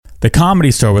The Comedy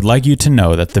Store would like you to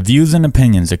know that the views and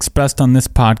opinions expressed on this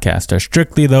podcast are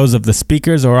strictly those of the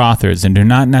speakers or authors and do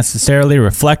not necessarily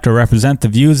reflect or represent the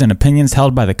views and opinions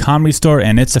held by the Comedy Store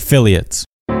and its affiliates.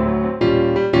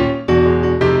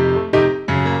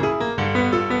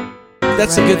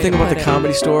 That's the good thing about the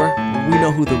Comedy Store. We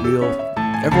know who the real.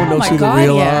 Everyone knows who the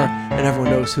real are, and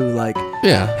everyone knows who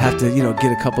have to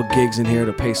get a couple gigs in here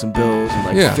to pay some bills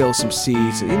and fill some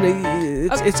seats.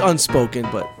 It's unspoken,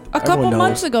 but a couple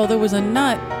months ago there was a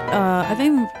nut. I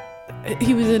think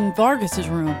he was in Vargas's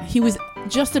room. He was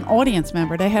just an audience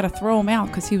member. They had to throw him out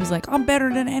because he was like, "I'm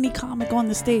better than any comic on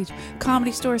the stage.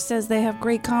 Comedy Store says they have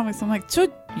great comics." I'm like, "So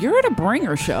you're at a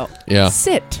bringer show? Yeah,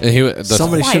 sit." And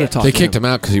somebody should have talked. They kicked him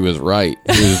out because he was right.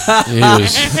 He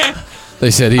was They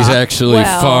said he's actually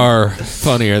far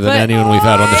funnier than anyone we've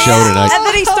had on the show tonight. And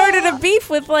then he started a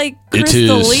beef with Chris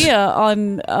D'Elia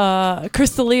on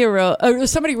Chris D'Elia wrote.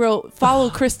 Somebody wrote, "Follow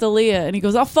Chris D'Elia," and he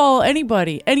goes, "I'll follow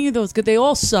anybody. Any of those good. They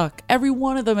all suck. Every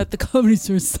one of them at the Comedy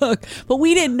Store suck." But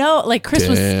we didn't know. Chris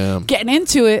was getting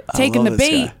into it, taking the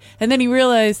bait, and then he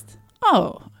realized,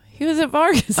 he was at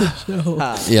Vargas' show.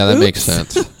 Yeah, that makes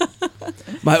sense.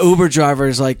 My Uber driver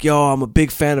is like, "Yo, I'm a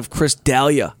big fan of Chris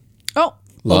D'Elia." Oh.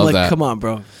 Love that. Come on,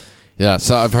 bro. Yeah,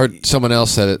 so I've heard someone else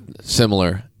said it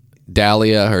similar.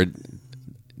 Dahlia or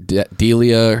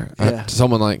Delia,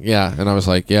 someone and I was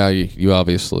like, yeah, you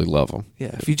obviously love them.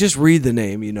 Yeah, if you just read the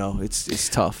name, it's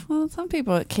tough. Well, some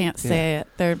people can't say it.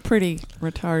 They're pretty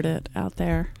retarded out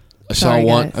there. I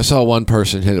saw one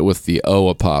person hit it with the O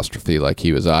apostrophe like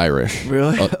he was Irish.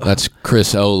 Really? That's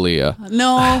Chris O'Leah.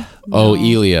 No.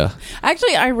 Elia.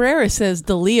 Actually, Irera says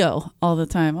DeLeo all the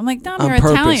time. I'm like, you're purpose.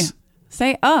 Italian.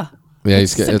 Say Yeah,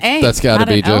 that's got to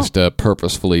be just a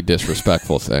purposefully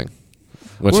disrespectful thing,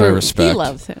 which I respect. He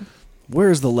loves him. Where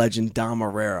is the legend Dom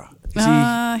Herrera?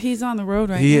 He's on the road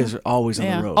right now. He is always on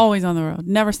the road. Always on the road.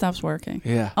 Never stops working.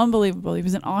 Yeah. Unbelievable. He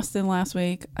was in Austin last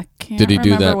week. I can't Did he do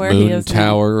remember that where he moon is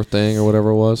tower now. thing or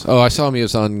whatever it was? Oh, I saw him. He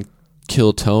was on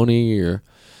Kill Tony or...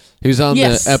 He was on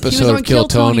the episode of Kill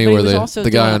Tony where the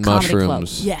guy on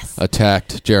mushrooms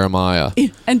attacked Jeremiah.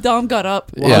 And Dom got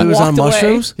up. While he was on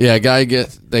mushrooms? Yeah,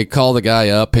 they call the guy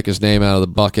up, pick his name out of the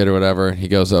bucket or whatever. He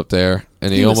goes up there,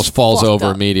 and he almost falls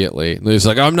over immediately. And he's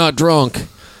like, "I'm not drunk."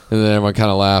 And then everyone kind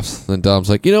of laughs. Then Dom's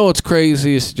like, what's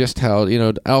crazy is just how,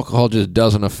 alcohol just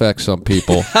doesn't affect some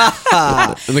people.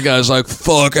 And the guy's like,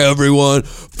 "Fuck everyone.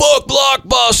 Fuck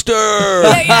Blockbuster."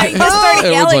 He just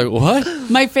started yelling. Everyone's like, "What?"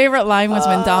 My favorite line was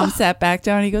when Dom sat back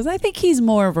down. He goes, "I think he's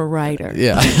more of a writer."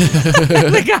 Yeah.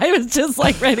 The guy was just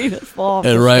ready to fall.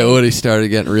 And right when he started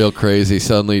getting real crazy,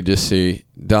 suddenly you just see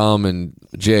Dom and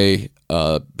Jay,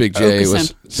 Big Jay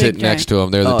was sitting next to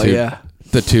him. They're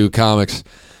the two comics.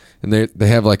 And they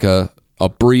have a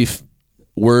brief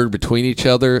word between each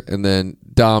other, and then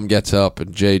Dom gets up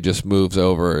and Jay just moves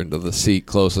over into the seat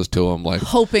closest to him,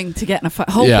 hoping to get in a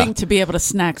fight, hoping to be able to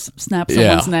snap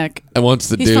someone's neck. And once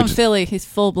he's from Philly, he's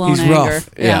full blown anger. Rough.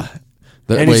 Yeah.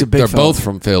 They're both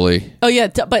from Philly. Oh yeah,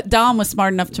 but Dom was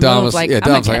smart enough to move.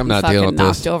 I'm not dealing with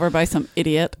this. Knocked over by some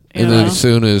idiot. And then as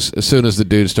soon as the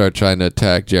dude started trying to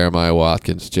attack Jeremiah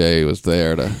Watkins, Jay was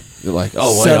there to. You're like,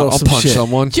 I'll punch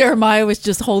someone. Jeremiah was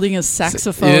just holding a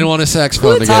saxophone. He didn't want a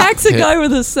saxophone. Who attacks a guy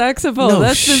with a saxophone?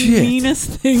 That's the meanest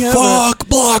thing ever. Fuck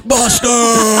Blockbuster!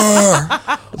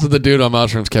 So the dude on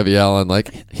mushrooms kept yelling,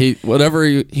 whatever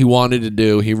he wanted to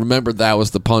do, he remembered that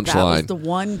was the punchline. That was the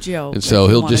one joke. And so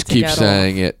he'll just keep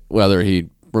saying it, whether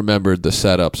he remembered the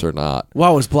setups or not.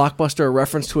 Wow, was Blockbuster a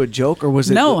reference to a joke, or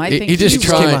was it? No, I think he just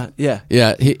tried.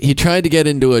 Yeah. He tried to get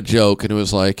into a joke, and it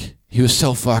was like. He was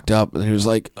so fucked up, and he was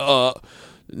like,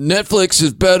 Netflix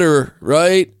is better,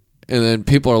 right? And then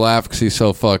people are laughing because he's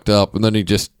so fucked up, and then he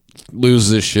just loses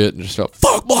his shit and just goes,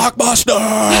 "Fuck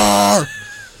Blockbuster!"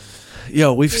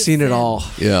 Yo, we've seen it all.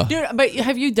 Yeah. Dude, but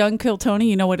have you done Kill Tony?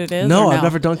 You know what it is? No, I've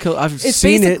never done Kill. I've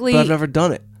seen it, but I've never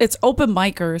done it. It's open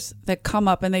micers that come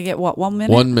up, and they get, 1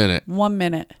 minute? 1 minute. 1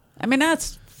 minute. I mean,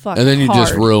 that's fucking and then you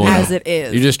just ruin them. As it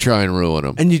is. You just try and ruin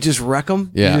them. And you just wreck them?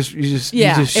 Yeah. You just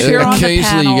if you're on the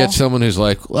occasionally panel, you get someone who's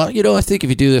like, "Well, I think if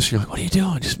you do this," you're like, "What are you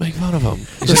doing? Just make fun of them."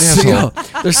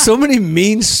 There's so many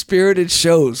mean-spirited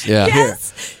shows. Yeah.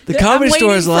 Yes. The Comedy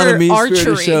Store has a lot of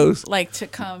mean-spirited shows. To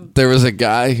come. There was a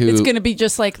guy who... It's going to be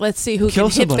just let's see who can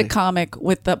hit the comic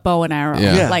with the bow and arrow.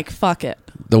 Yeah. Fuck it.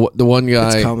 The one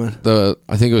guy... It's coming.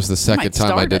 I think it was the second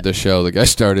time I did the show. The guy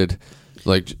started...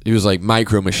 he was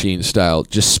Micro Machine style,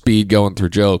 just speed going through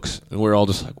jokes. And we're all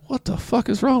just like, what the fuck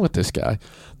is wrong with this guy?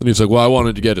 And he's like, well, I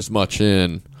wanted to get as much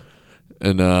in.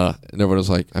 And everyone was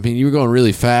like, I mean, you were going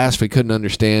really fast. We couldn't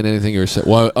understand anything you were saying.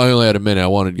 Well, I only had a minute. I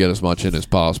wanted to get as much in as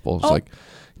possible. It's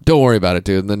don't worry about it,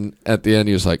 dude. And then at the end,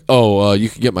 he was like, oh, you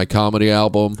can get my comedy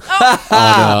album.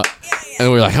 And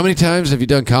we were like, how many times have you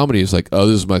done comedy? He's like, oh,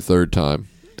 this is my third time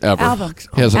ever. Albums.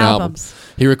 He has an album.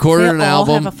 He recorded an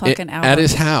album album at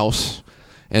his house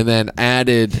and then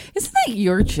added Isn't that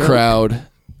your joke? crowd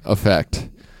effect.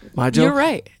 My joke? You're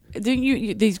right. Didn't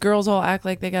you? These girls all act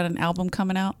like they got an album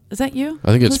coming out. Is that you?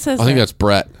 I think that's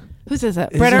Brett. Who says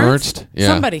that? Is Brett it Ernst? Yeah.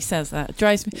 Somebody says that. It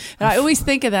drives me. And I always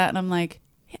think of that, and I'm like,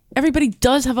 everybody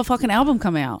does have a fucking album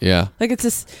coming out. Yeah. Like it's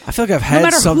just. I feel like I've had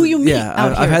matter some. who you meet yeah,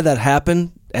 out I've here. had that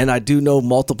happen, and I do know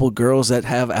multiple girls that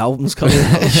have albums coming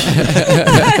out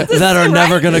that are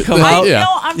never going to come out. I know,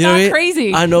 I'm You know not what I mean?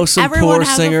 crazy. I know some Everyone poor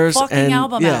has singers a fucking and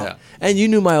album out. And you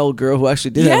knew my old girl who actually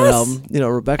did have an Yes. album. You know,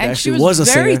 Rebecca And actually she was a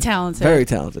very singer. talented. Very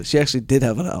talented. She actually did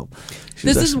have an album.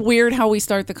 This is weird how we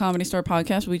start the Comedy Store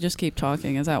podcast. We just keep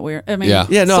talking. Is that weird? I mean, Yeah.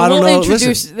 Yeah, no, so I don't we'll know. Introduce,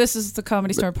 Listen. This is the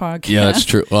Comedy Store podcast. Yeah, that's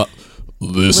true.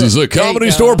 This is a There you Comedy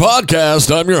go. Store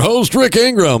podcast. I'm your host, Rick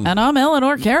Ingram. And I'm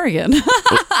Eleanor Kerrigan.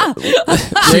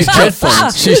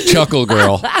 She's Chuckle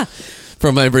Girl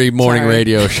from every morning Sorry.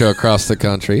 radio show across the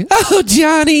country. Oh,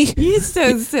 Johnny. He's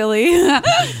so silly. You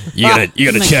gotta I'm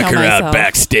gonna check kill her out myself.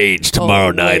 backstage tomorrow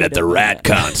Oh, night wait at the a Rat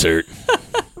concert.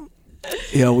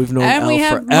 Yeah, we've known And Al we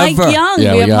have forever. Mike Young.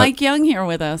 Yeah, we we have got Mike Young here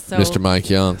with us. So Mr. Mike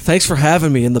Young. Thanks for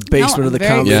having me in the basement of the very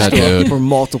Comedy Yeah, Store, dude. where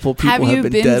multiple people have you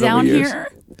been been dead down over years. here?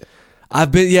 I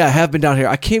have been down here.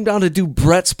 I came down to do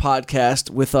Brett's podcast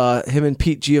with him and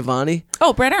Pete Giovanni.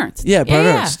 Oh, Brett Ernst. Yeah, Brett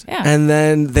Ernst. Yeah. And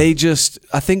then they just,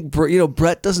 I think,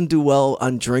 Brett doesn't do well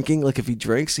on drinking. Like if he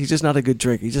drinks, he's just not a good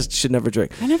drinker. He just should never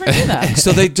drink. I never knew that.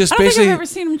 So they just I don't basically, think I've ever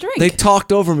seen him drink. they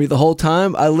talked over me the whole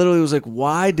time. I literally was like,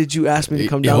 why did you ask me to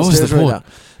come Yeah, what was downstairs the right point?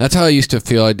 now? That's how I used to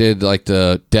feel. I did like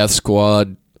the Death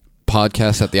Squad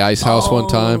podcast at the Ice House one Oh,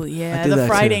 time. yeah, I did the that,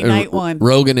 Friday too. night one.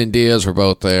 Rogan and Diaz were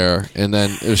both there, and then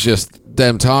it was just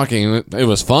them talking. It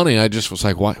was funny. I just was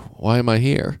like, why am I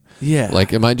here? Yeah.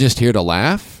 Like, am I just here to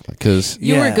laugh? Because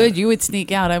You Yeah. were good. You would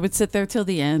sneak out. I would sit there till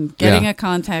the end, getting Yeah. a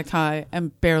contact high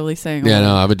and barely saying a yeah, word.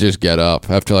 no, I would just get up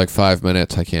after like 5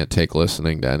 minutes. I can't take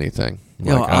listening to anything.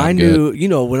 Yo, Like, I I'm knew,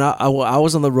 good. when I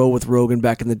was on the road with Rogan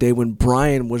back in the day when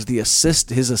Brian was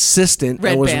his assistant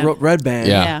Red and was Band. Red Band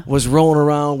Yeah. was rolling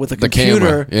around with a The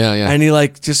computer. camera. Yeah. And he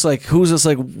who's this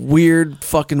like weird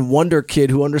fucking wonder kid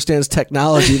who understands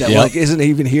technology that Yep. like isn't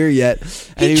even here yet.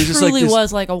 And He was just like truly this-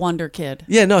 was like a wonder kid.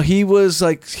 Yeah, no, he was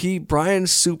like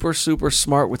Brian's super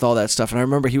smart with all that stuff. And I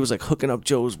remember he was like hooking up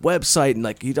Joe's website and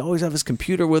like he'd always have his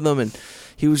computer with him and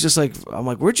he was just like, I'm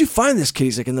like, where'd you find this kid?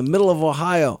 He's like in the middle of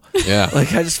Ohio. Yeah.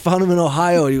 Like I just found him in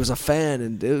Ohio and he was a fan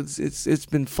and it's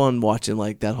been fun watching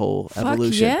like that whole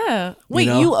evolution. Fuck yeah. Wait,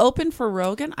 know? you opened for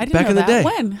Rogan? I didn't Back know in the that. day.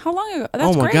 When? How long ago? That's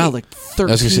Oh my great. god, like was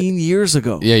gonna say- 13 years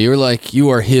ago. Yeah, you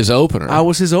are his opener. I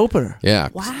was his opener. Yeah.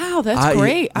 Wow, that's I-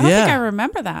 great. I don't yeah. think I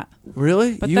remember that.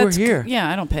 Really? But you were that's here. Yeah,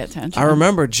 I don't pay attention. I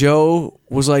remember Joe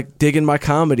was like digging my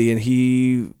comedy and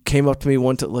he came up to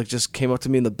me just came up to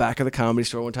me in the back of the Comedy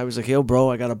Store one time. He's like, yo,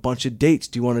 bro, I got a bunch of dates.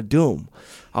 Do you want to do them?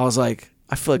 I was like,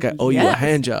 I feel like I owe you a Yes.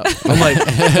 hand job. I'm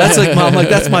like,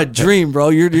 that's my dream, bro.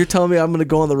 You're telling me I'm going to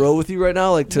go on the road with you right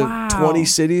now, like to Wow. 20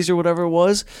 cities or whatever it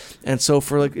was. And so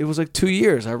for it was like 2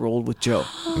 years I rolled with Joe.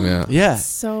 Yeah. Yeah.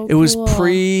 So it was cool.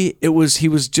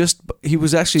 he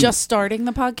was actually Just starting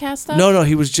the podcast stuff? no,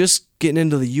 he was just getting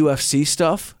into the UFC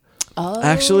stuff. Oh.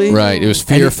 Actually. Right. It was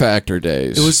Fear Factor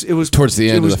days. It was towards the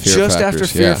end it was of the Fear just Factors.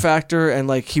 after Fear yeah. Factor, and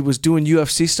like he was doing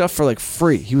UFC stuff for like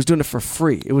free. He was doing it for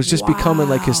free. It was just becoming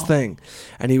like his Wow. thing,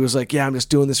 and he was like, "Yeah, I'm just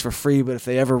doing this for free. But if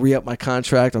they ever re-up my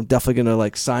contract, I'm definitely gonna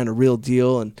like sign a real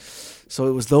deal." And so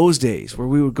it was those days where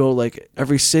we would go like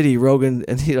every city. Rogan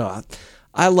and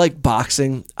I like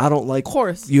boxing. I don't like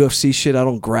course. UFC shit. I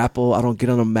don't grapple. I don't get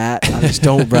on a mat. I just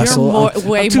don't wrestle. You're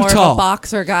way I'm too more tall. of a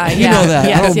boxer guy. You Yeah. know that.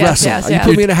 Yes, I don't yes, wrestle. yes, You yes.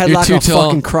 put me in a You're headlock, too I'll tall.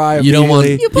 fucking cry. You don't want-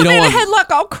 immediately. You put You me in don't a headlock,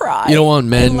 I'll cry. You don't want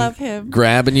men I love him.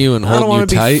 grabbing you and I don't holding you want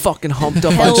to be tight. fucking humped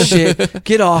up Held. on shit.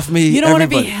 Get off me. You don't want to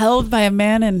be everybody. held by a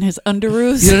man in his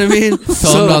underoos. You know what I mean?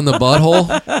 Thumbed on the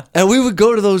butthole. And we would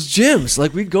go to those gyms.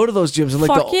 Like we'd go to those gyms and like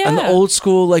Fuck and the yeah. old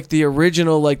school, like the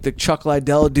original, like the Chuck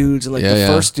Liddell dudes and like Yeah, the yeah.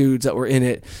 first dudes that were in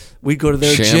it. We'd go to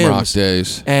their Shamrock gyms.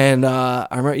 days. And I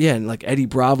remember, and like Eddie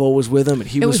Bravo was with him, and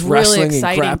he It was was really wrestling and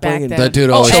exciting grappling. back And then. That dude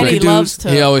Oh, always Eddie made- loves to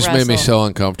He always made me wrestle. so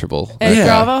uncomfortable. Eddie Yeah.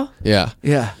 Bravo? Yeah.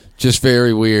 yeah, Just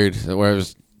very weird. Where it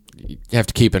was, you have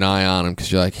to keep an eye on him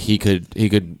because you're like he could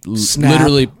Snap.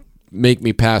 literally make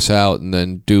me pass out and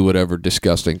then do whatever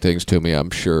disgusting things to me I'm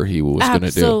sure he was going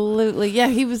to do. Absolutely. Yeah,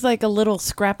 he was like a little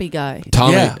scrappy guy.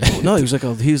 Tommy. Yeah. No, he was like a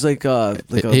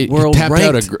world tapped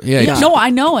ranked. out a No, I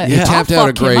know it. He tapped out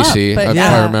a Gracie, if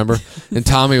I remember. And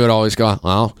Tommy would always go,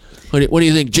 well, what do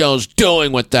you think Joe's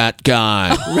doing with that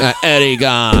guy, that Eddie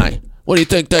guy? What do you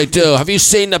think they do? Have you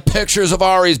seen the pictures of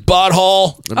Ari's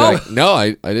butthole? I'd be like, no,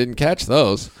 I didn't catch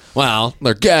those. Well,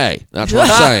 they're gay. That's what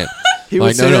I'm saying. He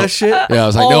would say that shit? Yeah, I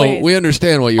was like, no, we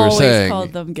understand what you were saying.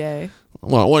 Always called them gay.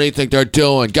 Well, what do you think they're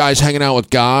doing? Guys hanging out with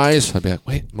guys? I'd be like,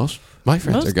 wait, most my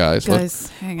friends are guys. Guys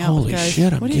hang out with guys. Holy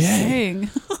shit, I'm what gay. Are you saying?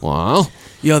 Wow.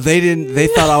 Yo, they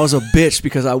thought I was a bitch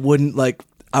because I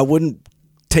wouldn't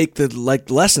take the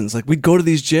lessons. Like we'd go to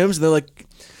these gyms and they're like,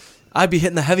 I'd be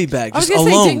hitting the heavy bag just I was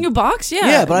gonna alone. say, didn't you box? Yeah.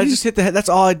 Yeah, but I just hit the. That's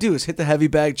all I do is hit the heavy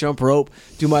bag, jump rope,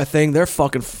 do my thing. They're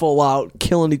fucking full out,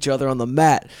 killing each other on the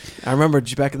mat. I remember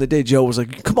back in the day, Joe was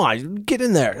like, "Come on, get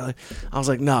in there." I was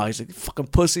like, "No." He's like, "Fucking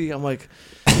pussy." I'm like,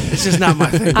 "It's just not my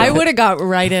thing." I would have got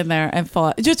right in there and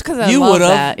fought just because I You love would've?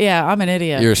 that. Yeah, I'm an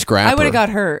idiot. You're a scrapper. I would have got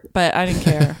hurt, but I didn't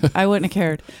care. I wouldn't have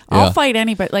cared. I'll fight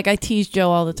anybody. Like I tease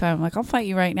Joe all the time. I'm like, I'll fight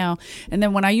you right now. And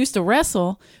then when I used to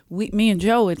wrestle, me and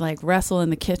Joe would like wrestle in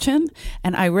the kitchen,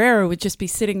 and Irera would just be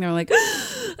sitting there like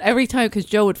every time because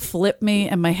Joe would flip me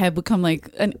and my head would come like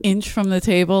an inch from the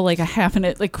table, like a half an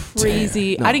inch, like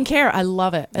crazy. No. I didn't care. I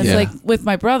love it. It's like with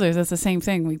my brothers, that's the same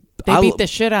thing. They beat the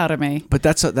shit out of me. But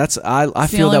I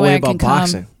feel that way about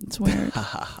boxing. It's weird.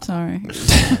 Sorry.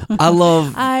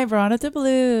 I brought it to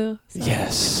Blue. Sorry.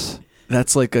 Yes.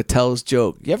 That's like a Tell's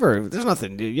joke. There's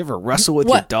nothing. You ever wrestle with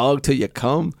your dog till you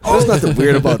come? There's nothing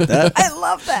weird about that. I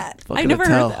love that. I never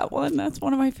heard that one. That's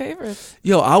one of my favorites.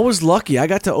 Yo, I was lucky. I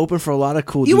got to open for a lot of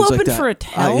cool dudes like that. You opened for a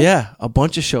Tell? Yeah, a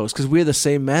bunch of shows because we're the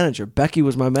same manager. Becky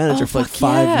was my manager for like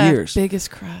 5 years.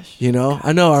 Biggest crush. You know?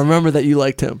 I know. I remember that you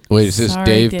liked him. Wait, is this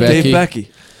Dave Becky? Dave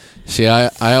Becky. See,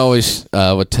 I always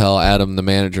would tell Adam, the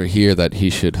manager here, that he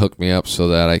should hook me up so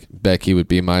that Becky would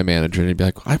be my manager. And he'd be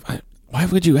like, why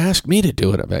would you ask me to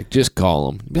do it? I'm like, just call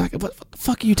him. Be like, what the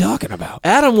fuck are you talking about?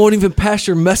 Adam won't even pass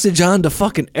your message on to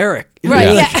fucking Eric.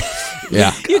 Right,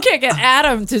 yeah. You can't get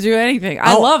Adam to do anything.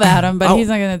 I love Adam, but he's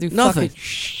not going to do nothing. Fucking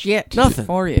shit nothing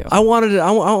for you.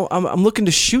 I'm looking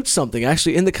to shoot something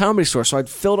actually in the Comedy Store, so I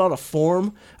filled out a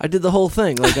form. I did the whole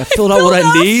thing. Like I filled out what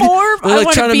I need. I'm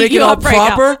like trying to make it all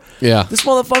proper. Yeah. This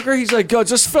motherfucker, he's like, "Go,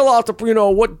 just fill out the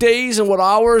what days and what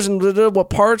hours and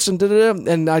what parts and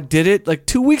and I did it like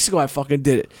 2 weeks ago. I fucking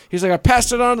did it. He's like, I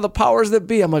passed it on to the powers that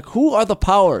be. I'm like, who are the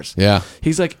powers? Yeah.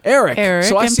 He's like, Eric.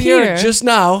 So I see Peter. Eric just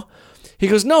now. He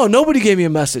goes, no, nobody gave me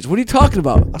a message. What are you talking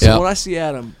about? I said, when I see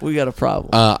Adam, we got a problem.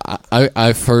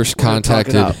 I first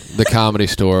contacted the Comedy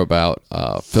Store about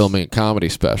filming a comedy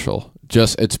special.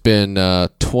 It's been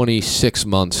 26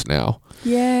 months now.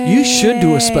 Yay. You should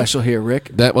do a special here, Rick.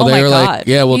 They were like,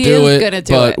 yeah, we'll do it,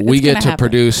 but we get to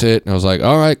produce it. And I was like,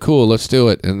 all right, cool, let's do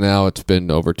it. And now it's been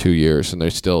over 2 years, and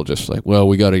they're still just like, well,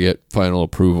 we got to get final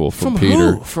approval from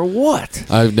Peter. Who? For what?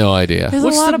 I have no idea. There's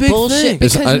What's a lot the of big bullshit.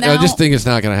 thing? I just think it's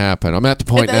not going to happen. I'm at the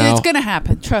point now. It's going to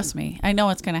happen. Trust me. I know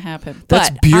it's going to happen. That's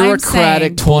but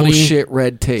bureaucratic bullshit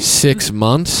red tape. 6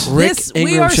 months? Rick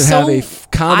Ingram should have a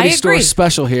Comedy Store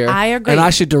special here. I agree. And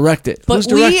I should direct it. But who's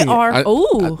directing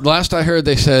it? Last I heard,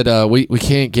 they said we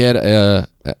can't get a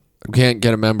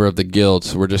member of the guild,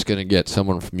 so we're just going to get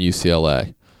someone from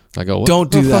UCLA. I go,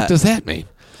 don't do that. What the fuck does that mean?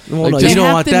 Well, no, you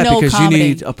don't want that because comedy. You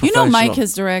need a professional. You know Mike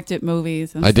has directed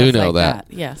movies and I stuff do know like that.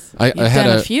 Yes. I had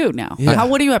done a few now. Yeah.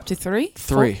 What are you up to, 3?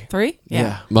 3. 3?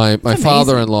 Yeah. My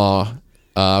father-in-law,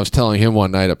 I was telling him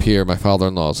one night up here, my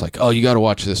father-in-law was like, oh, you got to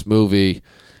watch this movie.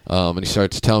 And he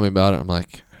starts telling me about it. I'm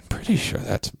like, I'm pretty sure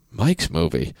that's Mike's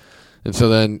movie. And so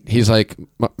then he's like,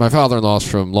 my father-in-law's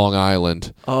from Long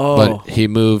Island, but he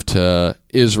moved to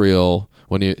Israel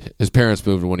when his parents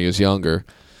moved when he was younger.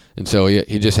 And so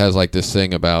he just has like this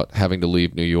thing about having to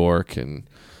leave New York, and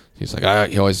he's like,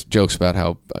 he always jokes about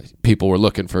how people were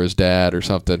looking for his dad or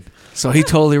something. So he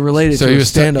totally related to his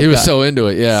stand-up He was guy. so into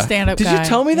it, yeah. Stand-up Did guy. you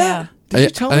tell me that? Did you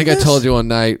tell me I think this? I told you one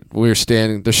night we were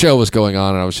standing, the show was going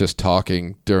on, and I was just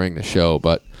talking during the show,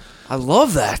 but... I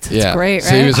love that. Yeah. Great,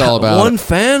 So he right? was all about one it.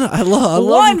 fan. I love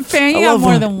one fan. You got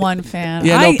more him. than one fan.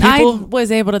 Yeah, no, I people-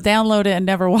 was able to download it and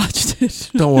never watched it.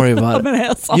 Don't worry about I'm an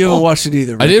it. asshole. You haven't watched it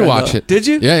either. Rick, I did know. watch it. Did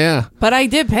you? Yeah. But I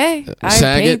did pay. I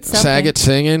paid something. Saget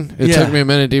singing. It Yeah. took me a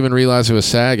minute to even realize it was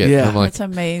Saget. Yeah. I'm like, That's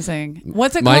amazing.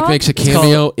 What's it Mike called? makes a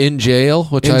cameo in jail,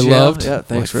 which In I Jail. loved. Yeah,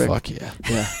 thanks, like, Rick. Fuck yeah.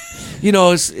 Yeah. You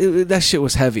know, that shit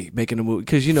was heavy making a movie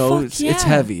because Fuck it's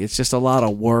heavy. It's just a lot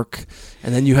of work,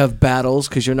 and then you have battles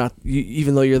because you're not.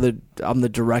 Even though I'm the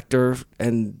director,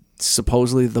 and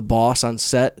supposedly the boss on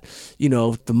set. You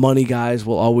know, the money guys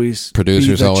will always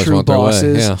producers be the always true want their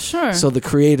bosses. way. Yeah. Sure. So the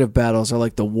creative battles are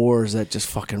like the wars that just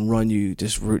fucking run you,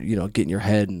 just get in your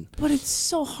head. But it's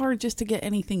so hard just to get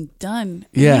anything done.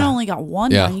 Yeah. You only got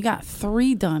one done. You got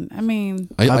 3 done. I mean,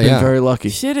 I've been very lucky.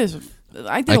 Shit is.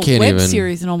 I did a web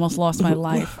series and almost lost my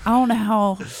life. I don't know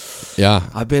how. Yeah.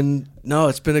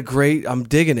 It's been a great. I'm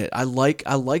digging it. I like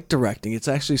directing. It's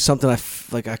actually something I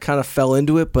kind of fell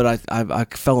into it, but I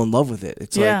fell in love with it.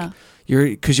 It's like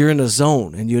you're in a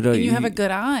zone and you have a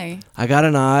good eye. I got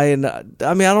an eye, and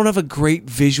I mean I don't have a great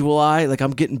visual eye. Like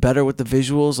I'm getting better with the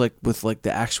visuals, like with like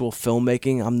the actual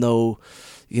filmmaking. I'm no,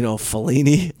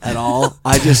 Fellini at all.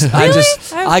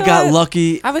 I got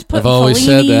lucky. I've always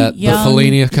said that the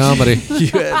Fellini of comedy.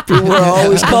 People were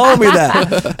always calling me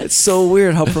that. It's so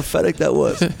weird how prophetic that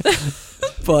was.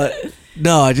 But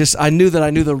no, I knew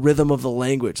the rhythm of the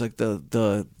language, like the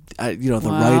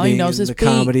writing, and the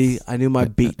comedy. I knew my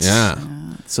beats. Yeah.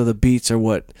 So the beats are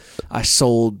what I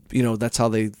sold. That's how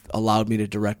they allowed me to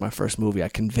direct my first movie. I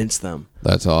convinced them.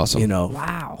 That's awesome.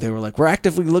 Wow. They were like, "We're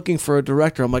actively looking for a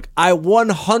director." I'm like, "I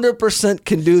 100%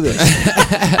 can do this."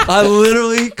 I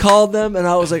literally called them and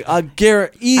I was like, "I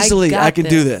guarantee easily I can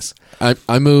do this."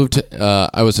 I moved.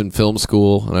 I was in film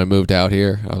school and I moved out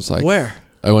here. I was like, "Where?"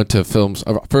 I went to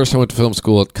First, I went to film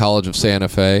school at College of Santa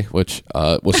Fe, which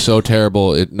was so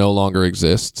terrible it no longer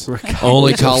exists.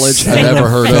 Only college I've ever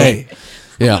heard of.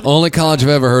 Yeah, only college I've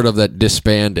ever heard of that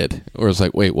disbanded. Or it's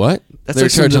like, wait, what? That's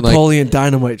like some Napoleon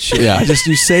Dynamite shit. Yeah. You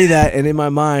say that, and in my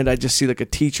mind, I just see like a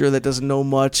teacher that doesn't know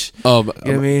much. You know what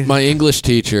I mean? My English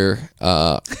teacher,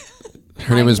 her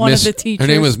name was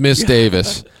Miss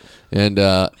Davis, and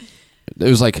it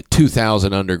was like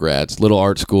 2,000 undergrads, little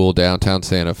art school downtown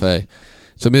Santa Fe.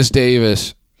 So Miss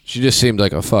Davis, she just seemed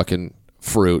like a fucking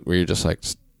fruit where you're just like,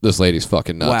 this lady's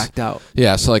fucking nuts. Whacked out.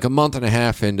 Yeah, so like a month and a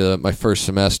half into my first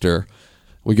semester,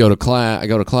 I go to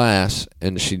class,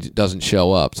 and she doesn't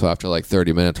show up. So after like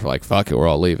 30 minutes, we're like, fuck it, we're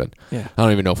all leaving. Yeah. I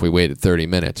don't even know if we waited 30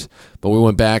 minutes. But we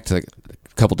went back to a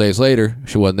couple days later,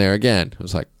 she wasn't there again. It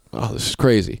was like, oh, this is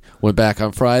crazy. Went back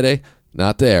on Friday,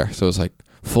 not there. So it was like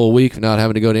full week of not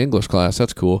having to go to English class.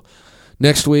 That's cool.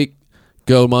 Next week,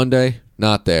 go Monday,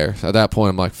 not there. So at that point,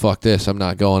 I'm like, fuck this. I'm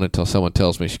not going until someone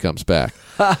tells me she comes back.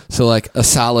 So like a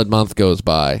solid month goes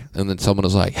by, and then someone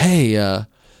was like, hey,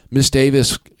 Miss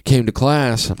Davis came to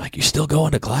class. I'm like, you still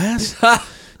going to class?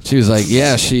 She was like,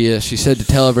 yeah, she said to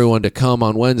tell everyone to come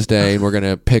on Wednesday, and we're going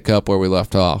to pick up where we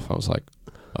left off. I was like,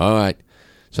 all right.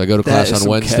 So I go to class on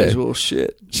Wednesday. Casual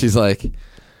shit. She's like,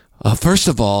 first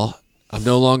of all, I'm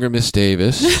no longer Miss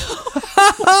Davis.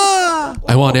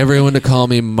 I want everyone to call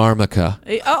me Marmica.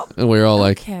 Oh, and we were all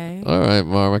like, okay. All right,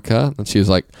 Marmica. And she was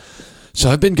like, so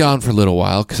I've been gone for a little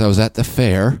while because I was at the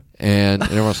fair. And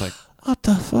everyone's like, what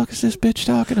the fuck is this bitch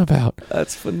talking about?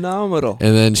 That's phenomenal.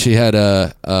 And then she had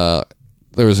there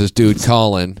was this dude,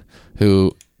 Colin,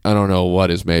 who, I don't know what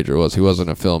his major was. He wasn't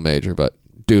a film major, but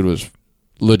dude was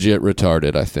legit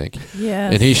retarded, I think.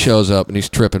 Yeah. And he shows up and he's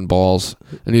tripping balls.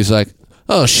 And he's like,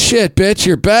 oh shit, bitch,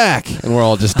 you're back. And we're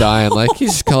all just dying like, he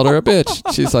just called her a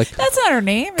bitch. She's like, that's not her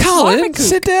name. It's Colin,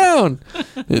 sit down.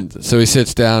 And so he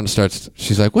sits down and starts,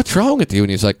 she's like, what's wrong with you?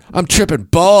 And he's like, I'm tripping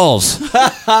balls.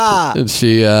 And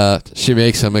she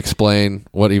makes him explain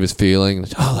what he was feeling.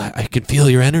 Oh, I can feel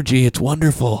your energy. It's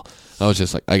wonderful. I was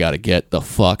just like, I got to get the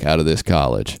fuck out of this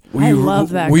college. I love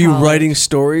that. Were you writing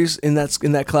stories in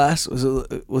that class? Was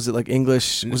it like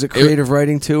English? Was it creative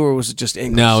writing too, or was it just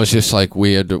English? No, it was just like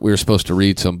we were supposed to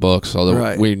read some books,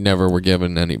 although we never were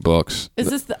given any books.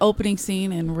 Is this the opening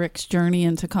scene in Rick's journey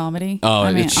into comedy? Oh,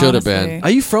 it should have been.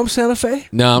 Are you from Santa Fe?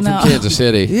 No, I'm from Kansas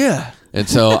City. Yeah. And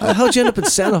so, how'd you end up in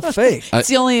Santa Fe? It's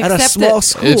the only at a small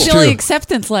school. It's the only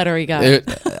acceptance letter he got.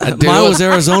 Mine was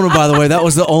Arizona, by the way. That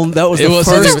was the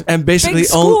first and basically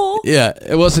only. Yeah,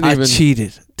 it wasn't even. I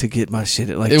cheated to get my shit.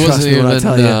 Like, it trust me when I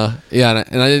tell you. Yeah,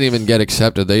 and I didn't even get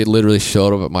accepted. They literally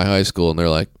showed up at my high school and they're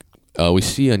like, we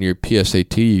see on your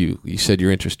PSAT you said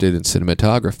you're interested in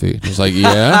cinematography. I was like,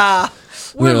 yeah.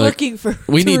 We're looking for.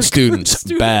 We need students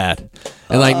bad.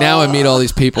 And like now I meet all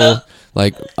these people.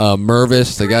 Like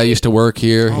Mervis, the guy used to work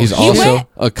here. He's also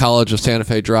a College of Santa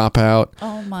Fe dropout.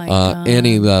 Oh my god!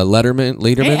 Annie Lederman.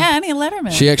 Hey, Annie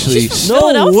Lederman. She actually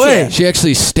no way. She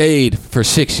actually stayed for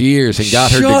 6 years and got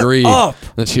her degree. Up.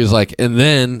 And she was like, and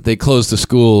then they closed the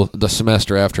school the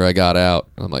semester after I got out.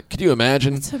 And I'm like, could you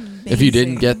imagine if you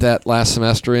didn't get that last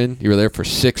semester in? You were there for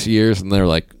 6 years, and they're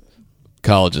like,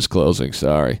 college is closing.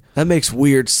 Sorry. That makes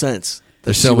weird sense.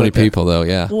 There's so many people, though,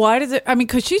 yeah. Why does it... I mean,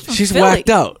 because she's from She's Philly. whacked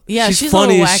out. Yeah, she's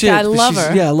funny as shit. I love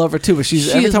her. Yeah, I love her, too. But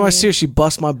every time I see her, she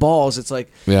busts my balls. It's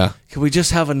like, yeah. Can we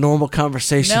just have a normal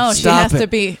conversation? No, she has to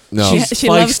be... No. She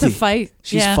loves to fight.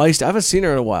 She's feisty. I haven't seen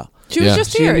her in a while. She was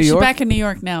just here. She's back in New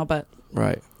York now, but...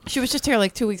 Right. She was just here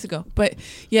like 2 weeks ago. But,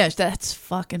 yeah, that's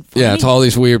fucking funny. Yeah, it's all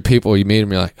these weird people. You meet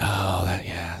them, you're like, oh,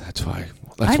 that's why...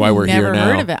 That's why we're here now. I've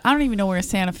never heard of it. I don't even know where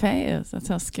Santa Fe is. That's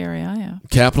how scary I am.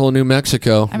 Capital of New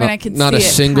Mexico. I mean, I can not see a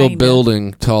it, single kinda.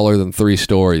 building taller than 3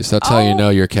 stories. That's how you know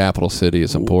your capital city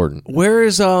is important.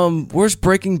 Where's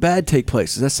Breaking Bad take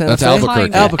place? Is that Santa Fe?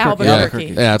 That's Albuquerque. Albuquerque.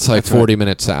 Yeah, it's like 40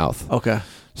 minutes south. Okay.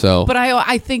 So, but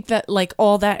I think that like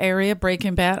all that area,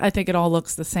 Breaking Bad, I think it all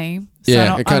looks the same. So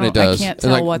yeah, it kind of does. I can't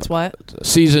tell what's what.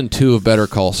 Season 2 of Better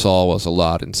Call Saul was a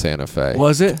lot in Santa Fe.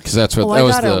 Was it? Because that's what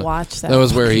watch that. That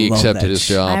was where he accepted his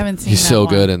job. I haven't seen He's that so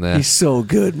one. good in that. He's so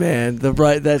good, man.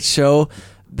 That show.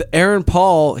 Aaron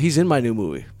Paul, he's in my new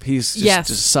movie. He's just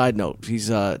a side note.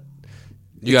 He's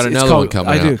you got another one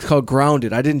coming out. I do. It's called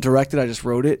Grounded. I didn't direct it. I just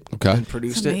wrote it and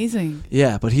produced it. Amazing.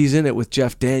 Yeah, but he's in it with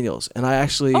Jeff Daniels, and I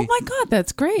actually. Oh my God,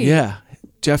 that's great. Yeah,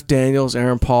 Jeff Daniels,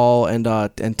 Aaron Paul, and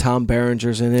Tom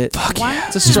Berenger's in it. Fuck yeah.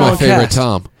 It's a strong He's my favorite cast.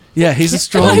 Tom. Yeah, he's a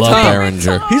strong I love Tom.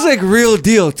 Berenger. He's like real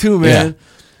deal too, man. Yeah.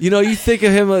 You know, you think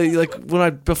of him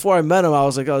like before I met him, I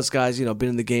was like, oh, this guy's been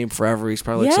in the game forever. He's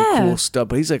probably like some cool stuff,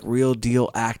 but he's like real deal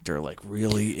actor, like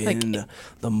really in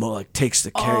takes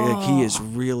the character. Like he is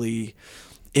really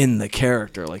in the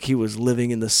character. Like he was living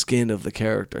in the skin of the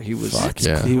character. He was.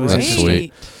 He was That's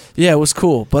sweet. Yeah, it was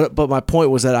cool. But my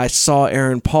point was that I saw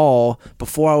Aaron Paul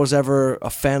before I was ever a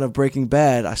fan of Breaking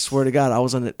Bad. I swear to God, I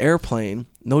was on an airplane,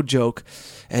 no joke,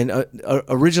 and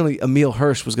originally Emil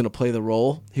Hirsch was going to play the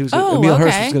role. Emil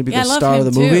Hirsch was going to be the star of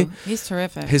the movie. He's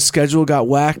terrific. His schedule got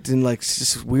whacked in like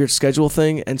this weird schedule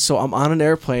thing, and so I'm on an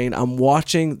airplane. I'm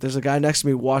watching. There's a guy next to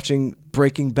me watching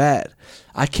Breaking Bad.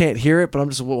 I can't hear it, but I'm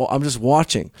just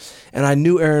watching, and I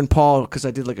knew Aaron Paul because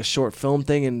I did like a short film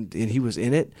thing, and he was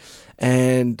in it.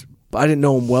 And I didn't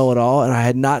know him well at all, and I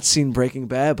had not seen Breaking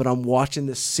Bad, but I'm watching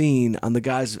this scene on the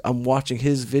guy's. I'm watching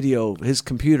his video, his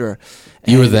computer.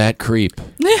 You were that creep.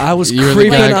 I was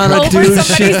creeping on a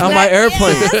dude's shit on my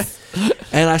airplane. Yes.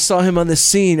 And I saw him on this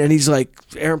scene, and he's like,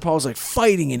 Aaron Paul's like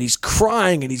fighting, and he's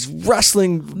crying, and he's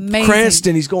wrestling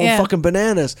Cranston. He's going fucking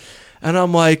bananas. And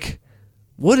I'm like,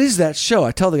 what is that show?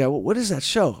 I tell the guy, what is that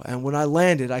show? And when I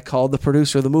landed, I called the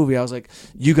producer of the movie. I was like,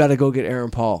 you got to go get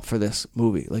Aaron Paul for this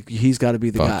movie. Like, he's got to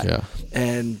be the guy. Yeah.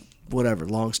 And whatever,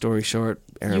 long story short,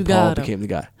 Aaron Paul became the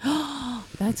guy.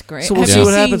 That's great. So we'll see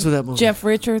what happens with that movie. Jeff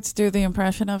Richards do the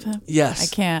impression of him?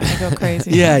 Yes. I can't. I go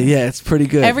crazy. yeah, it's pretty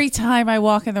good. Every time I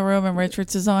walk in the room and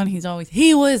Richards is on, he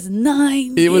was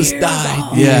 9 years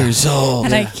old. Years old.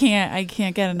 And I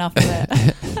can't get enough of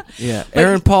it. Yeah.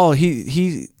 Aaron Paul,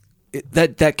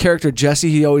 that character Jesse,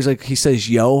 he says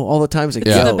yo all the time. He's like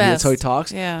yo. That's how he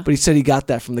talks. Yeah. But he said he got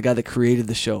that from the guy that created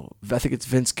the show. I think it's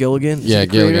Vince Gilligan. Yeah,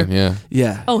 Gilligan. Yeah.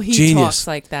 Yeah. Oh, he Genius. talks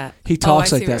like that. He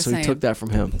talks like that, so he took that from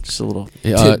him. Just a little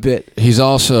tidbit. He's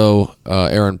also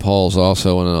Aaron Paul's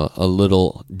also in a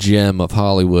little gem of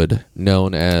Hollywood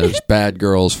known as Bad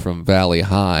Girls from Valley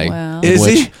High. Wow. Is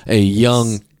he? A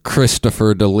young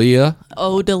Christopher D'Elia.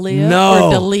 Oh, D'Elia? No.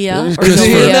 Or D'Elia?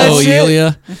 Christopher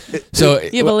D'Elia. So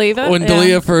you believe it? When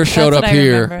D'Elia first showed up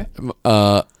here,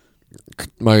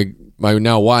 my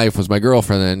now wife was my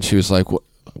girlfriend, and she was like,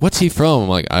 what's he from? I'm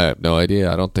like, I have no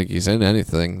idea. I don't think he's in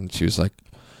anything. And she was like,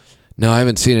 no, I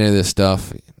haven't seen any of this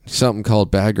stuff. Something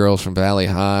called Bad Girls from Valley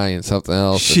High and something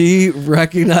else. She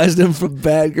recognized him from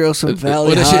Bad Girls from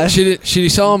Valley High. She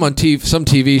saw him on some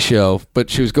TV show, but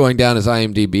she was going down his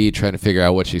IMDb trying to figure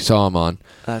out what she saw him on.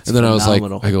 That's and then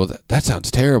phenomenal. I go, that sounds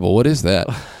terrible. What is that?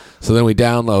 So then we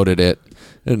downloaded it,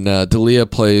 and D'Elia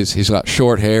plays. He's got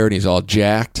short hair and he's all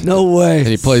jacked. No way. And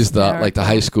he plays the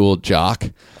high school jock.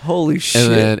 Holy shit.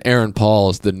 And then Aaron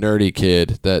Paul is the nerdy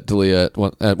kid that D'Elia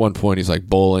at one point he's like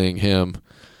bullying him.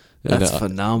 That's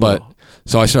phenomenal. But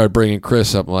so I started bringing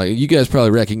Chris up. I'm like, you guys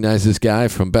probably recognize this guy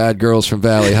from Bad Girls from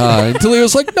Valley High. And D'Elia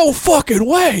was like, no fucking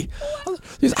way.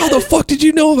 How the fuck did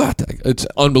you know about that? It's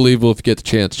unbelievable. If you get the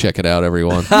chance, check it out,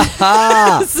 everyone.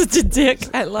 Such a dick.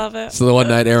 I love it. So the one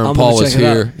night Aaron Paul was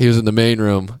here, he was in the main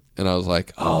room, and I was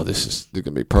like, oh, this is going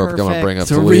to be perfect. I'm going to bring up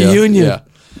D'Elia. It's a reunion. Yeah.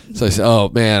 So I said, oh,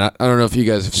 man, I don't know if you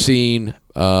guys have seen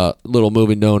a little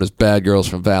movie known as Bad Girls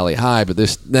from Valley High, but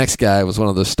this next guy was one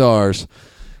of the stars.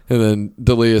 And then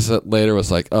D'Elia later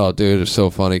was like, oh, dude, it's so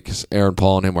funny because Aaron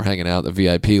Paul and him were hanging out in the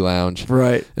VIP lounge.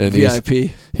 Right, and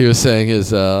VIP. He was saying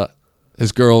his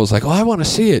girl was like, oh, I want to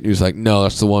see it. He was like, no,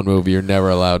 that's the one movie you're never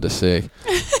allowed to see.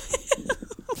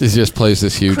 He just plays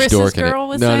this huge Chris's dork in girl it.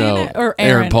 was no, saying no, it? Or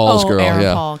Aaron Paul's girl. Aaron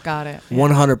Yeah, Paul, got it.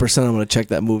 100%. I'm going to check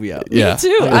that movie out. Yeah. Me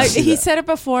too. see He that. said it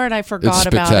before, and I forgot it's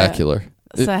about spectacular.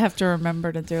 it. So I have to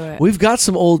remember to do it. We've got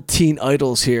some old teen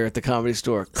idols here at the Comedy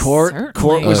Store. Court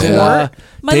Certainly. was in My Dazed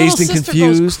little and sister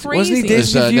Confused. goes Wasn't he crazy.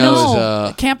 Dazed and No, Confused? it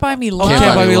was, Can't Buy Me Love.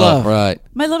 Can't Buy Me Love. Right.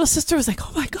 My little sister was like,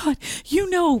 "Oh my god, you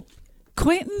know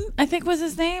Quentin? I think was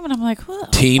his name." And I'm like,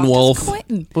 "What? Teen Wolf.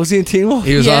 Quentin." Was he in Teen Wolf?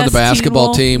 He was on Yes, the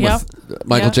basketball Teen team Wolf. with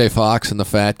Michael Yep. J. Fox and the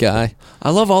fat guy. I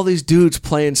love all these dudes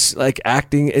playing like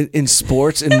acting in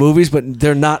sports in movies, but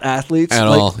they're not athletes At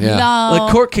like, all. Yeah. No.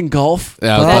 Like Court can golf,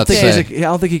 Yeah, I but was I don't about to think say. I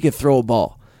don't think he can throw a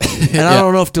ball. And I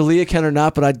don't know if D'Elia can or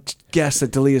not, but I guess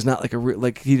that D'Elia is not like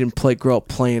like he didn't grow up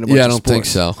playing a bunch Yeah, I of don't think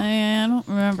sports. so. I don't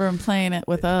remember him playing it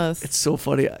with us. It's so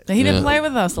funny. He didn't Yeah. play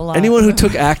with us a lot. Anyone who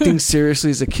took acting seriously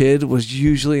as a kid was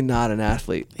usually not an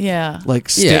athlete. yeah. Like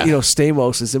Yeah.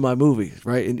 Stamos is in my movie,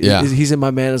 right? And Yeah. he's in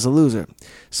My Man as a Loser.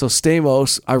 So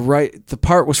Stamos, the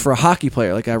part was for a hockey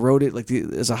player. Like I wrote it like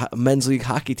as a men's league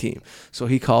hockey team. So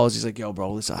he calls, he's like, "Yo,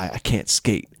 bro, listen, I can't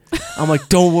skate." I'm like,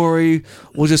 "Don't worry,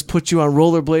 we'll just put you on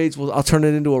rollerblades. I'll turn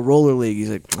it into a roller league." He's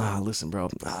like, "Listen, bro,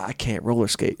 I can't roller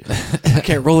skate. I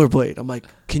can't rollerblade." I'm like,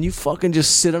 "Can you fucking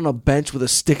just sit on a bench with a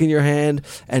stick in your hand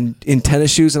and in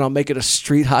tennis shoes, and I'll make it a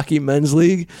street hockey men's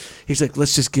league?" He's like,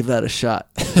 "Let's just give that a shot."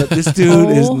 But this dude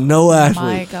is no athlete.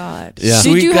 My God. Yeah.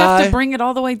 Did Sweet you have guy. to bring it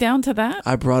all the way down to that?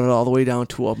 I brought it all the way down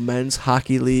to a men's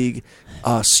hockey league,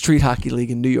 street hockey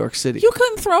league in New York City. You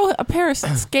couldn't throw a pair of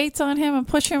skates on him and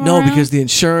push him No, around? because the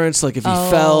insurance, like if he Oh.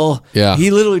 fell, Yeah.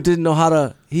 he literally didn't know how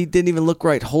to. He didn't even look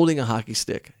right holding a hockey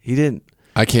stick. He didn't.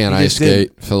 I can't He ice just didn't.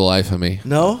 skate for the life of me.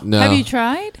 No? No. Have you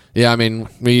tried? Yeah, I mean,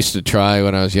 we used to try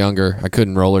when I was younger. I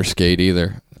couldn't roller skate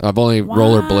either. I've only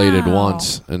rollerbladed Wow.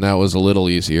 once, and that was a little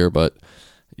easier, but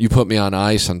you put me on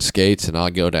ice on skates, and I'll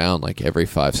go down like every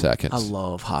 5 seconds. I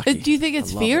love hockey. Do you think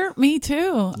it's I love fear? it. Me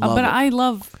too. Love But it. I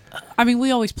love. I mean,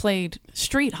 we always played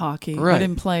street hockey. I Right.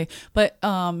 didn't play, but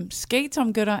skates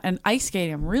I'm good at, and ice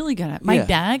skating I'm really good at. My Yeah.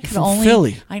 dad You're could from only.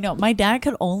 Philly. I know my dad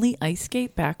could only ice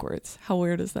skate backwards. How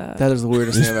weird is that? That is the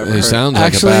weirdest thing I've ever heard. He sounds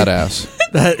Actually, like a badass.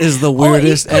 That is the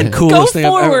weirdest and coolest thing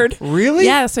forward. I've ever. Really?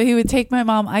 Yeah, so he would take my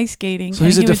mom ice skating. So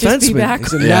he's and a he would just be defenseman.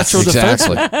 backwards. He's a Yes, natural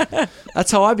exactly. defenseman.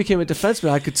 That's how I became a defenseman.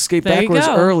 I could skate There you backwards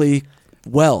go. early,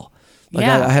 well. Like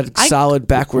Yeah. I had solid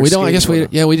backwards. We don't. I guess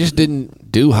skating. we just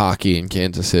didn't do hockey in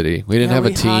Kansas City. We didn't Yeah, have a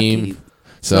we team. hockeyed.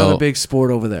 It's not So a big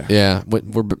sport over there. yeah,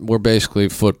 we're basically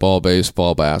football,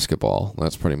 baseball, basketball.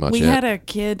 That's pretty much We it. had a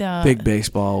kid. Big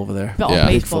baseball over there. Oh, Yeah.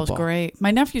 Big baseball's football. great.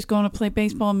 My nephew's going to play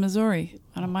baseball in Missouri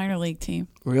on a minor league team.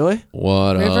 Really?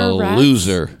 What River a Rats.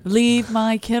 loser! Leave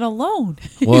my kid alone.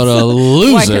 What a Why?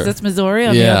 loser! Because it's Missouri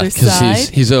on the Yeah, other because side.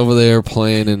 he's over there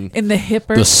playing in In the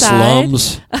hipper the side.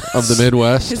 slums of the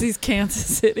Midwest. Because he's Kansas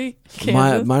City. My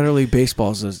Kansas. minor league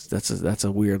baseball is that's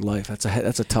a weird life.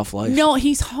 That's a tough life. No,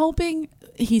 he's hoping.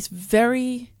 He's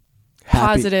very Happy.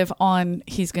 positive on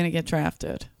he's going to get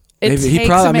drafted. It Maybe. He takes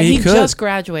probably- him. I mean, he he could. just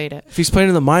graduated. If he's playing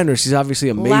in the minors, he's obviously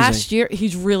amazing. Last year,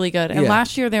 he's really good. And Yeah.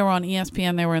 last year, they were on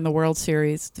ESPN. They were in the World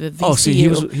Series. The VCU. Oh, see, he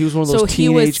was one of those so he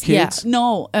was, teenage kids. Yeah,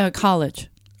 no, college.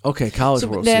 Okay, college So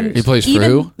World then Series. He plays for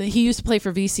even- who? He used to play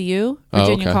for VCU, Oh,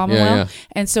 Virginia okay. Commonwealth. Yeah, yeah.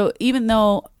 And so even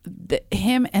though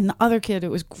him and the other kid,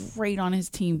 it was great on his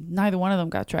team, neither one of them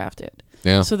got drafted.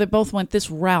 Yeah. So they both went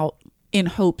this route in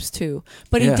hopes too.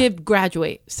 But Yeah. he did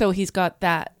graduate. So he's got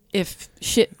that. If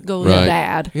shit goes Right.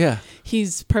 bad, Yeah.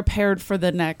 he's prepared for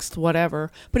the next whatever.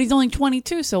 But he's only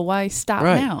 22, so why stop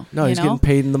Right. now? No, you he's know? getting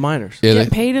paid in the minors. Yeah,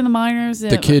 Get paid in the minors.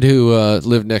 the kid who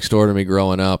lived next door to me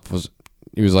growing up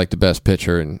he was like the best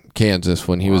pitcher in Kansas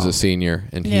when he was a senior,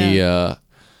 and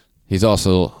he's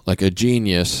also like a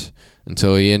genius. And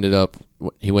so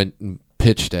he went and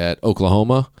pitched at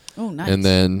Oklahoma, Oh, nice. and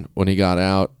then when he got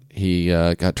out, he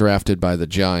got drafted by the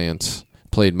Giants.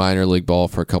 Played minor league ball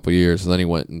for a couple years, and then he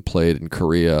went and played in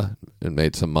Korea and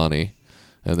made some money,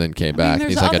 and then came back.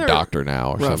 there's He's like a other- doctor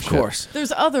now or Right, some of shit. course.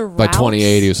 There's other By routes.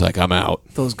 28, he was like, "I'm out."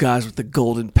 Those guys with the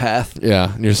golden path.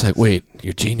 Yeah, and you're just like, "Wait,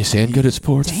 you're genius and good at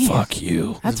sports? Damn. Fuck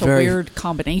you." That's It's a very- weird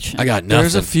combination. I got nothing.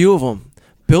 There's a few of them.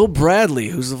 Bill Bradley,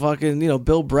 who's the fucking,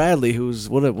 Bill Bradley, who's,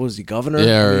 what was he, governor?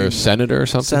 Yeah, or I mean, senator or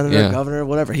something. Senator, yeah. governor,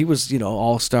 whatever. He was,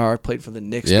 all-star, played for the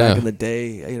Knicks Yeah. back in the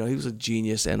day. He was a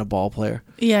genius and a ball player.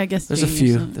 Yeah, I guess There's a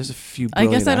geniuses. few I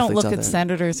guess brilliant I don't athletes look out at there.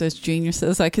 senators as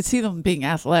geniuses. I could see them being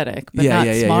athletic, but Yeah, not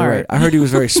yeah, smart. you're right. I heard he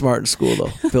was very smart in school,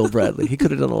 though, Bill Bradley. He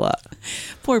could have done a lot.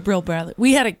 Poor Bill Bradley.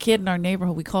 We had a kid in our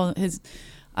neighborhood. We called his.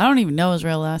 I don't even know his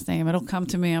real last name. It'll come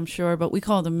to me, I'm sure. But we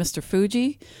called him Mr.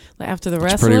 Fuji, like after the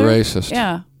That's wrestler. pretty racist.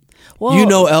 Yeah. Well, you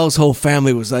know, Elle's whole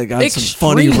family was like got some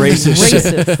funny racist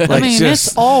shit. Like, I mean,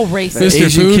 it's all racist. Mr.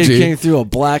 Asian kid came through, a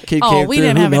black kid came through. Oh, we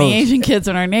didn't have any Asian kids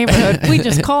in our neighborhood. We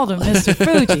just called him Mr.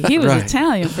 Fuji. He was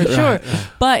Italian for sure.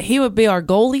 But he would be our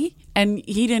goalie. And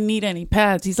he didn't need any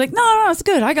pads. He's like, no, it's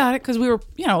good. I got it. Because we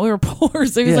were poor.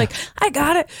 So he was like, I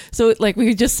got it. So like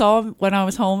we just saw him when I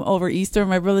was home over Easter.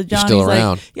 My brother John, he's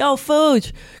around. Like, yo,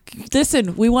 Fuge,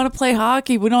 listen, we want to play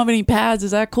hockey. We don't have any pads.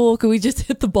 Is that cool? Could we just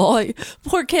hit the ball?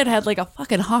 Poor kid had like a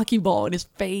fucking hockey ball in his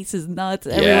face, his nuts.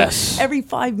 Every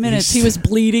 5 minutes he was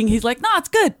bleeding. He's like, no, it's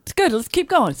good. It's good. Let's keep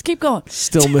going.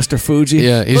 Still Mr. Fuji.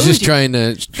 Yeah, he's just trying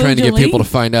to get people to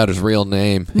find out his real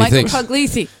name. Michael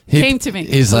Puglisi came to me.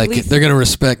 He's like, they're going to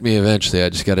respect me eventually. I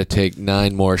just got to take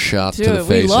 9 more shots to the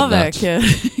face. We love that kid.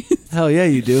 Hell yeah,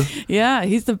 you do. Yeah,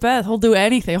 he's the best. He'll do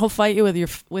anything. He'll fight you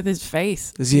with his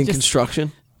face. Is he in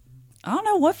construction? I don't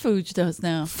know what Fuge does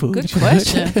now. Fuge. Good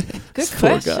question. Good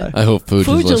question. Guy. I hope Fuge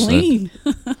is listening.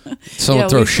 Someone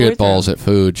throw shit balls at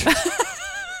Fuge.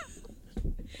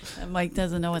 Mike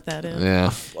doesn't know what that is. Yeah.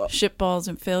 Shit balls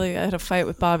in Philly. I had a fight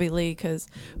with Bobby Lee because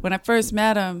when I first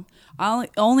met him,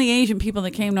 only Asian people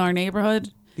that came to our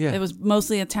neighborhood, it was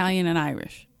mostly Italian and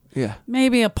Irish. Yeah.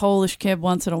 Maybe a Polish kid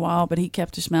once in a while, but he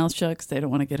kept his mouth shut because they don't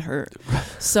want to get hurt.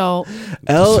 So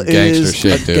Elle is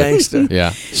a gangster. Yeah.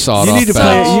 Sawed you off need to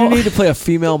play. You need to play a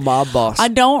female mob boss. I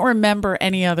don't remember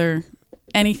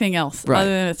anything else other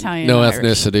than Italian. No and Irish.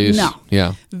 ethnicities. No.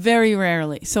 Yeah. Very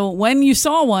rarely. So when you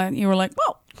saw one, you were like,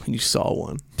 whoa. When you saw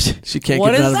one. She can't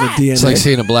What get it out is of her that? DNA. It's like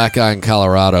seeing a black guy in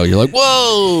Colorado. You're like,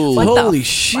 whoa. Holy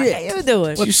shit. What are you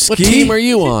doing? What team are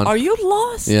you on? Are you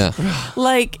lost? Yeah.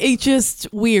 Like, it's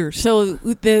just weird. So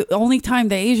the only time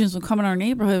the Asians would come in our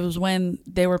neighborhood was when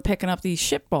they were picking up these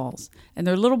shit balls. And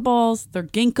they're little balls. They're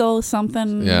ginkgo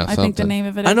something. Yeah, I think the name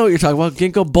of it is. I know what you're talking about.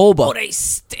 Ginkgo boba. Oh, they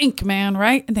stink, man,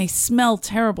 right? And they smell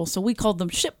terrible. So we called them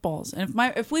shit balls. And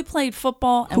if we played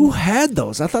football... And who had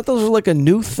those? I thought those were like a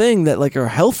new thing that like are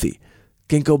healthy.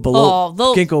 Ginkgo below.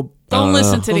 Ginkgo. Don't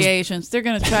listen to the Asians. They're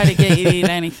going to try to get you to eat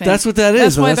anything. That's what that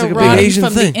is. That's why that's they're like a big rotting Asian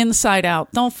from thing. the inside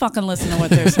out. Don't fucking listen to what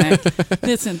they're saying.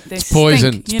 Listen, they It's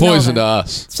poison. stink. It's poison to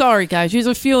us. Sorry, guys. Use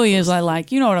a few years I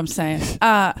like. You know what I'm saying.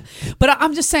 But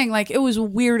I'm just saying, like, it was the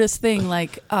weirdest thing.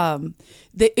 Like,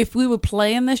 if we would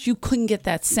play in this, you couldn't get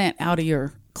that scent out of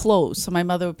your clothes. So my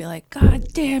mother would be like, God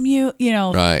damn you,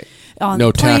 right.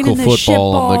 No tackle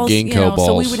football on the ginkgo balls.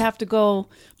 So we would have to go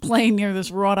play near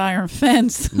this wrought iron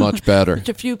fence. Much better. Which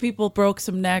a few people broke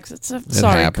some necks.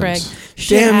 Sorry, happens. Craig.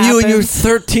 Damn you and your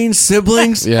 13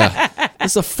 siblings. Yeah.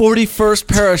 It's the 41st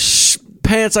pair of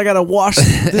pants I got to wash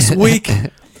this week.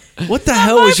 What the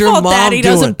hell was your mom Daddy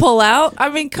doing? Doesn't pull out. I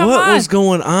mean, come on. What was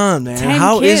going on, man? 10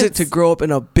 How kids. is it to grow up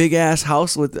in a big ass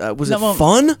house with? Was it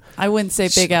fun? I wouldn't say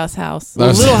big ass house. A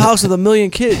little house with a million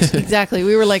kids. Exactly.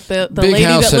 We were like the big lady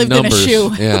that lived in a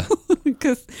shoe. Yeah.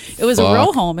 Because it was a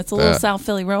row home. It's a little South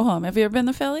Philly row home. Have you ever been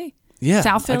to Philly? Yeah.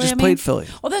 South Philly. I just played Philly.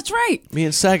 Oh, that's right. Me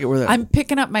and Saget were there. I'm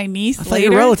picking up my niece. I thought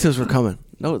your relatives were coming.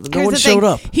 No one showed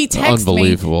up. He texts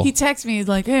Unbelievable. me. He texts me. He's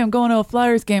like, "Hey, I'm going to a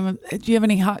Flyers game. Do you have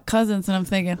any hot cousins?" And I'm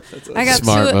thinking, I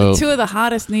got two of the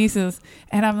hottest nieces,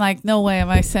 and I'm like, no way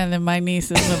am I sending my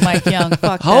nieces with Mike Young.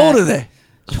 Fuck. How old are they?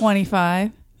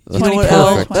 25. You know what,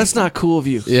 Elle? That's not cool of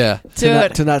you. Yeah.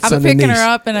 Dude, to not I'm send picking a niece. her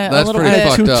up in a little pretty bit. I had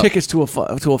fucked 2 up. tickets to a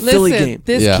Philly game.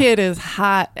 This kid is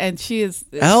hot, and she is.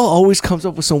 Elle always comes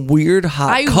up with some weird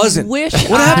hot cousin. Wish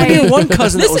what happened to your one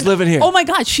cousin that was living here? Oh my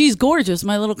God, she's gorgeous.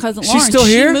 My little cousin Lauren. She's still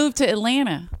here? She moved to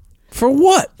Atlanta. For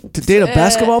what? To date a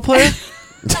basketball player?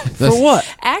 For what?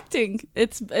 Acting.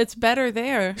 It's better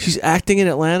there. She's acting in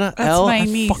Atlanta. That's Elle, my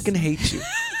niece. I fucking hate you.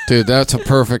 Dude, that's a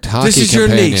perfect hockey This is your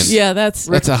companion. niece. Yeah, that's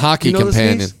a hockey You know this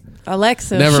companion. niece?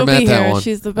 Alexa. Never she'll met be that here. one.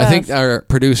 She's the best. I think our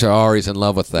producer Ari's in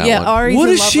love with that one. Yeah, Ari's What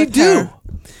in does love she with do? her.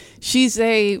 She's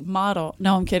a model.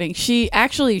 No, I'm kidding. She's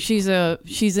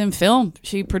in film.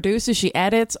 She produces. She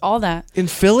edits. All that. In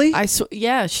Philly?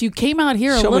 Yeah. She came out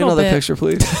here Show a me little another bit. picture,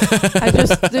 please.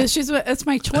 That's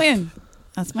my twin.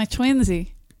 That's my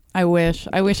twinsy. I wish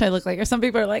I looked like her. Some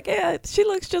people are like, yeah, she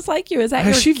looks just like you. Is that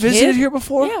Has your she kid? visited here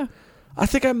before? Yeah. I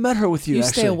think I met her with you. You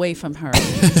actually. stay away from her.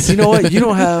 You know what? You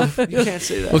don't have. You can't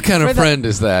say that. What kind of friend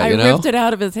is that? I You know? ripped it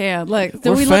out of his hand. Like,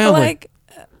 do We're we family. look alike?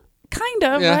 Kind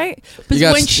of, Yeah. right? But You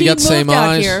got- when you she got the moved same out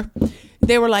eyes? here,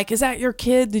 they were like, "Is that your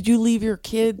kid? Did you leave your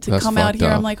kid to That's come out fucked here?"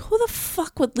 up. I'm like, "Who the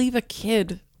fuck would leave a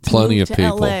kid?" to Plenty move of to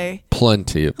people. LA?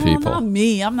 Plenty of Oh, people. not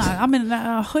me. I'm not. I'm in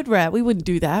a hood rat. We wouldn't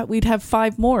do that. We'd have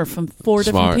 5 more from 4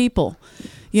 different Smart. people.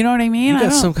 You know what I mean? You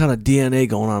got some kind of DNA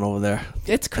going on over there.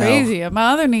 It's crazy.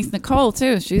 My other niece, Nicole,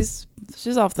 too. She's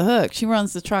She's off the hook. She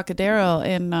runs the Trocadero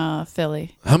in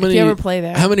Philly. How many? If you ever play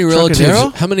there? How many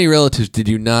relatives? How many relatives did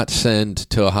you not send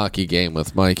to a hockey game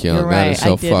with Mike Young? You're right, that is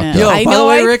so I didn't. fucked Yo, up. I by the know,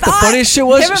 way, I Rick, the thought- funniest shit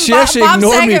was Him and she Bob- actually Bob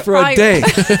ignored me Saget for a probably- day.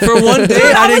 For one day, Dude,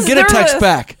 I I didn't was get a text nervous.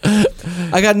 back.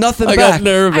 I got nothing I back. got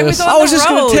nervous. I was on I was the just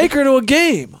road. gonna take her to a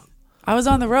game. I was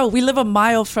on the road. We live a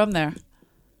mile from there.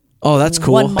 Oh, that's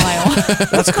cool. 1 mile.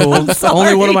 That's cool. sorry.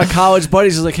 Only one of my college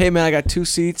buddies is like, "Hey man, I got 2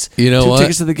 seats. You know 2 what?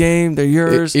 tickets to the game. They're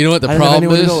yours." You know what the I didn't have problem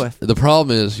anyone to go is? with. The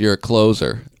problem is you're a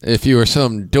closer. If you were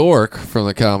some dork from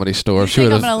the Comedy Store, she think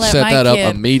would I'm gonna have let set my that up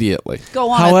kid immediately. Go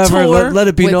on However, a tour let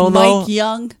it be with known, Mike though-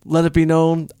 Young. Let it be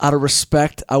known, out of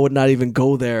respect, I would not even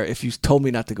go there if you told me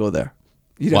not to go there.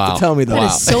 You'd have Wow. to tell me though.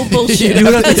 That is so bullshit. You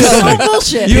would have to It's tell so me.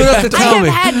 bullshit. You would have to tell I me.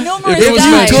 have had numerous If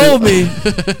guys. you told me,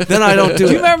 then I don't do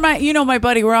Do you it. remember my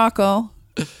buddy Rocco?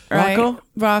 Right? Rocco?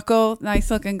 Rocco, nice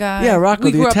looking guy. Yeah, Rocco,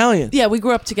 We the grew up- Italian. Yeah, we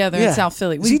grew up together in South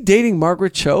Philly. Is he dating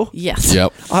Margaret Cho? Yes.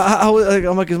 Yep.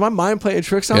 I'm like, is my mind playing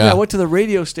tricks on me? Yeah. I went to the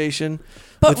radio station.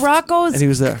 But with- Rocco's and he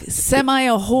was there. semi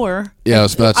a whore. Yeah, I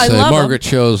was about to I say love Margaret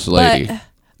him, Cho's lady. But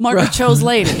Margaret Cho's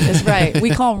lady is right. We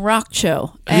call him Rock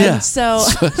Cho. And Yeah. so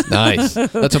Nice.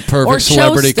 That's a or perfect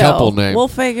celebrity Chosto. couple name. We'll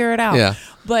figure it out. Yeah.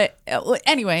 But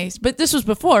anyways, but this was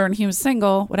before, and he was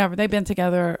single. Whatever. They've been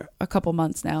together a couple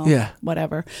months now. Yeah.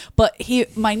 Whatever. But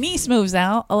my niece moves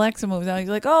out. Alexa moves out. He's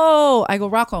like, oh, I go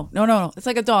Rocco. No. It's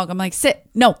like a dog. I'm like, sit.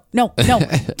 No. Don't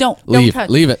leave. touch.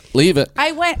 Leave it.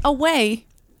 I went away.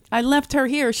 I left her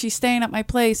here. She's staying at my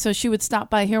place, so she would stop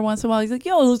by here once in a while. He's like,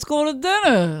 yo, let's go to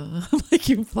dinner. I'm like,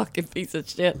 you fucking piece of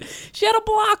shit. She had to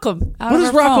block him. What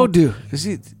does Rocco do? Is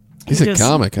he? He's a just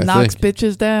comic, I knocks think.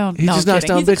 bitches down. He No, just I'm knocks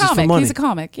kidding. down He's a bitches for comic. money. He's a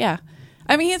comic, yeah.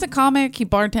 I mean, he's a comic. He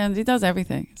bartends. He does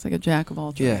everything. He's like a jack of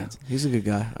all Yeah, trades. he's a good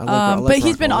guy. I like But he's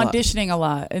Rocco been a lot. auditioning a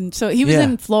lot. And so he was Yeah.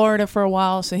 in Florida for a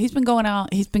while. So he's been going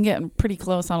out. He's been getting pretty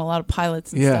close on a lot of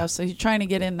pilots and Yeah. stuff. So he's trying to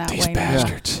get in that These way now.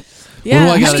 bastards. Yeah, What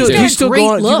do I gotta he's do? got You a still great go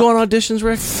on? You look. go on auditions,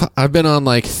 Rick? I've been on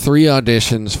like 3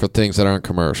 auditions for things that aren't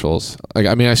commercials.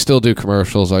 I mean, I still do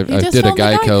commercials. I just did a filmed the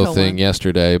Geico Geico thing one.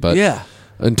 yesterday, but Yeah.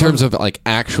 in terms of like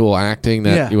actual acting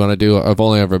that Yeah. you want to do, I've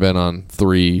only ever been on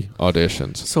 3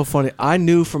 auditions. So funny. I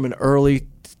knew from an early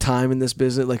time in this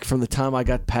business, like from the time I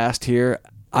got past here,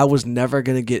 I was never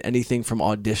going to get anything from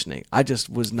auditioning. I just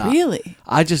was not. Really?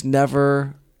 I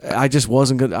just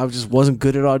wasn't good. I just wasn't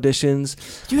good at auditions.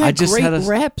 You had I just great had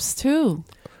reps, too.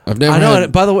 I've never. I know. had-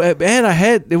 And by the way, and I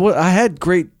had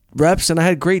great reps and I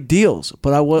had great deals, but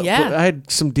Yeah. I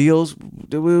had some deals.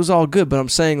 It was all good, but I'm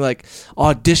saying like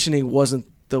auditioning wasn't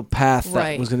the path that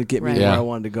Right, was going to get me right. where Yeah. I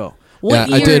wanted to go. What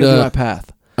Yeah, I year? did, To my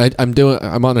path. I'm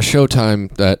on a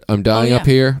Showtime that I'm dying Oh, up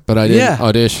yeah. here, but I didn't Yeah.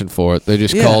 audition for it. They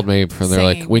just Yeah. called me and they're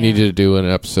like, Same, "We need yeah. you to do an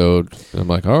episode." And I'm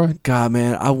like, "All right." God,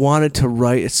 man, I wanted to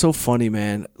write. It's so funny,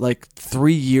 man. Like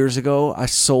 3 years ago, I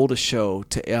sold a show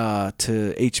to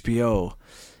HBO,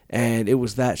 and it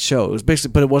was that show. It was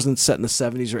basically, but it wasn't set in the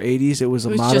 70s or 80s. It was a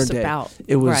It was modern just day. about-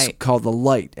 It was right. called The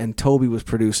Light, and Toby was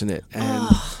producing it, and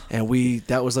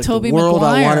that was like Toby the world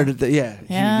I Maguire. wanted to. Yeah,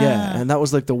 and that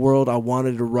was like the world I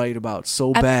wanted to write about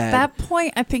so At bad. that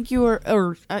point, I think you were,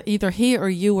 or either he or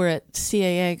you were at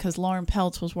CAA because Lauren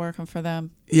Peltz was working for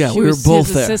them. Yeah, She we were was both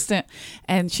his there. assistant,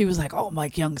 and she was like, "Oh,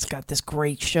 Mike Young's got this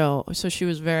great show." So she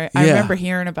was very. I Yeah. remember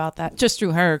hearing about that just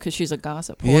through her because she's a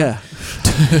gossip whore, Yeah,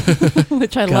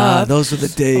 which I God, love. those were the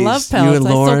days. love You Peltz. and I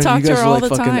still Lauren, talk you to guys her were all like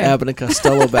the fucking time. Abbott and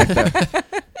Costello back there.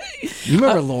 You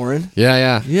remember Lauren?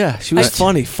 Yeah. Yeah, she was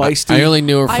funny, feisty. I only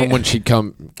knew her from I- when she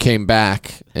came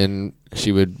back and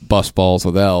she would bust balls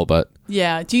with Elle, but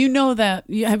Yeah. Do you know that?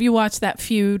 Have you watched that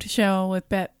Feud show with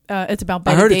it's about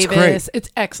Betty heard it's Davis. great. It's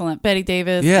excellent. Betty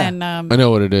Davis. Yeah. And I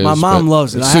know what it is. My mom but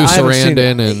loves it. Sue I haven't seen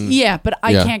Sarandon it. and yeah, but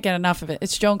I Yeah. can't get enough of it.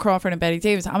 It's Joan Crawford and Betty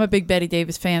Davis. I'm a big Betty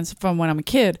Davis fan from when I'm a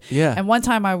kid. Yeah. And one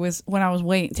time when I was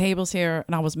waiting tables here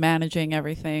and I was managing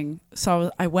everything,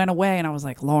 so I went away and I was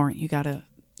like, Lauren, you gotta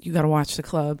watch the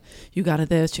club. You gotta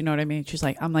this. You know what I mean? She's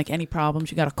like, I'm like, any problems?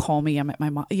 You gotta call me. I'm at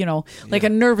my mom. Like a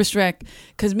nervous wreck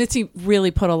because Mitzi really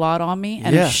put a lot on me,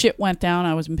 and Yeah. if shit went down,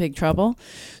 I was in big trouble.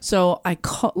 So I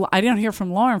didn't hear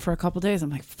from Lauren for a couple of days. I'm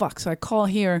like, fuck. So I call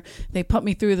here. They put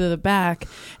me through to the back,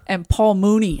 and Paul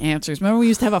Mooney answers. Remember we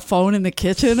used to have a phone in the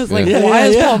kitchen? It's like, Yeah. why Yeah,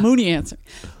 is yeah. Paul Mooney answering?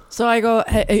 So I go,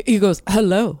 hey, he goes,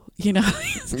 hello, and I'm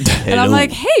Hello.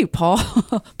 like, hey, Paul,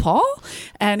 Paul?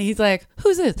 And he's like,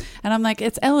 who's this? And I'm like,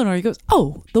 it's Eleanor. He goes,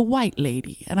 oh, the white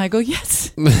lady. And I go, yes,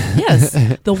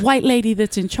 the white lady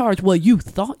that's in charge. Well, you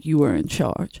thought you were in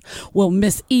charge. Well,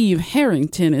 Miss Eve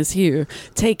Harrington is here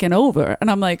taking over. And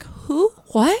I'm like, who?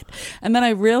 what? And then I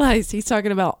realized he's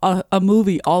talking about a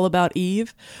movie All About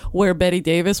Eve where Bette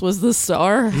Davis was the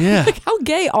star. Yeah. Like, how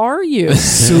gay are you?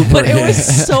 Super But it was gay.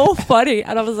 so funny.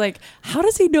 And I was like, how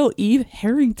does he know Eve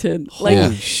Harrington? Like,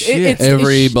 Holy shit.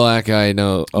 Every black guy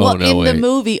know. Oh, well, no, in wait. the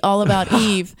movie All About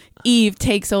Eve, Eve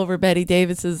takes over Bette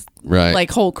Davis's like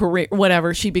whole career,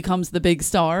 whatever. She becomes the big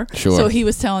star. Sure. So he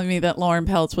was telling me that Lauren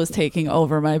Peltz was taking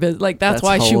over my business. Like that's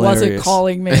why she hilarious. wasn't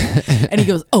calling me. And he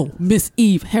goes, "Oh, Miss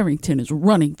Eve Harrington is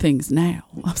running things now."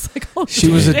 I was like, "Oh, She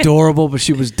was shit. adorable, but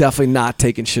she was definitely not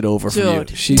taking shit over from you.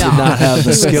 Dude, She no. did not have the She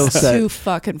was skill set. Too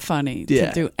fucking funny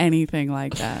to do anything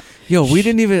like that. Yo, we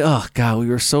didn't even. Oh god, we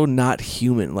were so not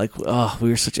human. Like, we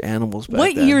were such animals back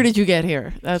What then. year did you get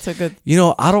here? That's a good. You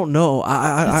know, I don't know.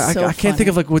 I so can't think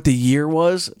of like what the year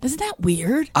was. Isn't that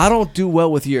weird? I don't do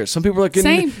well with years. Some people are like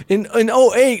Same. in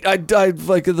 08. I died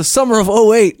like in the summer of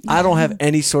 08. I don't have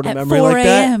any sort of At memory 4 like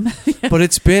a.m. that. But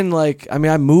it's been like, I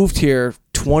mean, I moved here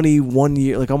 21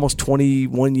 years, like almost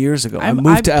 21 years ago. I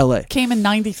moved to LA. Came in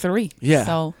 '93. Yeah.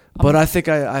 So. But I think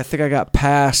I got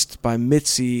passed by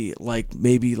Mitzi like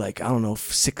maybe like I don't know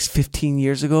 15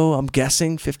 years ago. I'm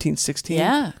guessing 15, 16,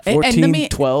 Yeah. 14, And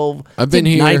 12. I've been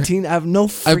here. 19. I have no.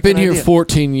 I've been freaking here idea.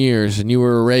 14 years, and you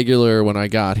were a regular when I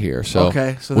got here. So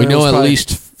Okay, so we then it know was at probably-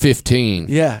 least 15.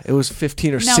 Yeah, it was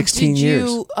 15 or Now, 16 did years.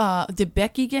 you, did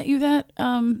Becky get you that?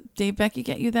 Did Becky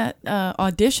get you that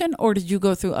audition, or did you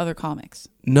go through other comics?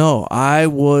 No, I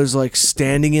was like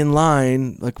standing in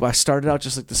line. Like I started out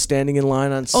just like the standing in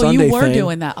line on Oh, Sunday you were thing.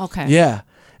 doing that. Okay. Yeah,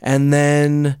 and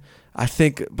then I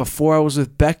think before I was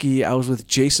with Becky, I was with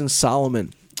Jason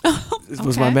Solomon. It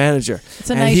was my Okay. manager. It's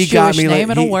a And nice he got Jewish me name.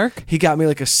 like It'll work. He got me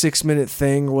like a 6-minute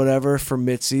thing or whatever for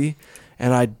Mitzi,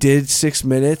 and I did 6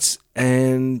 minutes,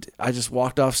 and I just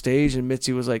walked off stage, and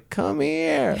Mitzi was like, "Come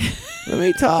here, let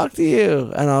me talk to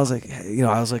you," and I was like,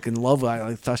 I was like in love.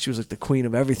 I thought she was like the queen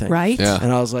of everything, Right? Yeah.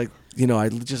 And I was like, I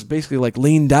just basically like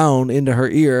leaned down into her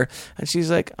ear, and she's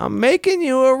like, "I'm making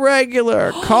you a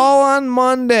regular. Call on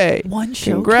Monday. One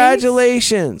showcase?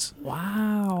 Congratulations."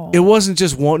 Wow. It wasn't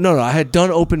just one. No, I had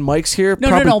done open mics here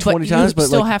probably 20 times, but you but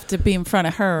still like, have to be in front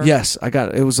of her. yes, I got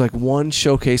it. It was like one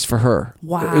showcase for her.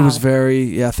 Wow. It was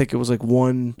I think it was like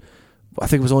one. I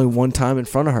think it was only one time in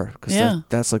front of her because Yeah.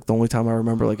 that's like the only time I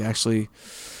remember like actually.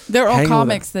 There are hanging with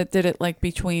comics that did it like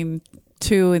between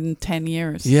 2 and 10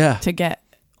 years. Yeah. To get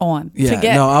on. Yeah, To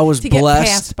get, no, I was to blessed,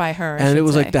 get passed by her. And it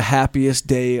was like the happiest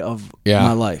day of Yeah.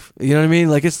 my life. You know what I mean?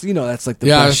 Like it's that's like the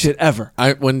Yeah, best shit ever.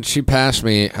 When she passed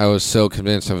me, I was so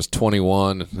convinced. I was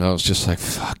 21, and I was just like,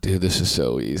 "Fuck, dude, this is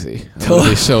so easy. I'm gonna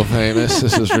be so famous.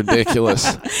 This is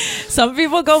ridiculous." Some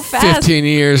people go fast. 15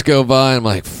 years go by, and I'm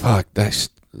like, "Fuck, the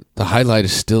highlight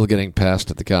is still getting passed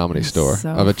at the Comedy Store.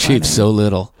 So I've achieved funny. so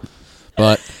little."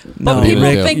 But But No, people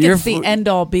Rick, think you're it's the end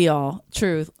all be all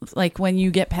truth. Like when you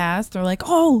get past, they're like,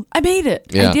 "Oh, I made it.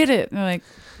 Yeah. I did it." And they're like,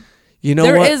 You know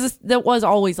what? that was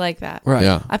always like that. Right.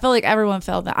 yeah, I felt like everyone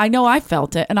felt that. I know I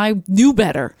felt it, and I knew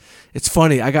better. It's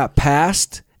funny. I got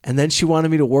passed, and then she wanted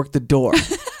me to work the door.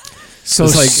 So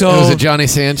it's like it was a Johnny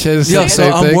Sanchez. Yeah, so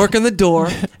type I'm thing. working the door,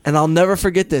 and I'll never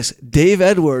forget this. Dave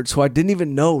Edwards, who I didn't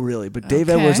even know really, but Dave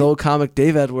Okay. Edwards, old comic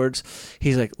Dave Edwards,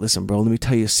 he's like, "Listen, bro, let me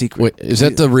tell you a secret." Wait, is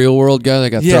that the Real World guy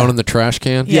that got Yeah. thrown in the trash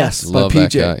can? Yes, by love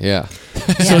that PJ. guy. Yeah,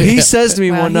 So he says to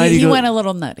me Well, one night, he goes, went a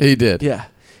little nutty. he did. yeah,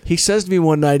 he says to me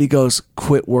one night, he goes,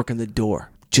 "Quit working the door.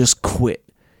 Just quit."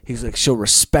 He's like, she'll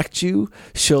respect you.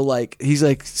 She'll like, he's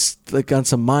like on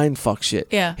some mind fuck shit.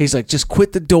 Yeah. He's like, just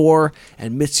quit the door,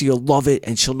 and Mitzi will love it,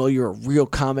 and she'll know you're a real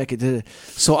comic.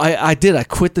 So I did. I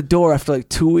quit the door after like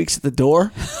 2 weeks at the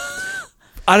door.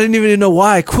 I didn't even know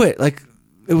why I quit. Like,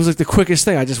 it was like the quickest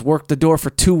thing. I just worked the door for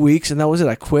 2 weeks, and that was it.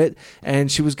 I quit, and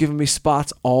she was giving me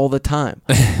spots all the time.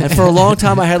 And for a long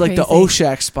time, I had like the Crazy.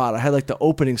 Oshak spot. I had like the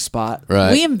opening spot.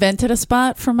 Right. We invented a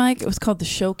spot for Mike. It was called the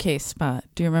Showcase spot.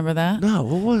 Do you remember that? No,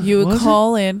 what was You would was it?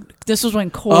 call in. This was when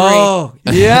Corey. Oh,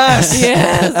 yes.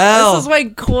 Yes, Al. this is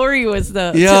when Corey was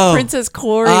the Yo, Princess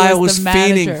Corey. I was was the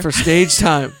manager. fiending for stage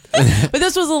time. But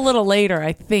this was a little later,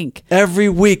 I think. Every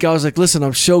week, I was like, listen,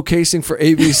 I'm showcasing for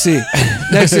ABC.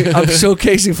 Next week, I'm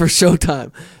showcasing for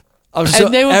Showtime. And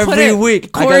they would put every it,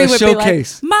 week, Corey I got would a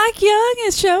showcase. be like, Mike Young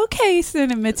is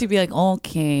showcasing, and Mitzi would be like,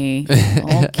 okay,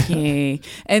 okay,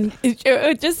 and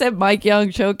it just said Mike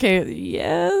Young showcase.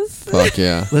 Yes, Fuck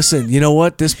yeah. Listen, you know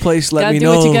what? This place let gotta me do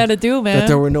know what you gotta do, man. that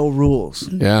there were no rules.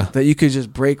 Yeah. That you could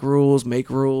just break rules, make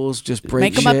rules, just break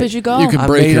Make them shit. up as you go. You can I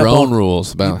break made your up own all-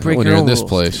 rules about break when your you're in own this rules.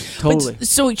 place. Totally. But,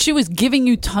 so she was giving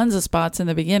you tons of spots in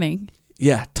the beginning.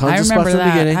 Yeah, tons I of spots remember in the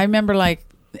that. beginning. I remember like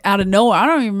out of nowhere. I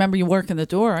don't even remember you working the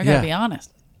door. I gotta Yeah. be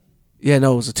honest, Yeah,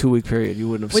 no, it was a 2 week period. You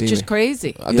wouldn't have which seen is me.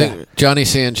 crazy. I think Johnny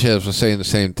Sanchez was saying the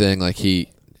same thing. Like he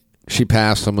she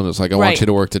passed him and was like, I want you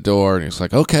to work the door. And he's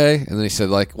like, okay. And then he said,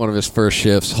 like, one of his first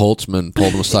shifts, Holtzman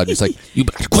pulled him aside. He's like, you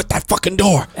better quit that fucking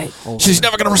door. She's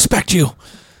never going to respect you.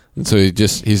 And so he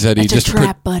said he just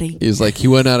trap, buddy. He's like, he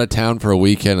went out of town for a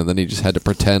weekend, and then he just had to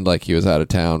pretend like he was out of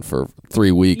town for 3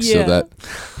 weeks so that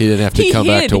he didn't have to come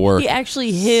back to work. He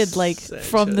actually hid like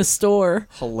from the store.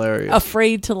 Hilarious.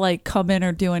 Afraid to like come in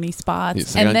or do any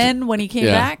spots. Like, and then when he came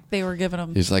back, they were giving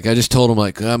him. He's like, I just told him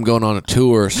like I'm going on a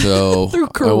tour, so through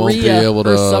Korea I won't be able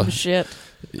to or some shit.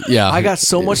 Yeah, I got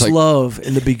so much love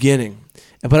in the beginning,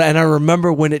 and I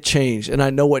remember when it changed, and I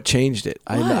know what changed it.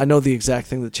 I know the exact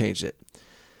thing that changed it.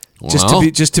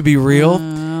 Just to be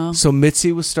real. So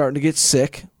Mitzi was starting to get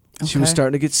sick. She was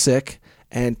starting to get sick.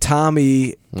 And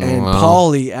Tommy and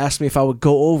Paulie asked me if I would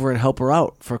go over and help her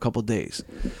out for a couple of days.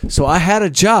 So I had a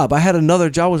job. I had another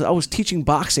job. I was teaching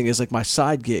boxing as like my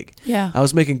side gig. Yeah. I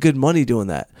was making good money doing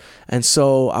that. And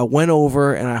so I went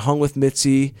over and I hung with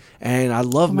Mitzi, and I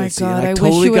love Mitzi. God, and I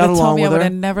totally wish you got along told me with her. I would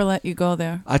have never let you go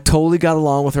there. I totally got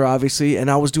along with her, obviously,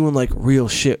 and I was doing like real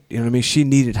shit. You know what I mean? She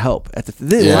needed help at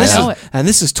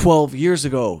this is 12 years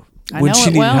ago when she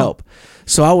needed help.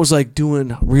 So I was like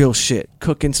doing real shit,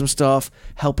 cooking some stuff,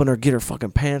 helping her get her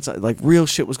fucking pants on. Like real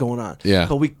shit was going on. Yeah.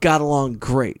 But we got along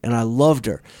great, and I loved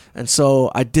her. And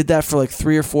so I did that for like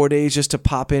 3 or 4 days just to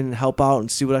pop in and help out and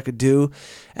see what I could do.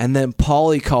 And then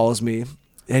Paulie calls me,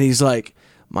 and he's like,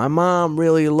 my mom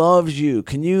really loves you.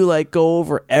 Can you like go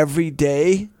over every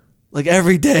day? Like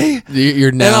every day?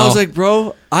 You're now. And I was like,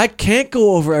 bro, I can't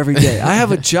go over every day. I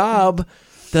have a job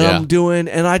that I'm doing,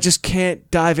 and I just can't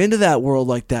dive into that world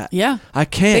like that. Yeah. I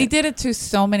can't. They did it to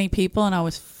so many people, and I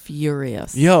was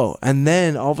furious. Yo, and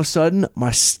then all of a sudden,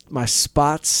 my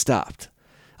spots stopped.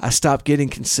 I stopped getting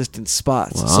consistent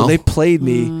spots. Well, so they played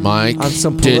me on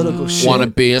some political shit. Want to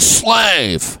be a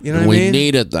slave. You know what I mean? We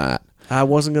needed that. I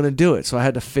wasn't going to do it, so I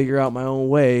had to figure out my own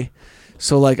way.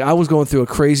 So, like, I was going through a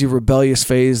crazy rebellious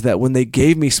phase that when they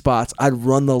gave me spots, I'd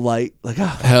run the light. Like,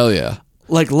 hell yeah.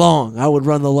 Like long, I would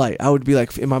run the light. I would be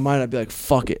like, in my mind, I'd be like,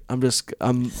 fuck it. I'm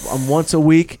once a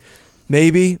week,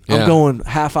 maybe. Yeah. I'm going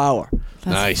half hour. That's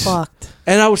nice. Fucked.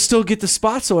 And I would still get the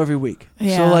spots though every week.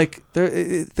 Yeah. So like,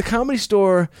 the Comedy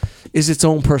Store is its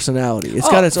own personality. It's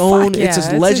got its own. Yeah.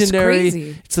 It's legendary.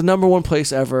 It's the #1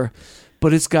 place ever.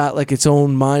 But it's got like its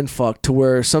own mind fuck to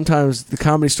where sometimes the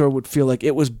Comedy Store would feel like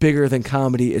it was bigger than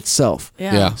comedy itself.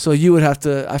 Yeah. So you would have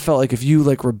to, I felt like if you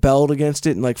like rebelled against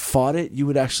it and like fought it, you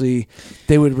would actually,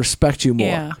 they would respect you more.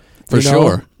 Yeah. For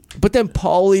sure. But then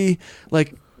Paulie,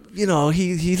 like, you know,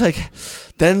 he like,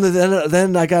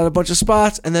 then I got a bunch of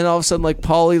spots, and then all of a sudden, like,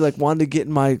 Paulie like wanted to get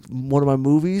in one of my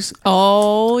movies.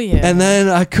 Oh yeah. And then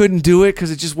I couldn't do it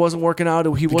because it just wasn't working out.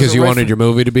 Because you wanted your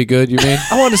movie to be good, you mean?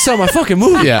 I wanted to sell my fucking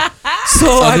movie. Yeah. So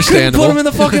I couldn't put him in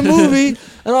the fucking movie,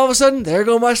 and all of a sudden, there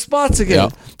go my spots again.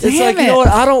 Yep. It's like, you know what?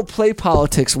 I don't play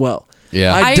politics well.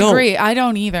 Yeah, I agree. I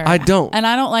don't either. I don't. And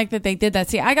I don't like that they did that.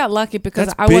 See, I got lucky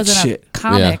because I wasn't a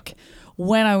comic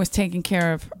when I was taking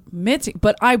care of Mitzi,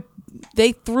 but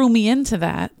they threw me into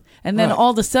that. And then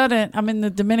all of a sudden, I'm in the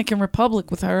Dominican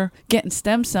Republic with her getting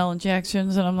stem cell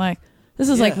injections, and I'm like, this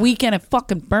is like Weekend at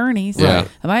fucking Bernie's. Yeah.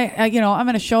 I'm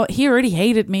going to show it. He already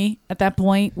hated me at that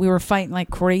point. We were fighting like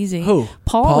crazy. Who?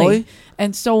 Paulie.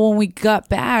 And so when we got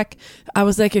back, I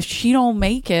was like, if she don't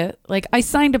make it, like I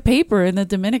signed a paper in the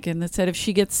Dominican that said if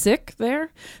she gets sick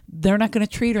there, they're not going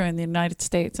to treat her in the United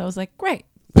States. I was like, great.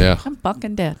 Yeah. I'm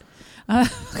fucking dead.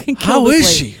 How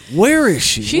is she? Where is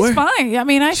she? She's fine. I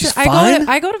mean,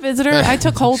 I go to visit her. I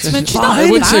took Holtzman. She's I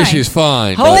would say she's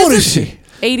fine. How old is she?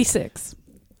 86.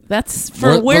 That's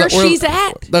for where she's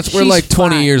at. We're like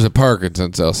 20 years of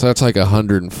Parkinson's, though, so that's like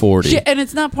 140. And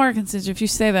it's not Parkinson's. If you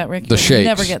say that, Rick, you'll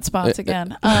never get spots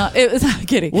again. It was. I'm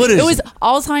kidding. What is it? It was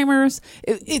Alzheimer's.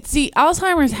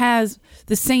 Alzheimer's has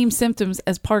the same symptoms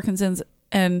as Parkinson's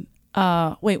and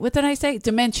what did I say?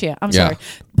 Dementia. I'm sorry.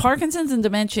 Parkinson's and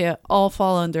dementia all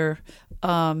fall under.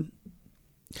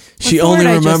 She only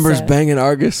remembers banging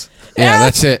Argus. Yeah,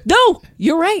 that's it. No,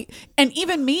 you're right. And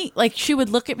even me, like, she would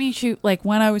look at me. She like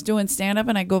when I was doing stand up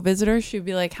and I go visit her, she'd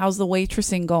be like, "How's the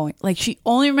waitressing going?" Like she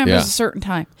only remembers a certain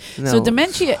time. No. So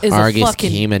dementia is Argus a fucking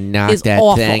came and knocked that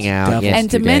awful. thing out. And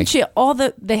dementia,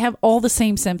 they have all the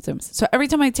same symptoms. So every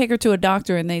time I take her to a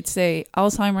doctor and they'd say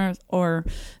Alzheimer's or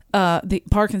the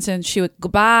Parkinson's, she would go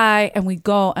bye and we'd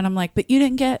go, and I'm like, but you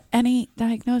didn't get any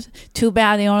diagnosis. Too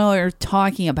bad. They don't know what you're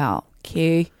talking about.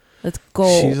 Okay, let's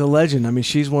go. She's a legend. I mean,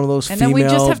 she's one of those and female then we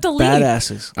just have to leave.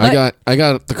 badasses. I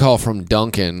got the call from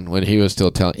Duncan when he was still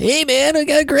telling, "Hey man, I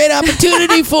got a great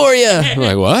opportunity for you." I'm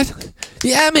like, "What?"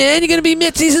 "Yeah, man, you're gonna be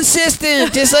Mitzi's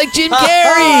assistant, just like Jim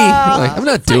Carrey." I'm like, "I'm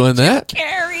not doing that." Jim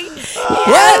Carrey.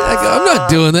 I go, I'm not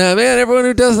doing that, man. Everyone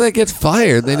who does that gets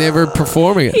fired. They never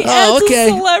performing it. Oh, okay.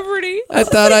 Celebrity. I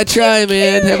thought I'd try,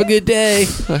 man. Have a good day.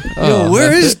 Yo,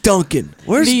 where is Duncan?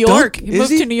 Where's New York? Duncan? He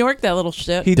moved to New York, that little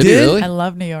shit. He Did he really? I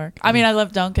love New York. I mean, I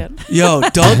love Duncan. Yo,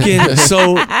 Duncan.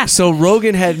 So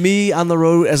Rogan had me on the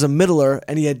road as a middler,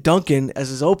 and he had Duncan as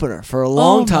his opener for a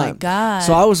long time. Oh my God.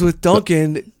 So I was with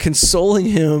Duncan, consoling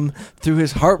him through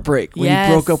his heartbreak when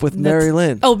he broke up with Mary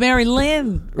Lynn. Oh, Mary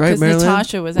Lynn. Right, Because Mary Lynn?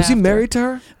 Natasha was he after. married to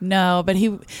her? No, but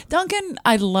Duncan,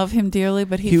 I love him dearly,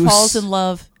 but he falls in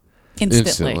love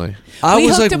instantly. I We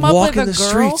was hooked like him up with walking a the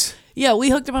girl. streets. Yeah, we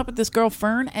hooked him up with this girl,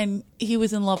 Fern, and he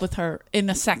was in love with her in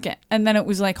a second. And then it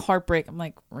was like heartbreak. I'm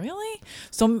like, really?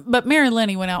 But Mary Lynn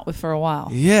he went out with for a while.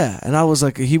 Yeah, and I was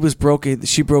like, he was broken.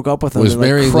 She broke up with him. Was and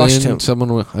Mary crushed Lynn him.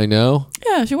 someone I know?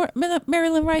 Yeah, she worked Mary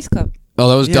Lynn Rice Club. Oh,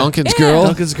 that was Yeah. Duncan's Yeah. girl?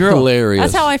 Duncan's girl. Hilarious.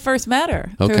 That's how I first met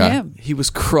her. Through Okay. him. He was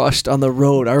crushed on the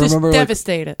road. I Just remember, like,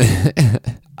 devastated.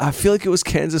 I feel like it was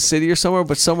Kansas City or somewhere,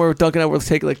 but somewhere Duncan and I were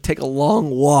take a long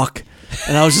walk,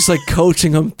 and I was just like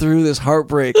coaching him through this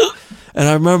heartbreak. And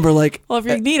I remember like, Well, if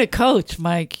you need a coach,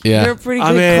 Mike, Yeah. you're a pretty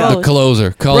I good mean, coach. A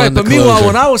closer. Call right, in the but meanwhile, closer.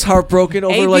 when I was heartbroken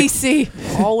over ABC,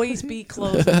 always be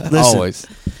closing. listen, Always.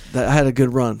 that I had a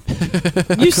good run.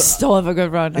 You still have a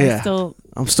good run. Yeah. I'm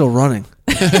I'm still running.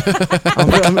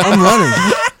 I'm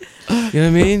running. You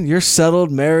know what I mean? You're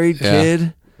settled, married, Yeah.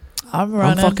 kid. I'm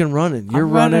running. I'm fucking running. You're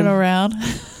I'm running running. around.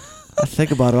 I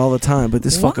think about it all the time, but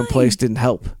this fucking Why? place didn't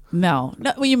help. No,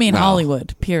 well, you mean No.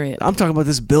 Hollywood? Period. I'm talking about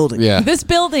this building. Yeah. This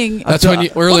building. That's when you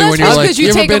earlier that's when you're just like, 'cause you you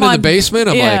ever take been him to the on- basement?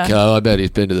 I'm Yeah. like, oh, I bet he's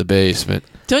been to the basement.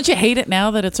 Don't you hate it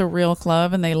now that it's a real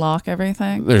club and they lock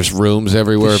everything? There's rooms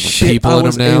everywhere, Shit, people I in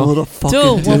was them now. able to fucking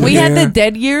Dude, when do we had here. the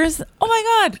dead years, oh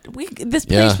my God, this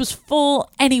place Yeah. was full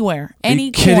anywhere, Are you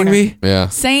any kidding corner. me? Yeah.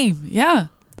 Same, yeah.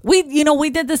 We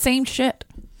did the same shit.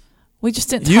 We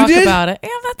just didn't You talk did? about it. Yeah,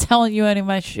 I'm not telling you any of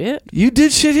my shit. You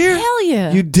did shit here? Hell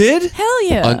yeah. You did? Hell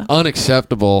yeah.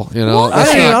 Unacceptable, you know. What? That's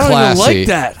I don't not even classy like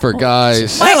that. for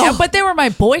guys. But they were my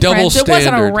boyfriends. Double It wasn't a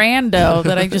standard. rando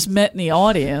that I just met in the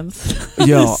audience. Yo,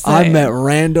 Just I saying. met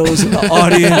randos in the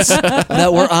audience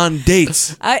that were on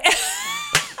dates. I've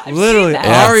Literally, seen that.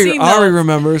 I've Ari seen Ari those.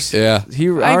 remembers. Yeah. Ari seen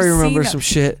remembers that. some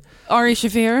shit. Ari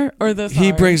Shafir or the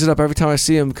He brings it up every time I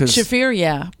see him because Shafir,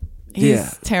 yeah. He's Yeah.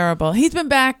 terrible. He's been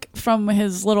back from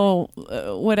his little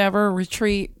whatever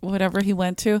retreat, whatever he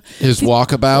went to. His He's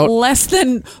walkabout. less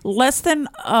than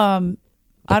I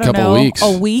don't couple know, weeks.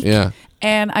 a week. Yeah.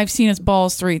 And I've seen his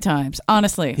balls 3 times.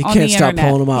 Honestly, He on can't the stop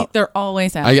internet. pulling them out. They're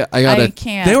always out. I gotta-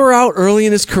 can't. they were out early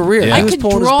in his career. Yeah. I He was could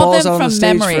pulling his draw balls them out on the from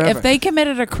stage memory. forever. If they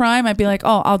committed a crime, I'd be like,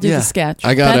 "Oh, I'll do Yeah. the sketch."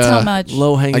 I got That's a how much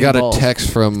low hanging I got a balls.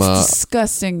 text from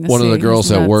disgusting. To one of the see. girls It's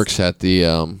that nuts. works at the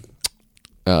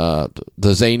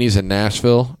Zanies in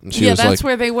Nashville, and she Yeah, was that's like,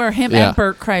 where they were. Him Yeah. and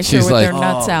Bert Kreischer She's with like, their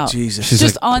nuts Oh, out. Jesus. she's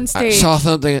Just like, on stage.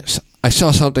 I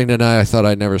saw something tonight. I thought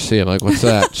I'd never see him. Like, what's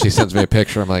that? She sends me a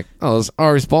picture. I'm like, oh, those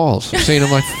Ari's balls. I've seen him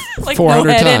like, Like 400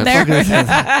 no head times. in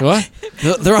there. What?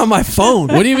 They're on my phone.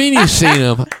 What do you mean you've seen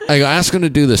him? I go, ask him to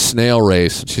do the snail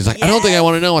race. And she's like, I don't think I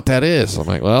want to know what that is. I'm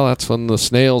like, well, that's when the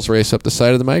snails race up the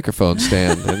side of the microphone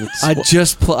stand. And it's, I was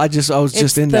just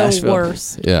It's in the Nashville.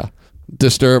 worst. yeah,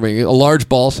 disturbing. A large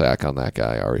ball sack on that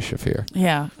guy, Ari Shafir.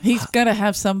 Yeah, he's gonna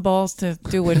have some balls to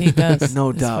do what he does.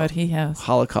 No is doubt. what he has.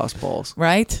 Holocaust balls.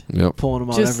 Right? Yep. Pulling them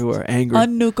out Just everywhere. Angry.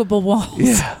 Unnukable walls.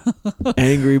 Yeah.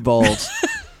 Angry balls.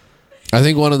 I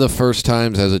think one of the first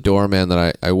times as a doorman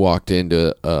that I walked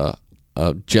into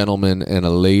a gentleman and a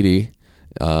lady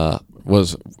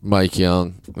was Mike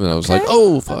Young. And I was like,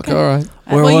 oh, fuck, all right.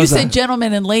 Where well, you was I? said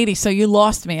gentleman and lady, so you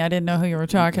lost me. I didn't know who you were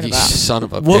talking You about. son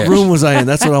of a What bitch. room was I in?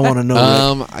 That's what I want to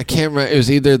know. I can't remember. It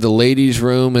was either the ladies'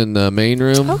 room and the main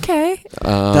room. Okay.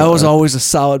 That was always a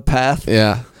solid path.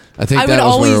 Yeah. I think I would that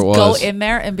was always where it go was. in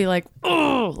there and be like,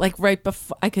 oh, like right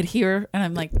before I could hear, and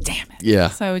I'm like, damn it. Yeah.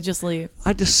 So I would just leave.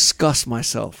 I disgust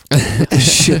myself with the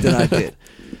shit that I did.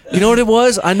 You know what it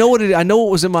was? I know what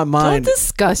was in my mind. Don't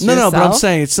discuss No, yourself. but I'm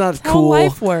saying it's not That's cool. how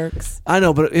life works. I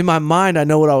know, but in my mind, I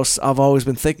know what I've always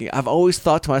been thinking. I've always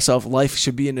thought to myself, life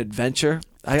should be an adventure.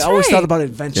 I always right. thought about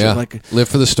adventure, Yeah. like Live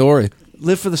for the story.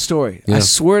 live for the story. Yeah. I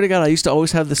swear to God, I used to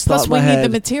always have this Plus, thought in we my need head. the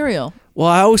material. Well,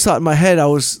 I always thought in my head, I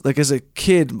was like, as a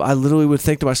kid, I literally would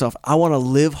think to myself, I want to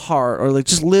live hard or like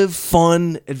just live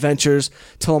fun adventures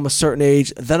till I'm a certain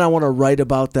age. Then I want to write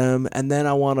about them. And then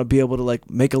I want to be able to like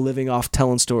make a living off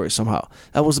telling stories somehow.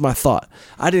 That was my thought.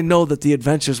 I didn't know that the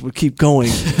adventures would keep going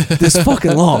this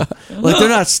fucking long. Like they're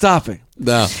not stopping.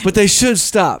 No. But they should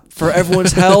stop for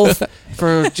everyone's health,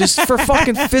 for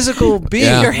fucking physical being.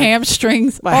 Yeah. Your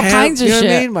hamstrings, My all hand- kinds of you know shit.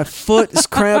 what I mean? My foot is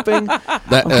cramping.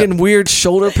 That, I'm getting weird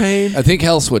shoulder pain. I think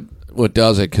health would what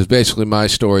does it, because basically my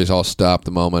stories all stopped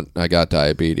the moment I got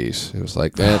diabetes. It was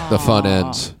like the fun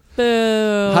ends.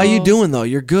 Boo. How you doing though?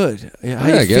 You're good. How you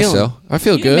I guess feeling? so. I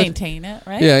feel you good. Maintain it,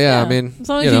 right? Yeah. I mean, as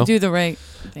long as you do the right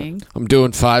thing. I'm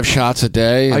doing 5 shots a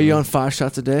day. Are you on 5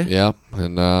 shots a day? Yeah,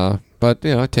 and but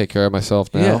I take care of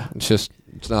myself now. Yeah.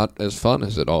 It's not as fun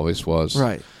as it always was.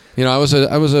 Right. I was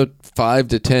a 5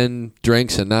 to 10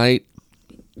 drinks a night.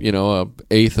 A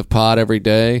eighth of pot every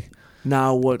day.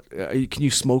 Now what? Can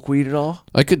you smoke weed at all?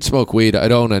 I could smoke weed. I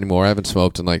don't anymore. I haven't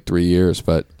smoked in like 3 years,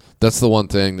 but that's the one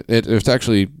thing. It's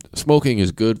actually, smoking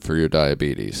is good for your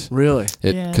diabetes. Really?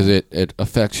 Because it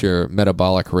affects your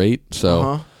metabolic rate.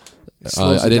 So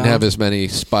I didn't have as many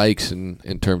spikes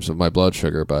in terms of my blood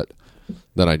sugar, but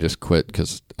then I just quit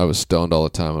because I was stoned all the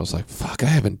time. I was like, fuck, I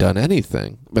haven't done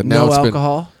anything. But now no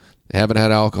alcohol? I haven't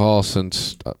had alcohol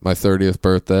since my 30th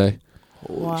birthday.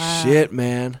 Wow. Shit,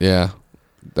 man. Yeah.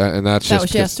 That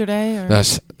was yesterday, or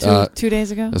that's 2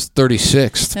 days ago. That's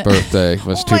 36th birthday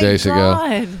was 2 days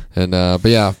ago, and but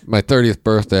yeah, my 30th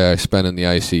birthday I spent in the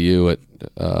ICU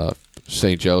at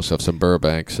St. Joseph's in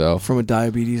Burbank. So from a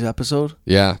diabetes episode.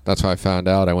 Yeah, that's how I found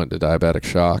out. I went to diabetic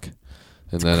shock,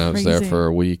 and then I was there for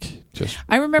a week.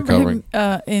 I remember him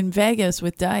in Vegas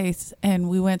with Dice, and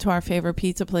we went to our favorite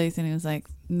pizza place, and he was like,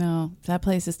 "No, that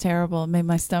place is terrible. It made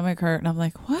my stomach hurt." And I'm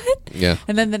like, "What?" Yeah.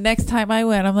 And then the next time I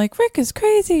went, I'm like, "Rick is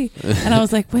crazy," and I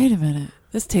was like, "Wait a minute,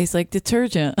 this tastes like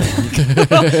detergent."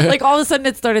 Like all of a sudden,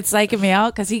 it started psyching me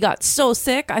out because he got so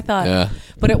sick. I thought,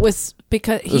 but it was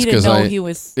because he didn't know he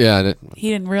was. Yeah, he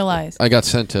didn't realize. I got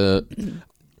sent to.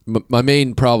 My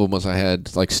main problem was I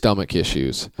had like stomach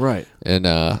issues. Right. And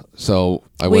so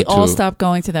I we went to... all stopped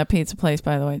going to that pizza place,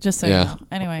 by the way, just so you know.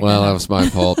 Anyway. Well, that was my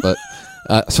fault. But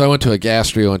so I went to a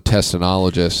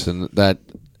gastrointestinologist, and that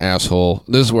asshole...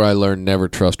 This is where I learned never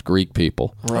trust Greek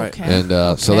people. Right. Okay.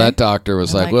 And so that doctor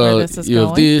was like, well, you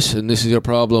have this, and this is your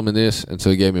problem, and this. And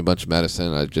so he gave me a bunch of medicine,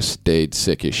 and I just stayed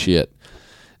sick as shit.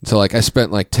 So, like, I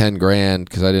spent like $10,000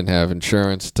 because I didn't have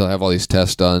insurance to have all these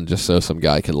tests done just so some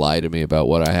guy could lie to me about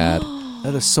what I had.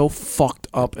 That is so fucked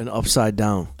up and upside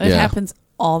down. It happens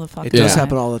all the fucking time. It does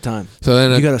happen all the time. So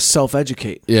then you got to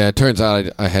self-educate. Yeah, it turns out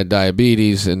I had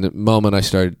diabetes, and the moment I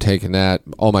started taking that,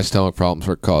 all my stomach problems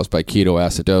were caused by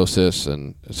ketoacidosis,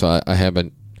 and so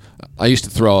I used to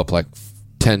throw up like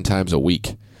 10 times a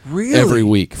week. Really? Every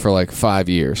week for like 5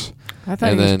 years. I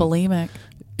thought he was bulimic.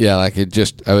 Yeah, like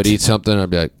I would eat something, and I'd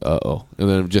be like, uh-oh. And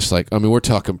then just like, I mean, we're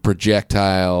talking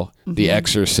Projectile, The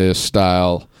Exorcist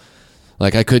style.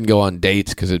 Like, I couldn't go on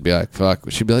dates because it'd be like, fuck.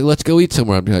 She'd be like, let's go eat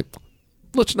somewhere. I'd be like,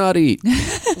 let's not eat.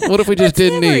 What if we just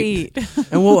didn't eat?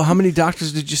 And how many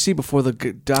doctors did you see before the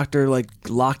doctor like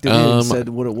locked it in and said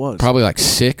what it was? Probably like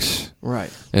 6.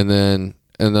 Right. And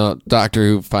the doctor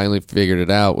who finally figured it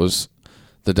out was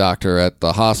the doctor at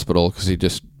the hospital because he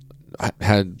just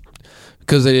had...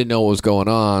 Because they didn't know what was going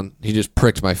on, he just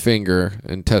pricked my finger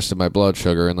and tested my blood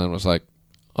sugar, and then was like,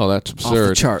 "Oh, that's absurd." Off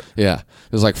the chart. Yeah,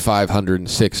 it was like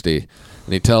 560,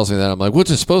 and he tells me that. I'm like,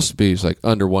 "What's it supposed to be?" He's like,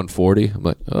 "Under 140." I'm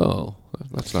like, "Oh,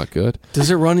 that's not good."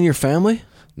 Does it run in your family?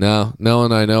 No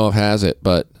one I know of has it,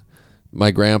 but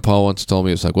my grandpa once told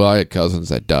me, it's like, well, I had cousins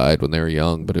that died when they were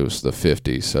young, but it was the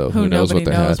 50s, so who knows what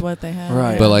they had.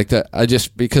 Right. But like that,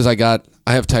 because I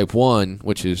have type 1,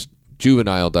 which is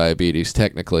juvenile diabetes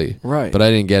technically, right? But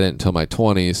I didn't get it until my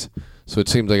 20s, so it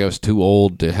seemed like I was too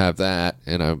old to have that,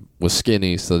 and I was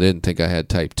skinny, so they didn't think I had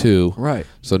type 2, right?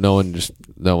 So no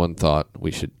one thought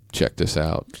we should check this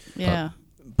out. Yeah.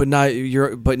 But now you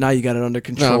got it under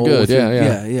control. No, I'm good.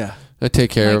 Yeah. I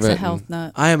take care of it. Mike's a health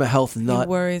nut. I am a health nut.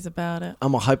 He worries about it.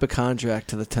 I'm a hypochondriac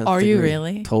to the 10th Are degree. you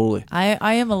really? Totally.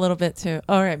 I am a little bit too.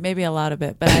 All right, maybe a lot of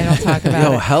it, but I don't talk about it.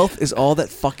 No, health is all that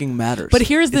fucking matters. But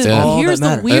here's the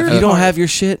weird If you don't have your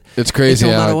shit, it's crazy.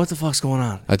 It don't matter what the fuck's going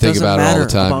on. I think about it all the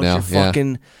time now.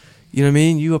 Fucking, you know what I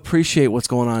mean? You appreciate what's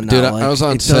going on now. Dude, I was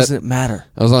on set. It doesn't matter.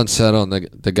 I was on set on the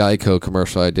Geico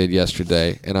commercial I did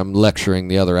yesterday, and I'm lecturing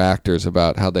the other actors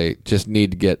about how they just need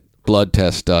to get blood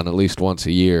tests done at least once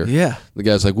a year. Yeah. The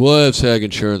guy's like, well, I have SAG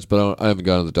insurance, but I haven't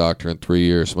gone to the doctor in 3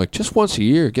 years. I'm like, just once a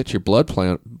year, get your blood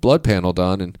panel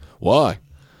done. And why?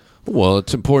 Well,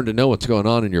 it's important to know what's going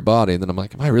on in your body. And then I'm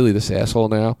like, am I really this asshole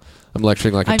now? I'm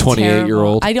lecturing like a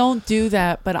 28-year-old. I don't do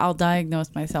that, but I'll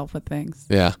diagnose myself with things.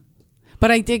 Yeah.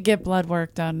 But I did get blood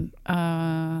work done.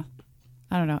 I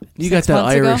don't know. You got that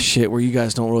Irish shit where you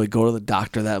guys don't really go to the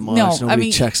doctor that much. No,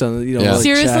 Nobody checks on the,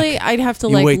 seriously, I'd have to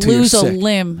lose a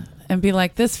limb and be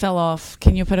like, this fell off.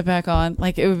 Can you put it back on?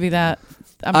 Like, it would be that.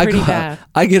 I'm pretty bad.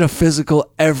 I get a physical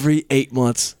every 8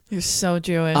 months. You're so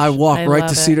Jewish. I walk right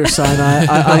to Cedars-Sinai.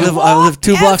 I live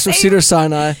 2 blocks from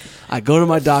Cedars-Sinai. I go to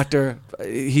my doctor.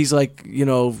 He's like,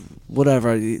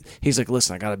 whatever. He's like,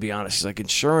 listen, I got to be honest. He's like,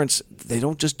 insurance, they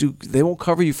won't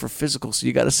cover you for physical, so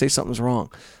you got to say something's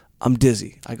wrong. I'm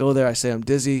dizzy. I go there, I say I'm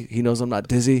dizzy. He knows I'm not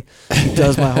dizzy. He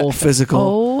does my whole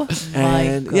physical.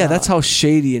 My God. Yeah, that's how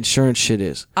shady insurance shit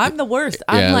is. I'm the worst.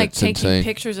 I'm like taking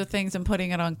pictures of things and putting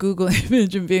it on Google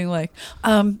Image and being like,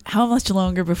 how much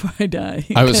longer before I die?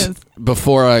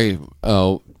 Before I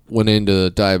went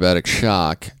into diabetic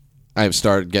shock, I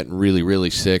started getting really, really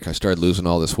sick. I started losing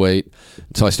all this weight.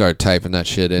 So I started typing that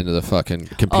shit into the fucking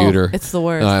computer. Oh, it's the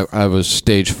worst. And I was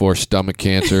stage 4 stomach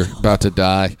cancer, about to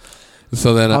die.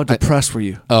 So then how depressed were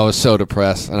you? I was so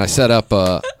depressed. And I set up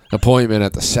an appointment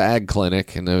at the SAG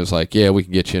clinic, and it was like, yeah, we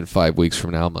can get you in 5 weeks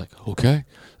from now. I'm like, okay,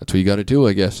 that's what you got to do,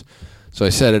 I guess. So I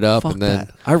set it up, and then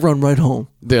I run right home.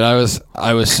 Dude, I was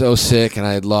so sick, and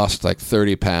I had lost like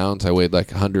 30 pounds. I weighed like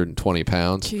 120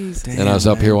 pounds. Jeez. And I was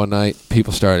up here one night.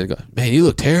 People started going, man, you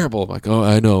look terrible. I'm like, oh,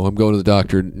 I know. I'm going to the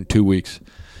doctor in 2 weeks.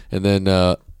 And then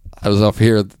I was up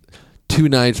here 2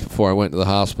 nights before I went to the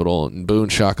hospital, and Boone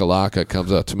Shakalaka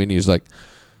comes up to me, and he's like,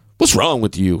 what's wrong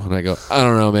with you? And I go, I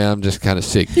don't know, man. I'm just kind of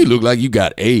sick. You look like you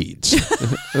got AIDS.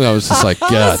 And I was just like,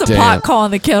 God damn. Pot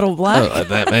calling the kettle black.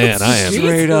 Man, I am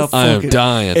straight up. I am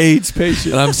dying. AIDS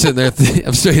patient. And I'm sitting there.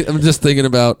 I'm just thinking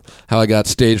about how I got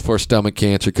stage 4 stomach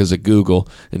cancer because of Google,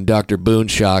 and Dr.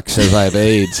 Boonshock says I have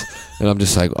AIDS, and I'm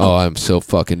just like, oh, I'm so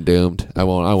fucking doomed. I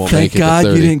won't make it. Thank God to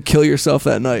 30. you didn't kill yourself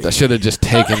that night. I should have just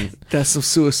taken. That's some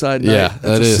suicide night. Yeah,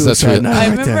 that is. That's right. I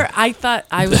remember I thought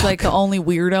I was like the only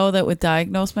weirdo that would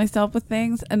diagnose myself with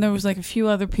things, and there was like a few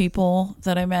other people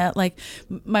that I met. Like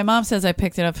my mom says I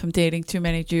picked it up from dating too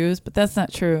many Jews, but that's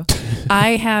not true.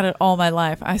 I had it all my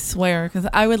life, I swear, because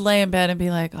I would lay in bed and be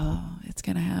like, oh, it's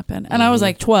gonna happen, and I was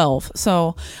like 12,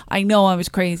 so I know I was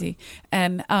crazy.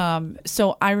 And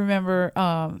so I remember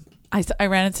I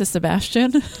ran into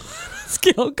Sebastian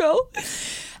Skilko,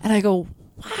 and I go,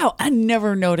 wow, I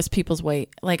never noticed people's weight.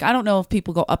 Like, I don't know if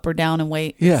people go up or down in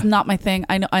weight. Yeah. It's not my thing.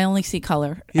 I know. I only see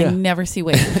color. Yeah. I never see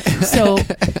weight. So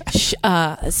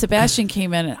Sebastian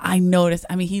came in, and I noticed.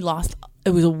 I mean, he lost.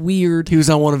 It was a weird. He was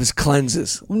on one of his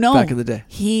cleanses. No, back in the day.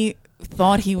 He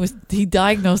thought he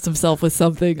diagnosed himself with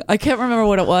something. I can't remember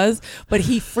what it was, but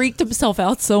he freaked himself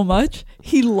out so much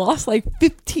he lost like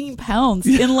 15 pounds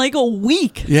in like a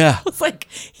week. Yeah. I was like,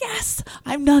 yes,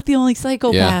 I'm not the only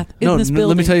psychopath in this building.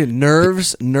 Let me tell you,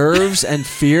 nerves and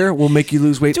fear will make you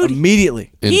lose weight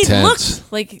immediately. He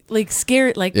looked like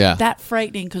scary, like that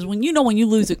frightening, because when you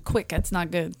lose it quick, that's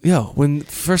not good.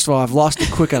 First of all, I've lost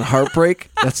it quick on heartbreak.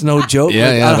 That's no joke.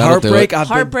 On heartbreak,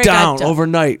 I've been down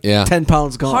overnight. 10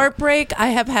 pounds gone. Heartbreak, I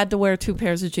have had to wear 2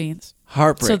 pairs of jeans.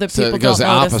 Heartbreak. So that people don't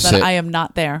notice that I am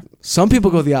not there. Some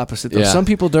people go the opposite, though. Yeah. Some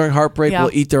people during heartbreak will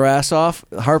eat their ass off.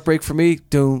 Heartbreak for me,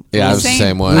 I was the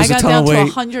same way. I got down to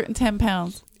 110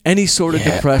 pounds. Any sort of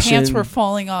depression. Pants were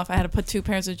falling off. I had to put 2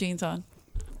 pairs of jeans on.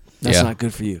 That's not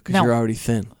good for you because you're already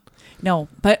thin. No,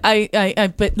 but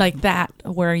I but like that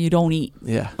where you don't eat.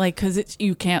 Yeah. Like, because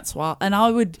you can't swallow. And I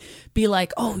would be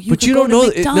like, oh, but you don't know.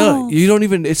 No, you don't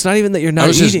even. It's not even that you're not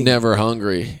eating. I was just never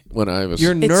hungry when I was.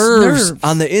 Your nerves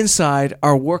on the inside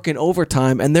are working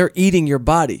overtime, and they're eating your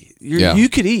body. You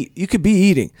could eat. You could be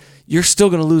eating. You're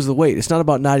still going to lose the weight. It's not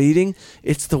about not eating.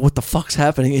 It's what the fuck's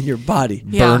happening in your body.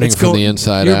 Burning from the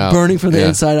inside out. You're burning from the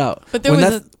inside out. But there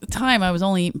was a time I was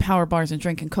only eating power bars and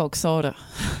drinking Coke soda.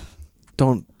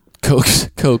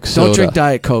 Coke soda. Don't drink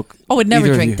Diet Coke. I would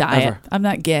never drink Diet. Ever. I'm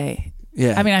not gay.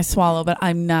 Yeah. I mean, I swallow, but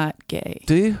I'm not gay.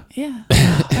 Do you? Yeah.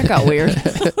 That got weird.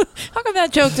 How come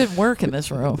that joke didn't work in this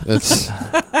room?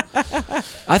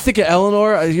 I think of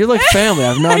Eleanor. You're like family.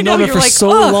 I've known her for so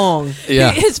long.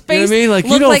 Yeah. His face, you know what I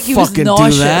mean? Like, you don't fucking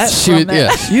do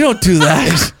that. You don't do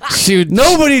that.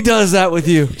 Nobody does that with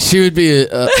you. She would be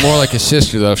more like a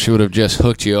sister, though. If she would have just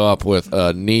hooked you up with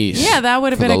a niece. Yeah, that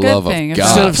would have been a good thing.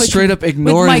 Instead of straight up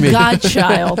ignoring me. With my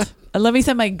godchild. Let me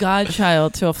send my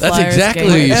godchild to a Flyers game. That's exactly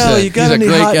what you said. You got any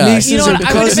hot nieces? You know what?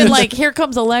 I would have been like, here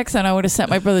comes Alexa, and I would have sent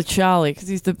my brother Charlie, because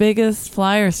he's the biggest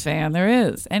Flyers fan there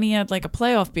is. And he had like a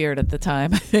playoff beard at the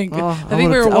time, I think. I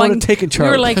think we were taken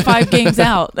Charlie. We were like 5 games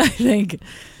out, I think.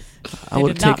 I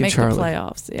would have taken Charlie. The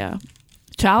playoffs, yeah.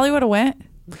 Charlie would have went.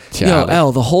 Yo,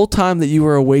 Elle, the whole time that you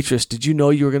were a waitress, did you know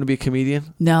you were going to be a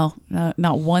comedian? No,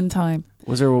 not one time.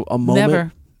 Was there a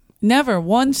moment? Never.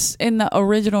 Once in the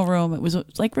original room, it was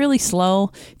like really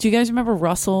slow. Do you guys remember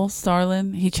Russell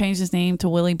Starlin? He changed his name to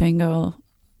Willie Bingo.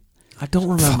 I don't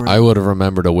remember. I would have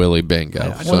remembered a Willie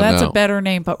Bingo. Well, that's a better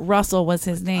name, but Russell was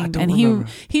his name, and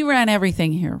he ran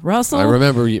everything here. Russell, I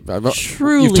remember.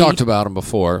 Truly, you've talked about him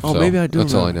before. Oh, so maybe I do.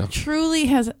 That's all I know. Truly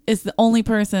is the only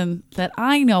person that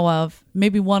I know of,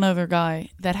 maybe one other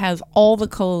guy, that has all the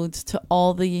codes to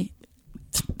all the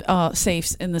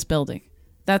safes in this building.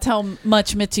 That's how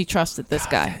much Mitzi trusted this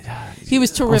guy. He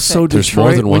was terrific. So there's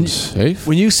more than one safe?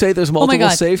 When you say there's multiple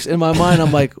safes, in my mind,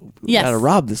 I'm like, we gotta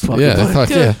rob this fucking place.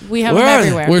 Yeah. We have them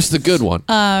everywhere. Where's the good one?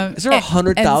 Is there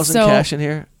 100,000 cash in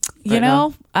here? If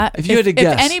you had to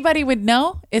guess. If anybody would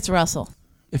know, it's Russell.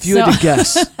 If you had to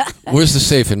guess. Where's the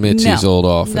safe in Mitzi's old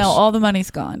office? No, all the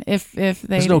money's gone.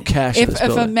 There's no cash in this If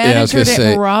building. a manager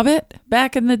didn't rob it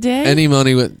back in the day. Any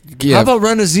money with... Yeah. How about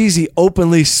Renazizi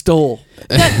openly stole?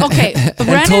 Okay.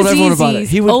 And told everyone about it.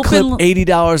 He would clip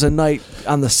 $80 a night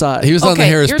on the side. He was on the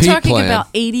Harris Peak plan. You're talking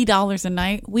about $80 a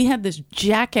night. We had this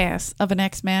jackass of an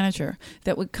ex-manager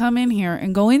that would come in here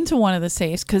and go into one of the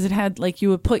safes because it had, like, you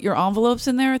would put your envelopes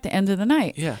in there at the end of the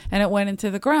night. Yeah. And it went into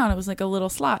the ground. It was like a little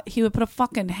slot. He would put a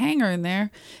fucking hanger in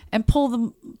there and pull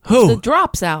the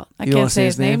drops out. I can't say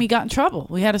his name. He got in trouble.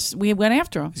 We went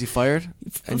after him. Is he fired?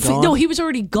 No, he was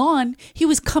already gone. He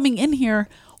was coming in here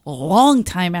a long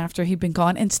time after he'd been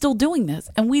gone and still doing this,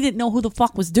 and we didn't know who the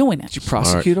fuck was doing it. Did you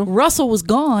prosecute him? Russell was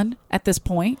gone at this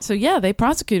point, so yeah, they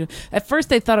prosecuted him. At first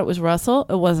they thought it was Russell.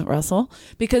 It wasn't Russell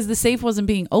because the safe wasn't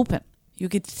being open. You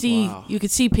could see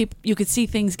people, you could see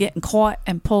things getting caught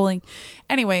and pulling.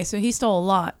 Anyway, so he stole a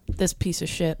lot, this piece of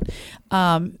shit.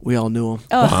 We all knew him.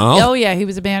 Oh yeah, he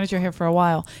was a manager here for a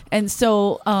while. And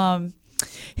so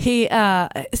we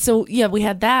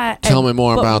had that. Tell me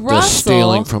more about the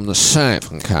stealing from the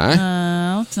safe, okay?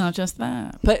 It's not just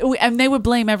that. And they would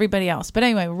blame everybody else. But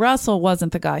anyway, Russell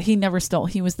wasn't the guy. He never stole.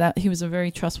 He was a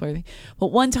very trustworthy. But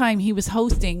one time he was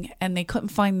hosting and they couldn't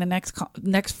find the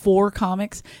next 4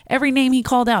 comics. Every name he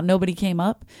called out, nobody came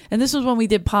up. And this was when we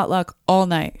did potluck all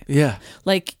night. Yeah.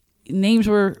 Like names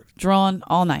were drawn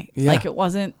all night. Yeah. Like it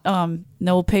wasn't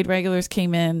no paid regulars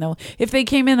came in. No, if they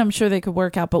came in, I'm sure they could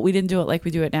work out, but we didn't do it like we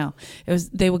do it now.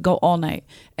 They would go all night.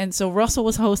 And so Russell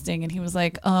was hosting and he was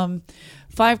like,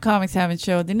 5 comics haven't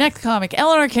showed. The next comic,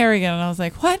 Eleanor Kerrigan. And I was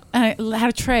like, what? And I had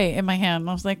a tray in my hand. And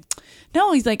I was like,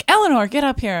 no. He's like, Eleanor, get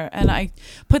up here. And I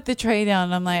put the tray down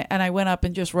and I'm like, and I went up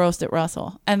and just roasted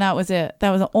Russell. And that was it.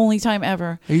 That was the only time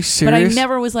ever. Are you serious? But I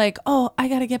never was like, oh, I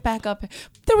got to get back up.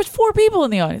 There was 4 people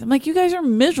in the audience. I'm like, you guys are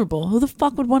miserable. Who the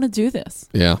fuck would want to do this?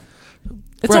 Yeah.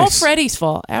 It's all Freddie's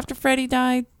fault. After Freddie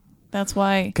died, that's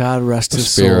why. God rest his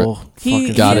soul.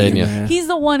 He got in you. He's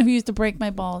the one who used to break my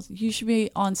balls. You should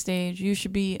be on stage. You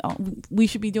should be. We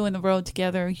should be doing the road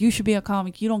together. You should be a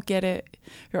comic. You don't get it.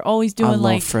 You're always doing I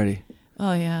love Freddie.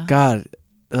 Oh yeah. God.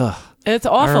 Ugh. It's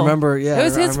awful. I remember. Yeah. It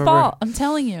was his fault. I'm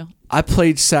telling you. I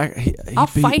played I'll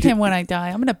fight him when I die.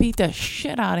 I'm gonna beat the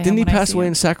shit out of him. Didn't he pass away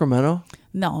in Sacramento?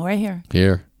 No, right here.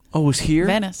 Here. Oh, it was here?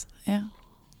 Venice. Yeah.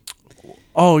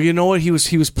 Oh, you know what? He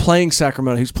was playing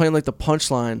Sacramento. He was playing like the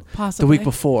Punchline the week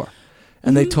before,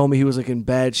 and they told me he was like in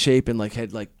bad shape and like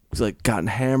had like gotten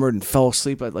hammered and fell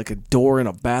asleep at like a door in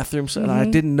a bathroom. So, and I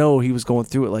didn't know he was going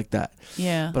through it like that.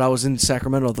 Yeah. But I was in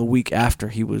Sacramento the week after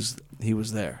he was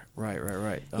there.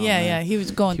 Right. Oh, yeah. He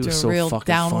was going through a real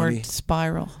downward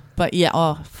spiral. But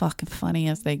yeah, fucking funny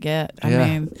as they get. I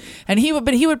mean, and he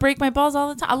would break my balls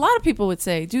all the time. A lot of people would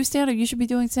say, "Do stand up. You should be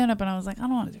doing stand up." And I was like, I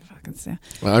don't want to do fucking stand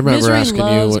up. Well, I remember asking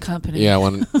you. Company. Yeah,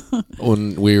 when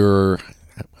we were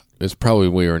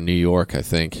in New York, I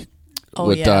think.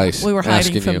 With Dice, we were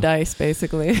hiding from Dice,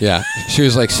 basically. Yeah, she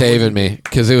was like saving me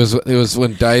because it was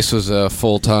when Dice was a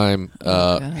full-time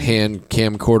hand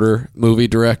camcorder movie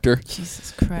director.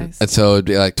 Jesus Christ! And so it'd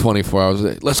be like 24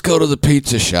 hours. Let's go to the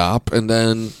pizza shop, and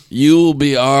then you'll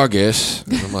be Argus.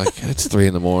 And I'm like, it's 3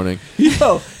 a.m.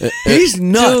 Yo, he's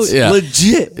nuts,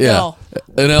 legit. Yeah, no.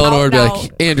 And Eleanor would be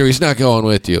like, Andrew, he's not going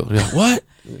with you. Like, what?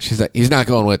 She's like, he's not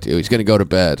going with you. He's going to go to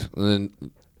bed. And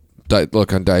then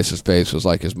look on Dice's face was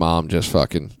like his mom just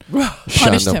fucking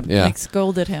punished him, yeah, like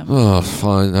scolded him. Oh,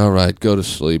 fine, all right, go to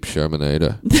sleep,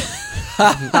 Shermanada.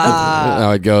 I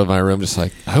would go to my room just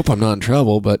like, I hope I'm not in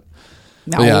trouble, but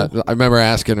yeah, I remember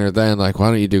asking her then, like, why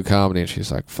don't you do comedy? And she's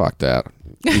like, fuck that.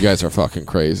 You guys are fucking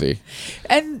crazy.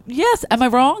 And yes, am I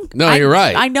wrong? No, you're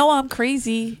right. I know I'm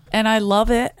crazy, and I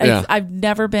love it. Yeah. I've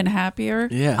never been happier.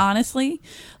 Yeah. Honestly,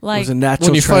 like it was a natural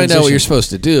when you transition. find out what you're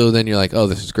supposed to do, then you're like, oh,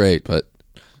 this is great, but.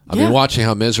 I mean, watching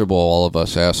how miserable all of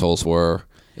us assholes were,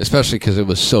 especially because it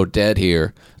was so dead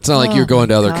here. It's not like you're going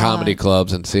to other comedy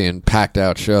clubs and seeing packed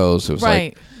out shows. It was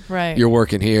right. You're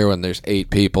working here when there's 8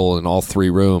 people in all 3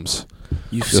 rooms.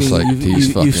 You've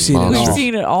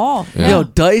seen it all. Yeah. Yo,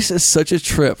 Dice is such a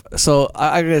trip. So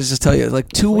I gotta just tell you, like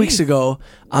 2 weeks ago,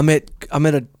 I'm at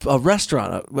a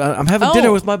restaurant. I'm having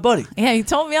dinner with my buddy. Yeah, you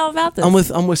told me all about this.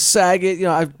 I'm with Saget. You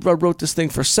know, I wrote this thing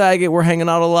for Saget. We're hanging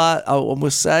out a lot. I'm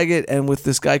with Saget and with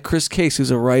this guy Chris Case,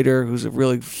 who's a writer, who's a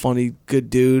really funny, good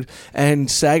dude. And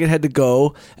Saget had to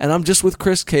go, and I'm just with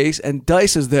Chris Case, and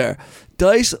Dice is there.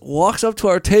 Dice walks up to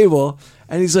our table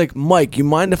and he's like, Mike, you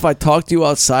mind if I talk to you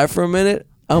outside for a minute?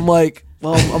 I'm like,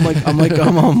 well, I'm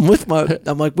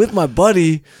with my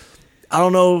buddy. I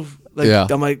don't know.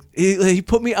 I'm like, he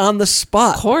put me on the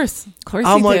spot. Of course.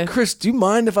 I'm like, Chris, do you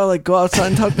mind if I go outside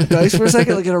and talk to Dice for a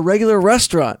second, like in a regular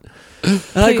restaurant? And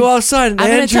please. I go outside and I'm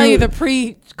going to tell you the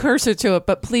precursor to it,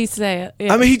 but please say it.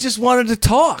 Yeah. I mean, he just wanted to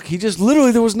talk. He just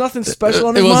literally, there was nothing special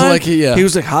on his mind. Like he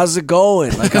was like, how's it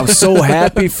going? Like, I'm so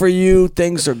happy for you.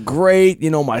 Things are great.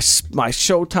 You know, my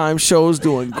Showtime show's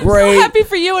doing great. I'm so happy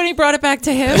for you, and he brought it back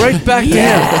to him. Right back to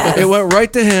him. It went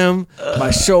right to him. My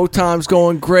Showtime's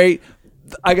going great.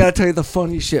 I gotta tell you the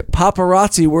funny shit.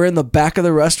 Paparazzi were in the back of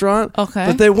the restaurant,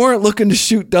 but they weren't looking to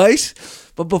shoot Dice.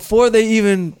 But before they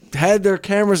even had their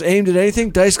cameras aimed at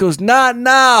anything, Dice goes, "Not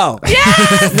now,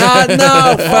 yes! Not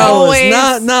now, fellas,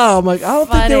 not now." I'm like, I don't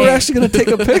think they were actually gonna take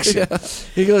a picture.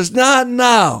 He goes, "Not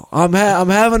now. I'm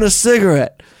having a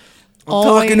cigarette. I'm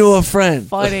talking to a friend."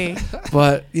 Funny,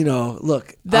 but you know,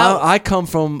 look, I come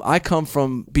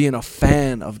from being a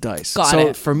fan of Dice.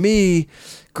 So for me,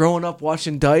 growing up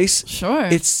watching Dice,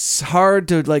 it's hard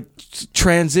to like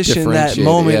transition that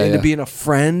moment into being a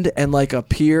friend and like a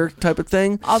peer type of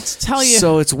thing. I'll tell you.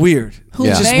 So it's weird. Who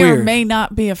may or may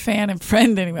not be a fan and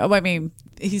friend anymore. I mean,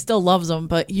 he still loves them,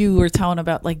 but you were telling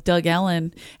about like Doug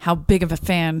Ellen, how big of a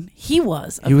fan he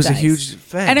was of He was Dice. a huge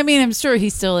fan. And I mean, I'm sure he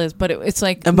still is, but it's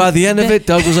like... And by the end of it,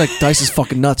 Doug was like, Dice is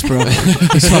fucking nuts, bro.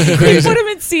 He's fucking crazy. He put him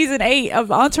in season 8 of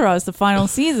Entourage, the final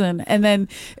season, and then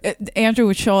Andrew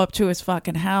would show up to his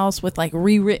fucking house with like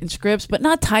rewritten scripts, but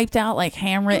not typed out, like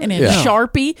handwritten in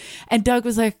Sharpie, and Doug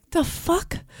was like, the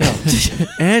fuck?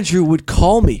 Andrew would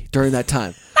call me during that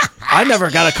time. I never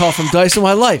got a call from Dice in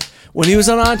my life. When he was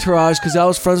on Entourage, because I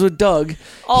was friends with Doug,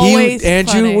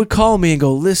 Andrew would call me and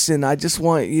go, "Listen, I just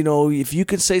want, if you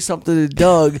could say something to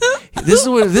Doug." This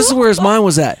is where his mind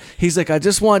was at. He's like, "I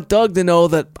just want Doug to know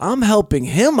that I'm helping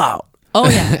him out. Oh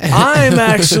yeah, I'm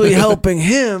actually helping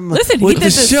him with the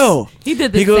show." He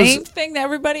did the same thing to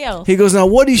everybody else. He goes, "Now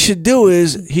what he should do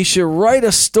is he should write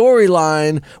a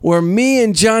storyline where me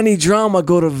and Johnny Drama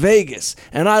go to Vegas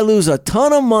and I lose a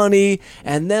ton of money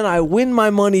and then I win my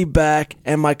money back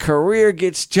and my career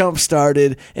gets jump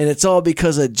started and it's all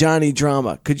because of Johnny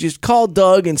Drama. Could you call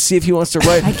Doug and see if he wants to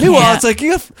write?" Meanwhile, it's like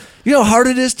you know how hard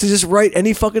it is to just write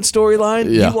any fucking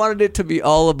storyline. Yeah. He wanted it to be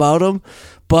all about him,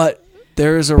 but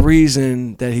there is a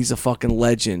reason that he's a fucking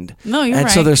legend. No, you're right.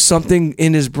 And so there's something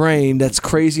in his brain that's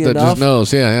crazy that enough just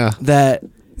knows, that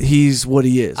he's what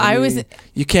he is. I mean,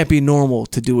 you can't be normal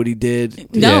to do what he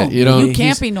did. No, you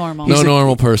can't be normal. No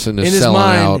normal person is selling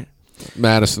out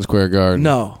Madison Square Garden.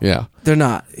 No. Yeah. They're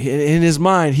not. In his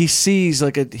mind, he sees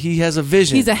he has a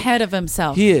vision. He's ahead of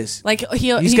himself. He is. Like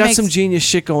he's got some genius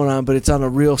shit going on, but it's on a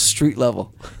real street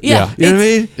level. Yeah. You know what I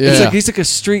mean? Yeah. It's like he's like a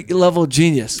street level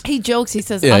genius. He jokes. He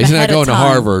says, he's not going to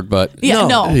Harvard, but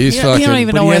no, he's you fucking. don't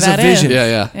even know where that is.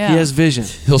 Yeah. He has vision.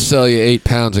 He'll sell you 8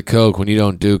 pounds of coke when you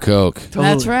don't do coke. Totally.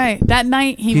 That's right. That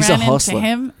night he ran into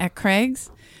him at Craig's.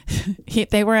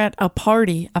 They were at a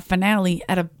party, a finale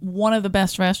at one of the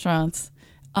best restaurants.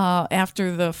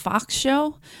 After the Fox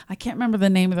show, I can't remember the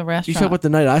name of the restaurant. You talking about the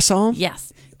night I saw him?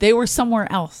 Yes, they were somewhere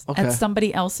else at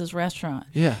somebody else's restaurant.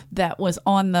 Yeah, that was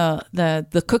on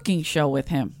the cooking show with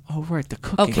him. Oh right, the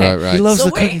cooking. Okay, right. He loves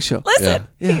the cooking show. Listen,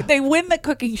 they win the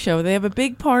cooking show. They have a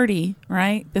big party,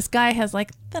 right? This guy has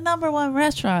like the #1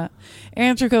 restaurant.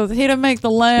 Andrew goes, "He didn't make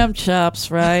the lamb chops,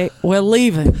 right? We're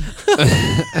leaving."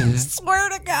 Swear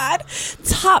to God,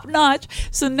 top notch.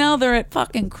 So now they're at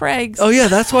fucking Craig's. Oh yeah,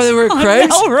 that's why they were at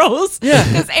Craig's. Melrose. Yeah,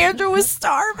 because Andrew was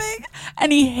starving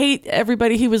and he hated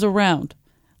everybody he was around.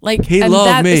 Like he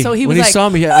loved me. So he when was he saw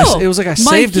me, it was like I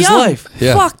saved his life.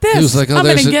 Yeah. Fuck this! He was like, I'm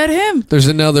gonna get him. There's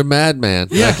another madman.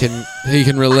 Yeah, he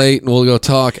can relate, and we'll go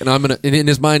talk. And I'm gonna. And in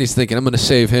his mind, he's thinking, I'm gonna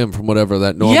save him from whatever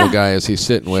that normal guy is he's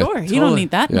sitting with. Sure, he don't need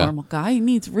that normal guy. He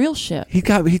needs real shit. He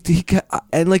got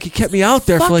and like he kept me out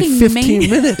there for like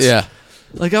 15 minutes. Yeah.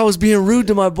 Like I was being rude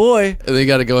to my boy. And they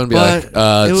got to go and be like, it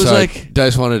was sorry, like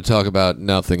Dice wanted to talk about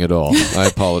nothing at all. I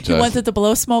apologize. He wanted to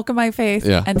blow smoke in my face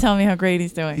and tell me how great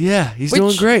he's doing. Yeah, he's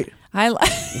doing great.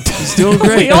 He's doing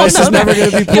great. Dice is never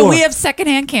going to be poor. Yeah, we have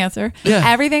secondhand cancer. Yeah.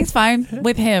 Everything's fine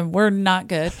with him. We're not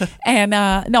good. And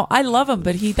no, I love him,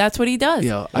 but that's what he does.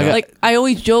 Yeah, I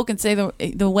always joke and say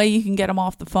the way you can get him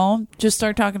off the phone, just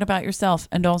start talking about yourself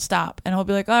and don't stop. And he'll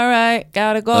be like, all right,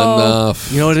 gotta go. Enough.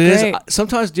 You know what it is?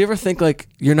 Sometimes do you ever think like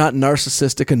you're not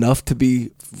narcissistic enough to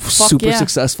be super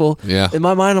successful? Yeah. In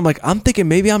my mind, I'm thinking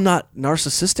maybe I'm not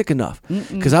narcissistic enough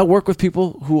because I work with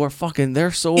people who are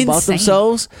they're so about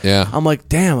themselves. Yeah. I'm like,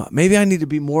 damn, maybe I need to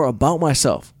be more about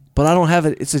myself, but I don't have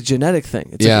it. It's a genetic thing.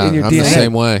 It's in your I'm DNA. the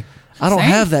same way. I don't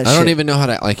have that. I shit. don't even know how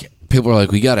to like. People are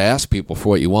like, we got to ask people for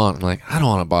what you want. I'm like, I don't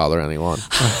want to bother anyone.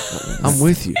 I'm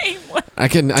with you. I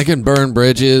can burn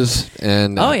bridges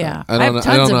and yeah, I don't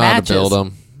know how to build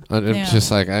them. It's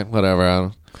just like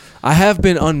whatever. I have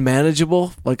been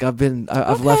unmanageable. Like I've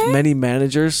left many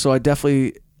managers, so I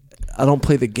don't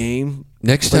play the game.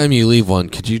 Next time you leave one,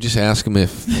 could you just ask them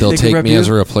if they'll take me as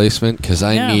a replacement? Because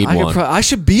I need one. I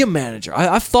should be a manager.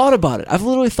 I've thought about it. I've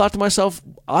literally thought to myself,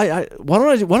 why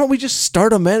don't we just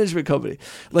start a management company?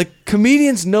 Like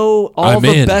comedians know all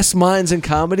the best minds in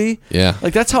comedy. Yeah,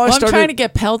 like that's how I started. I'm trying to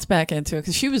get Peltz back into it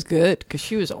because she was good. Because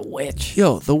she was a witch.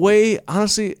 Yo, the way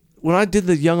honestly. When I did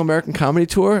the Young American Comedy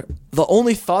Tour, the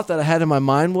only thought that I had in my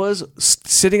mind was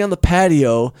sitting on the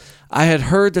patio. I had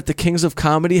heard that the Kings of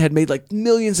Comedy had made like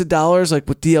millions of dollars, like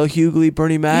with D.L. Hughley,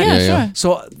 Bernie Mac. Yeah, sure.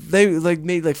 So they like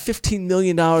made like $15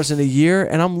 million in a year,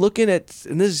 and I'm looking at,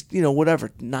 and this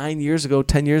is 9 years ago,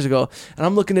 10 years ago, and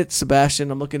I'm looking at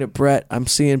Sebastian, I'm looking at Brett, I'm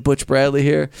seeing Butch Bradley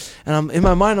here, and I'm in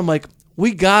my mind, I'm like,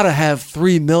 we gotta have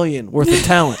 $3 million worth of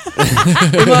talent.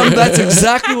 That's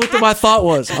exactly what my thought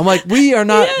was. I'm like, we are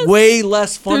not way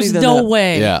less funny than There's no that.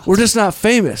 way. Yeah. We're just not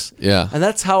famous. Yeah. And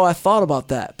that's how I thought about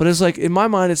that. But it's like, in my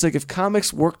mind, it's like if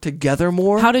comics work together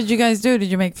more. How did you guys do?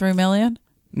 Did you make $3 million?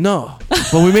 No.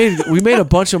 But we made a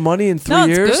bunch of money in 3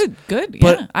 years. No, it's good.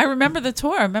 But yeah. I remember the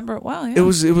tour. I remember it well. Yeah. It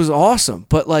was awesome.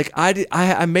 But like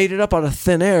I made it up out of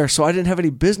thin air, so I didn't have any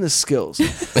business skills.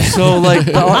 So like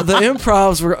the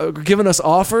improvs were giving us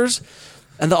offers.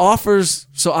 And the offers,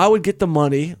 so I would get the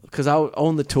money because I would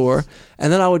own the tour,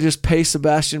 and then I would just pay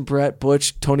Sebastian, Brett,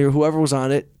 Butch, Tony, or whoever was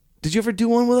on it. Did you ever do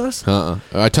one with us?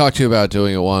 I talked to you about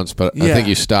doing it once, but I think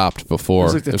you stopped before. It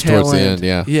was like it was towards the end.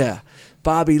 Yeah. Yeah.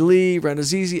 Bobby Lee,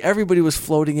 Renazizi, everybody was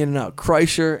floating in and out.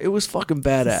 Kreischer, it was fucking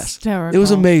badass. Hysterical. It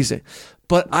was amazing.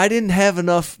 But I didn't have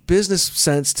enough business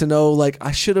sense to know, like,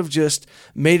 I should have just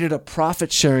made it a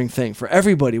profit-sharing thing for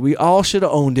everybody. We all should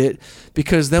have owned it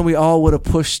because then we all would have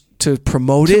pushed to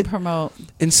promote it.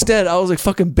 Instead, I was like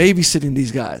fucking babysitting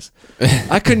these guys.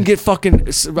 I couldn't get like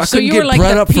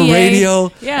Brett up PA? for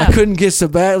radio. Yeah. I couldn't get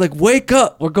Sebastian. Like, wake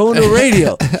up. We're going to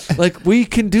radio. Like, we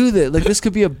can do this. Like, this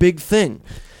could be a big thing.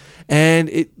 And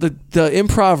the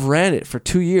improv ran it for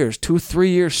 2 years, 3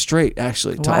 years straight,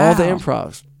 actually, to all the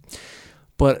improvs.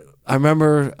 But I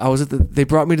remember they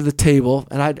brought me to the table,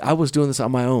 and I was doing this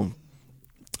on my own.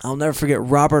 I'll never forget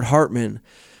Robert Hartman,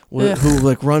 who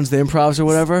like runs the improvs or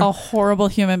whatever. A horrible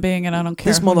human being, and I don't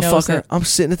care. This motherfucker, I'm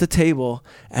sitting at the table,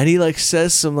 and he like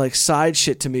says some like side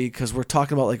shit to me because we're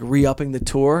talking about like re-upping the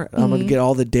tour. And I'm gonna get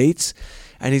all the dates,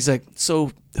 and he's like,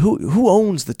 "So who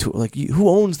owns the tour? Like, who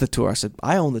owns the tour?" I said,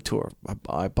 "I own the tour.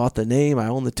 I bought the name. I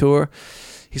own the tour."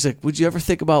 He's like, "Would you ever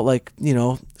think about like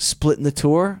splitting the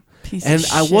tour?" And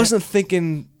I wasn't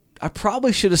thinking. I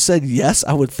probably should have said yes.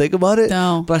 I would think about it.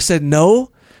 No, but I said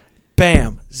no.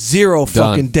 Bam, 0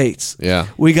 fucking dates. Yeah,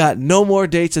 we got no more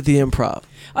dates at the Improv.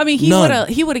 I mean,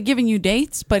 he would have given you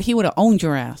dates, but he would have owned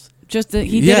your ass.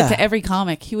 He did it to every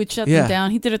comic. He would shut them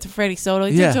down. He did it to Freddie Soto.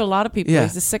 He did it to a lot of people.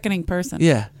 He's a sickening person.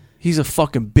 Yeah, he's a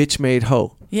fucking bitch-made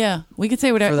hoe. Yeah, we could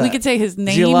say whatever. We could say his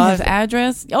name, his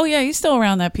address. Oh yeah, he's still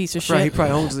around, that piece of shit. Right, he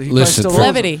probably owns it. Listen,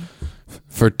 Levity.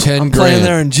 For 10 I'm grand, playing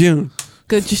there in June.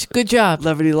 Good job.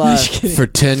 Levity Live. For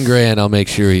 10 grand, I'll make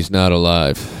sure he's not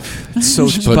alive. So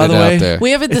put by it the way, out there.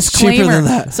 We have a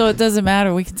disclaimer, so it doesn't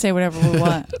matter. We can say whatever we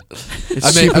want.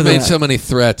 I made so many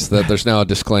threats that there's now a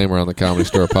disclaimer on the Comedy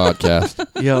Store podcast.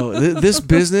 Yo, this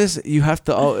business, you have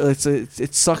to.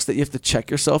 It sucks that you have to check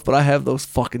yourself, but I have those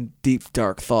fucking deep,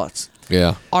 dark thoughts.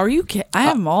 Yeah. Are you kidding? I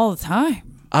have them all the time.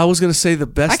 I was gonna say the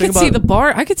best thing about I could see the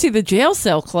bar. I could see the jail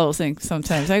cell closing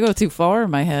sometimes. I go too far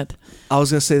in my head. I was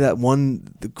gonna say that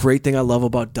the great thing I love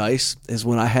about Dice is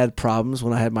when I had problems,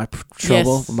 when I had my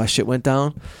trouble, when my shit went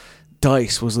down,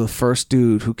 Dice was the first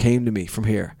dude who came to me from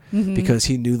here because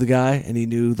he knew the guy and he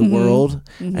knew the world,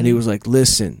 and he was like,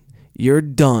 "Listen, you're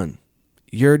done.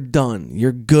 You're done.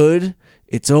 You're good.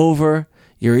 It's over.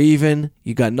 You're even.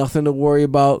 You got nothing to worry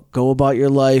about. Go about your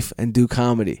life and do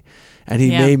comedy." And he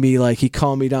made me he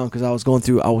calmed me down because I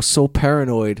was so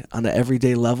paranoid on an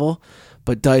everyday level.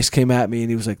 But Dice came at me and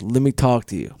he was like, "Let me talk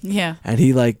to you." Yeah. And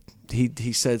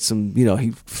he said some,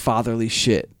 fatherly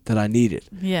shit that I needed.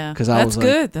 Yeah. Because I was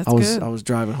good. That's good. I was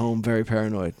driving home very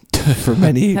paranoid for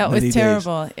many That was many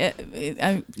terrible.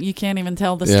 You can't even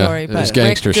tell the story. But it was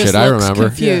gangster Rick shit. just I looks remember.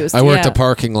 Confused. I worked a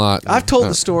parking lot. I've told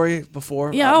the story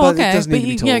before. Yeah. But Okay. it doesn't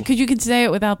need to be told. because you can say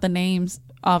it without the names.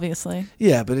 Obviously.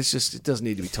 Yeah, but it doesn't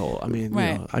need to be told. I mean,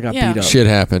 I got beat up. Shit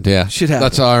happened, yeah. Shit happened.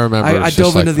 That's all I remember. I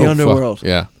dove into the underworld.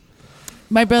 Yeah.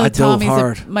 My brother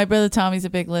Tommy's a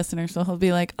big listener, so he'll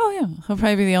be like, "Oh yeah," he'll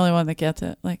probably be the only one that gets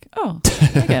it. Like, "Oh,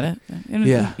 I get it."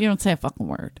 You don't say a fucking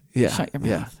word. Yeah, shut your mouth.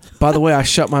 Yeah. By the way, I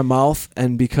shut my mouth,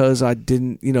 and because I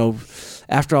didn't,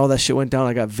 after all that shit went down,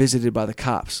 I got visited by the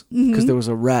cops because there was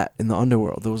a rat in the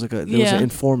underworld. There was was an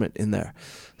informant in there.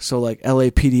 So like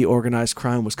LAPD organized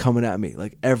crime was coming at me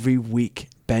like every week,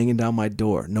 banging down my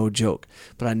door. No joke.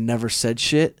 But I never said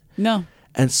shit. No.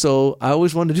 And so I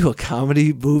always wanted to do a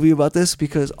comedy movie about this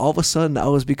because all of a sudden I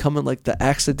was becoming like the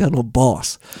accidental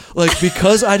boss. Like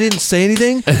because I didn't say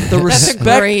anything, the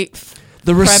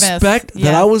respect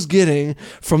that I was getting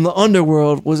from the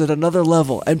underworld was at another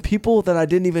level. And people that I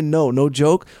didn't even know, no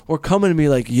joke, were coming to me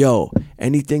like, yo,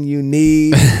 anything you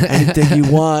need, anything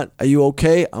you want, are you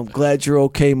okay? I'm glad you're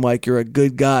okay, Mike. You're a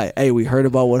good guy. Hey, we heard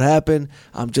about what happened.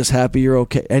 I'm just happy you're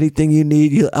okay. Anything you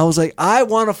need. I was like, I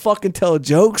want to fucking tell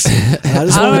jokes. And I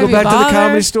just want to go back to the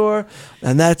Comedy Store.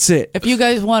 And that's it. If you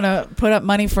guys want to put up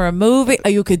money for a movie,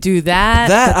 you could do that.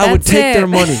 I would take their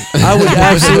money. I would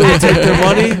absolutely take their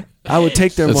money. I would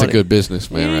take their money. That's a good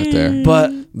businessman right there.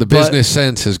 But the business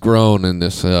sense has grown in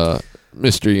this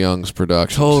Mr. Young's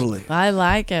production. Totally. I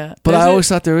like it. But I always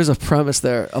thought there is a premise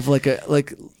there of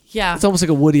yeah. It's almost like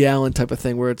a Woody Allen type of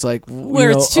thing where it's like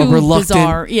it's too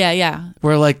bizarre. Yeah.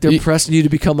 Where like they're pressing you to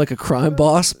become like a crime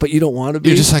boss, but you don't want to be.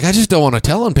 You're just like, I just don't want to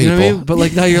tell on people. You know what I mean? But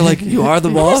like now you're like, you are the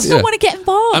boss. I just don't want to get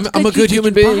involved. I'm a good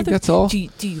human being. That's all. Do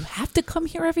you have to come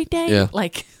here every day? Yeah.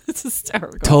 Like it's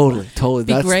hysterical.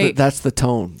 Totally. That's the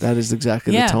tone. That is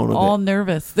exactly the tone of it. All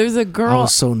nervous. There's a girl. I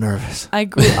was so nervous. I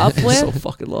grew up with. So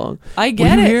fucking long. I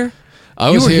get Were you it. Here? I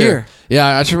was here. Yeah,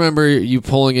 I just remember you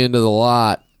pulling into the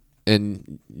lot.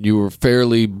 And you were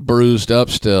fairly bruised up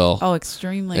still. Oh,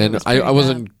 extremely. And I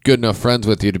wasn't good enough friends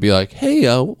with you to be like, hey,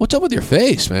 what's up with your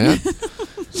face, man?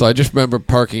 So I just remember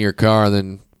parking your car and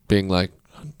then being like,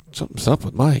 something's up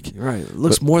with Mike. You're right. It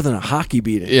looks more than a hockey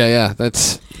beating. Yeah.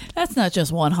 That's not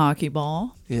just one hockey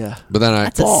ball. Yeah. But then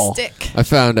that's a stick. I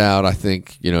found out, I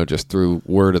think, just through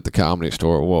word at the Comedy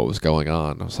Store what was going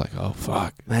on. I was like, oh,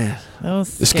 fuck. Man. That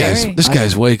was this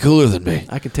guy's way cooler than me.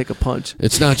 I can take a punch.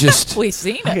 It's not just... We've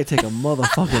seen it. I can take a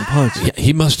motherfucking punch. Yeah,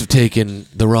 he must have taken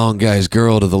the wrong guy's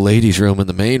girl to the ladies' room in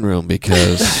the main room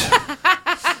because...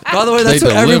 By the way, that's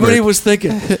what everybody was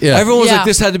thinking. Yeah. Everyone was like,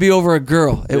 this had to be over a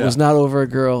girl. It was not over a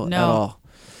girl at all.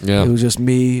 Yeah. It was just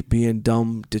me being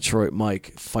dumb Detroit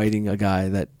Mike fighting a guy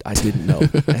that I didn't know.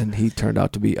 And he turned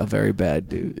out to be a very bad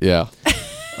dude. Yeah.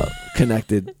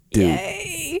 Connected dude.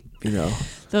 Yay.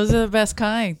 Those are the best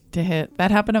kind to hit.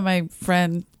 That happened to my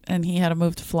friend, and he had to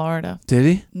move to Florida. Did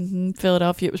he? Mm-hmm.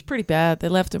 Philadelphia. It was pretty bad. They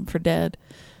left him for dead.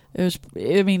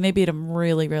 They beat him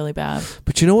really, really bad.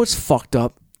 But you know what's fucked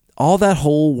up? All that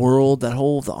whole world, the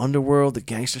underworld, the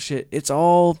gangster shit, it's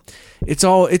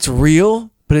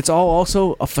real, but it's all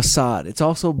also a facade. It's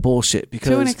also bullshit because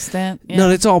to an extent. Yeah. No,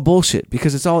 it's all bullshit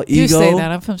because it's all ego. You say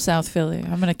that. I'm from South Philly.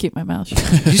 I'm gonna keep my mouth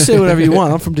shut. You say whatever you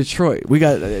want. I'm from Detroit. We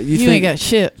got you ain't got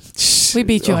shit. We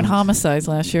beat you in homicides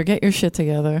last year. Get your shit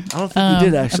together. I don't think we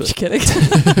did actually. I'm just kidding.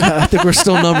 I think we're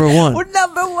still number one. We're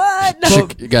number one.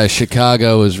 Guys,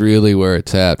 Chicago is really where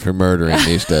it's at for murdering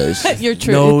these days. You're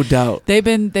true. No doubt. They've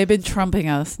been trumping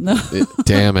us. No.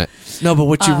 Damn it. No, but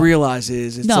what you realize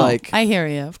is it's like I hear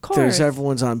you. Of course.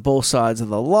 Everyone's on both sides of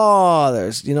the law.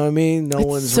 There's, you know what I mean? No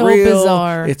one's so real.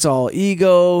 Bizarre. It's all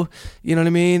ego. You know what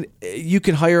I mean? You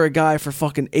can hire a guy for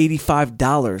fucking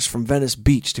 $85 from Venice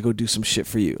Beach to go do some shit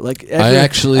for you. Like I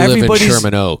actually live in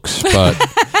Sherman Oaks, but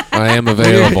I am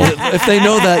available. If they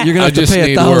know that, you're gonna have to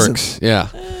pay $1,000. Yeah.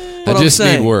 I just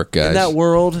need work, guys. In that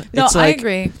world, it's I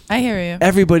agree. I hear you.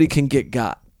 Everybody can get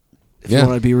got if you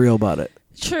want to be real about it.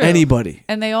 True. Anybody.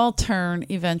 And they all turn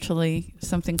eventually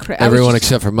something crazy. Everyone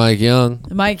except for Mike Young.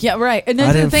 Mike, yeah, right. And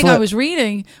then the thing I was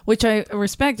reading, which I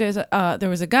respect, is there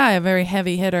was a guy, a very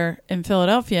heavy hitter in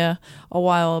Philadelphia a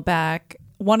while back,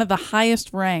 one of the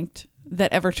highest ranked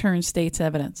that ever turned state's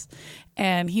evidence.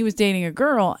 And he was dating a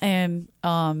girl, and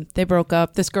they broke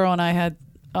up. This girl and I had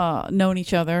known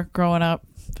each other growing up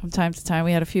from time to time.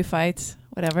 We had a few fights.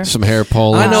 Whatever. Some hair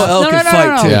pulling. I know Elle can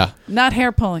fight too. Yeah. Not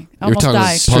hair pulling. I You're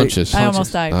almost died. Punches. I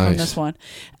almost died from this one.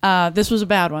 This was a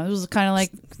bad one. This was kind of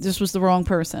like this was the wrong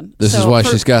person. This is why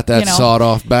she's got that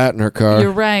sawed-off bat in her car.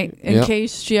 You're right. In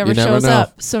case she ever shows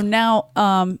up. So now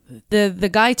the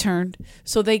guy turned.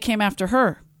 So they came after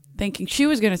her, thinking she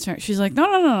was going to turn. She's like, no,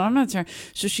 I'm not turning.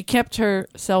 So she kept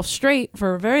herself straight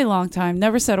for a very long time.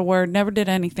 Never said a word. Never did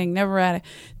anything. Never at it.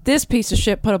 This piece of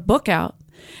shit put a book out,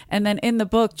 and then in the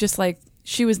book, just like.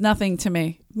 She was nothing to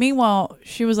me. Meanwhile,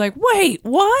 she was like, wait,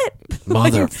 what?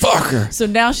 Motherfucker. So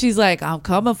now she's like, I'm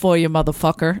coming for you,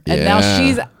 motherfucker. And now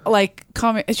she's like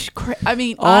coming.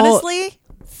 Honestly,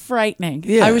 frightening.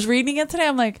 Yeah. I was reading it today.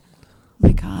 I'm like, oh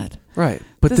my God. Right.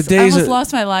 But I almost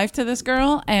lost my life to this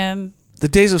girl, and the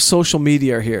days of social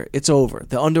media are here. It's over.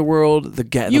 The underworld, the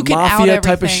you can mafia out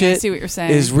type of shit. I see what you're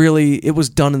saying. Is really, it was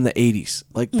done in the 80s.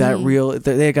 Like that real,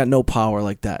 they got no power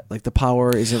like that. Like the power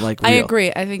isn't like real. I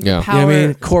agree. I think Yeah. power. You know what I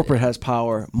mean? Corporate has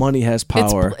power. Money has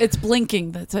power. It's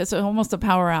blinking. It's almost a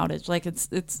power outage. Like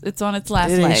it's on its last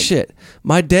It ain't leg. shit.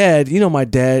 My dad, you know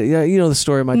the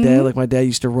story of my dad. Like my dad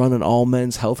used to run an all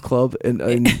men's health club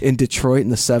in Detroit in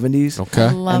the 70s. Okay.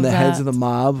 And the heads of the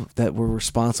mob that were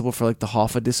responsible for like the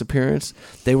Hoffa disappearance,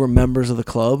 they were members of the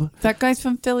club. That guy's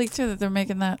from Philly too. That they're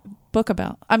making that book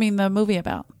about. I mean, the movie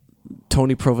about.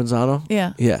 Tony Provenzano.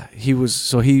 Yeah. Yeah. He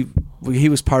was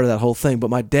part of that whole thing. But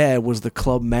my dad was the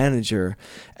club manager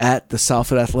at the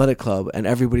Southwood Athletic Club, and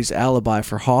everybody's alibi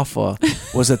for Hoffa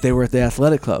was that they were at the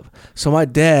athletic club. So my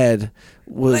dad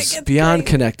was beyond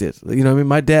connected. You know what I mean?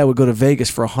 My dad would go to Vegas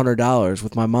for $100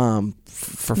 with my mom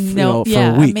for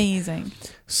a week. Amazing.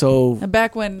 So and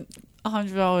back when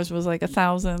 $100 was like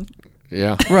 $1,000.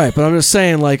 Yeah. Right, but I'm just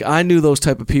saying, like, I knew those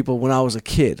type of people when I was a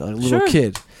kid, like a little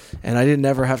kid, and I didn't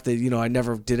ever have to, I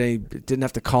never didn't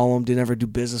have to call them, didn't ever do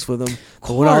business with them.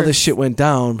 But when all this shit went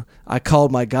down, I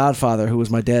called my godfather, who was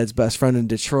my dad's best friend in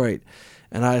Detroit,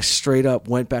 and I straight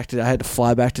up I had to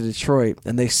fly back to Detroit,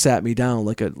 and they sat me down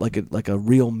like a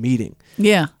real meeting.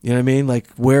 Yeah. You know what I mean? Like,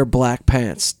 wear black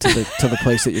pants to the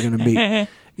place that you're gonna meet.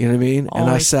 You know what I mean? And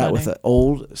I sat with an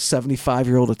old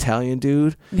 75-year-old Italian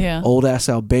dude, old ass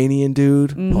Albanian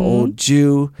dude, an old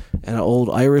Jew, and an old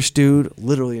Irish dude,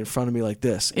 literally in front of me like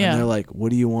this. And they're like, "What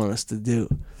do you want us to do?"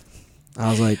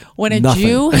 I was like, when a nothing.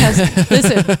 Jew has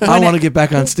listen, I want to get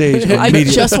back on stage. I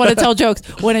just want to tell jokes.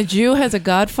 When a Jew has a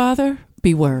godfather,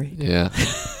 be worried. Yeah.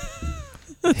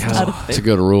 It's a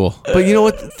good rule. But you know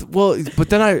what? Well, but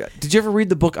then did you ever read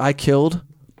the book I Killed?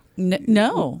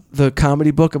 No. The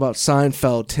comedy book about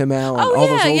Seinfeld, Tim Allen, all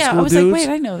those old school dudes. I was like, wait,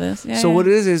 I know this. Yeah, so what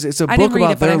it is it's a book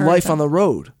about their life on the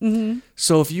road. Mm-hmm.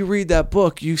 So if you read that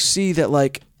book, you see that,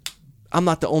 like, I'm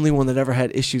not the only one that ever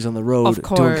had issues on the road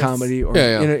doing comedy or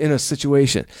in a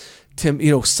situation. Tim,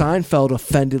 Seinfeld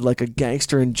offended like a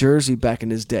gangster in Jersey back in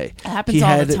his day. It happens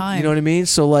all the time. You know what I mean?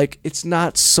 So, like, it's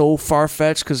not so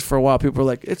far-fetched, because for a while people were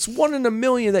like, it's 1 in a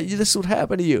million that this would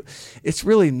happen to you. It's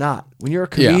really not. When you're a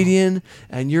comedian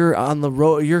and you're on the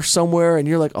road, you're somewhere and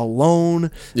you're like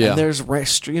alone, and there's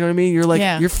you know what I mean? You're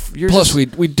like, you're plus we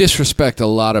disrespect a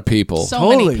lot of people. So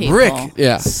many people. Rick.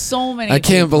 Yeah. So many I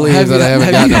can't people. believe that I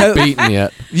haven't gotten beaten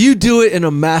yet. You do it in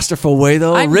a masterful way,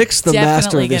 though. Rick's the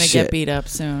master of this shit. I'm definitely going to get beat up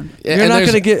soon. You're not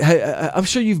going to get. I'm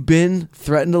sure you've been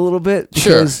threatened a little bit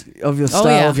because of the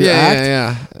style of your act.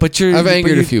 Yeah. But I've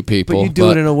angered a few people. But you do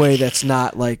it in a way that's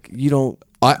not like you don't.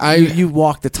 You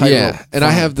walk the tightrope. Yeah, and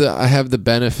I have the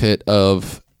benefit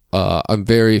of I'm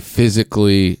very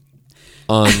physically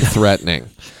unthreatening.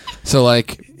 So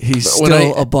like he's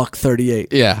still $138.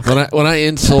 Yeah, when I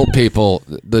insult people,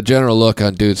 the general look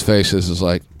on dudes' faces is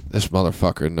like, this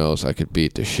motherfucker knows I could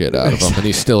beat the shit out of him, and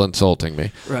he's still insulting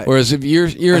me. Right. Whereas if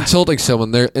you're insulting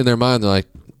someone, they're in their mind, they're like,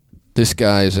 this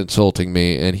guy is insulting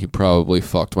me, and he probably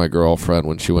fucked my girlfriend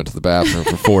when she went to the bathroom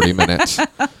for 40 minutes.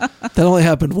 That only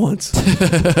happened once.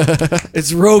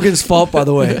 It's Rogan's fault, by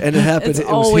the way, and it happened. It's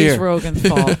always Rogan's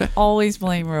fault. Always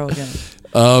blame Rogan.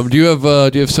 Do you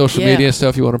have social media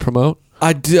stuff you want to promote?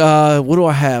 I do, what do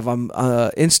I have? I'm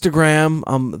Instagram.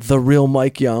 I'm The Real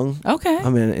Mike Young. Okay.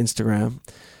 I'm in Instagram.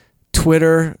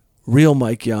 Twitter, Real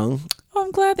Mike Young. Oh,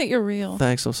 I'm glad that you're real.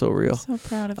 Thanks, I'm so real. So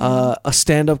proud of you. A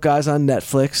stand-up guy's on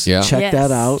Netflix. Yeah. Check that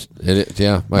out.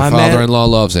 My father-in-law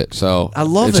loves it, so I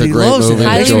love it's it. a He great loves movie. it. It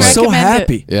makes me so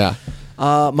happy. Yeah. He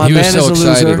was so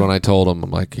excited when I told him. I'm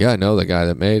like, yeah, I know the guy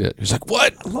that made it. He's like,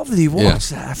 what? I love that he watched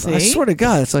that. I swear to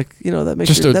God, it's like,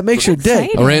 that makes your day.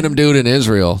 A random dude in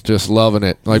Israel just loving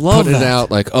it, like putting it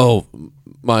out, like, oh,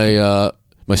 my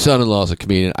son-in-law is a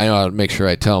comedian. I ought to make sure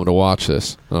I tell him to watch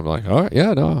this. And I'm like, all right,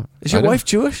 yeah, no. Is your wife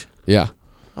Jewish? Yeah.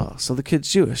 Oh, so the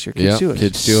kid's Jewish. Your kid's Jewish.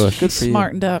 Kid's Jewish. Good for you.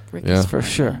 Smartened up, Rick. Yeah. For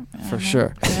sure. For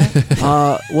sure.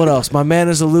 What else? My Man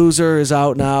is a Loser is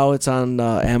out now. It's on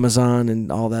Amazon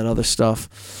and all that other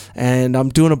stuff. And I'm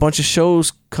doing a bunch of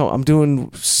shows. I'm doing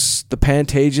the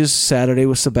Pantages Saturday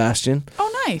with Sebastian.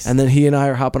 Oh, nice. And then he and I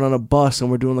are hopping on a bus,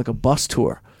 and we're doing like a bus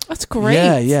tour. That's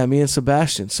great. Yeah, me and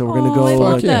Sebastian. So we're gonna go.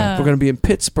 We're gonna be in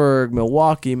Pittsburgh,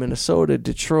 Milwaukee, Minnesota,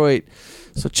 Detroit.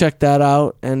 So check that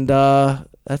out. And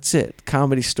that's it.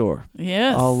 Comedy Store.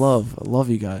 Yes. All love. I love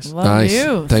you guys. Love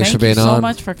you. Thanks for being on. on. So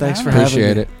much for Thanks for coming. having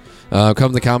Appreciate it. Come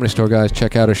to the Comedy Store, guys.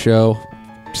 Check out our show.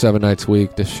 7 nights a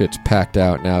week. This shit's packed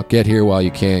out now. Get here while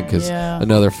you can, because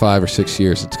another 5 or 6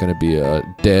 years, it's going to be a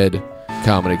dead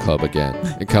comedy club again.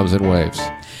 It comes in waves.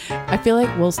 I feel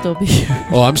like we'll still be here.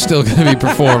 Oh, I'm still going to be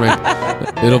performing.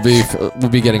 We'll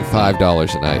be getting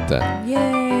 $5 a night then.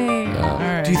 Yay!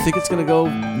 Right. Do you think it's going to go?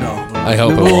 No. I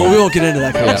hope we won't get into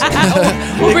that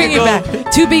conversation. We'll bring it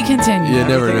back. To be continued. You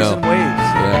never know. Waves.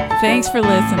 Yeah. Thanks for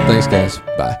listening. Thanks, guys.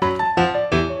 Bye.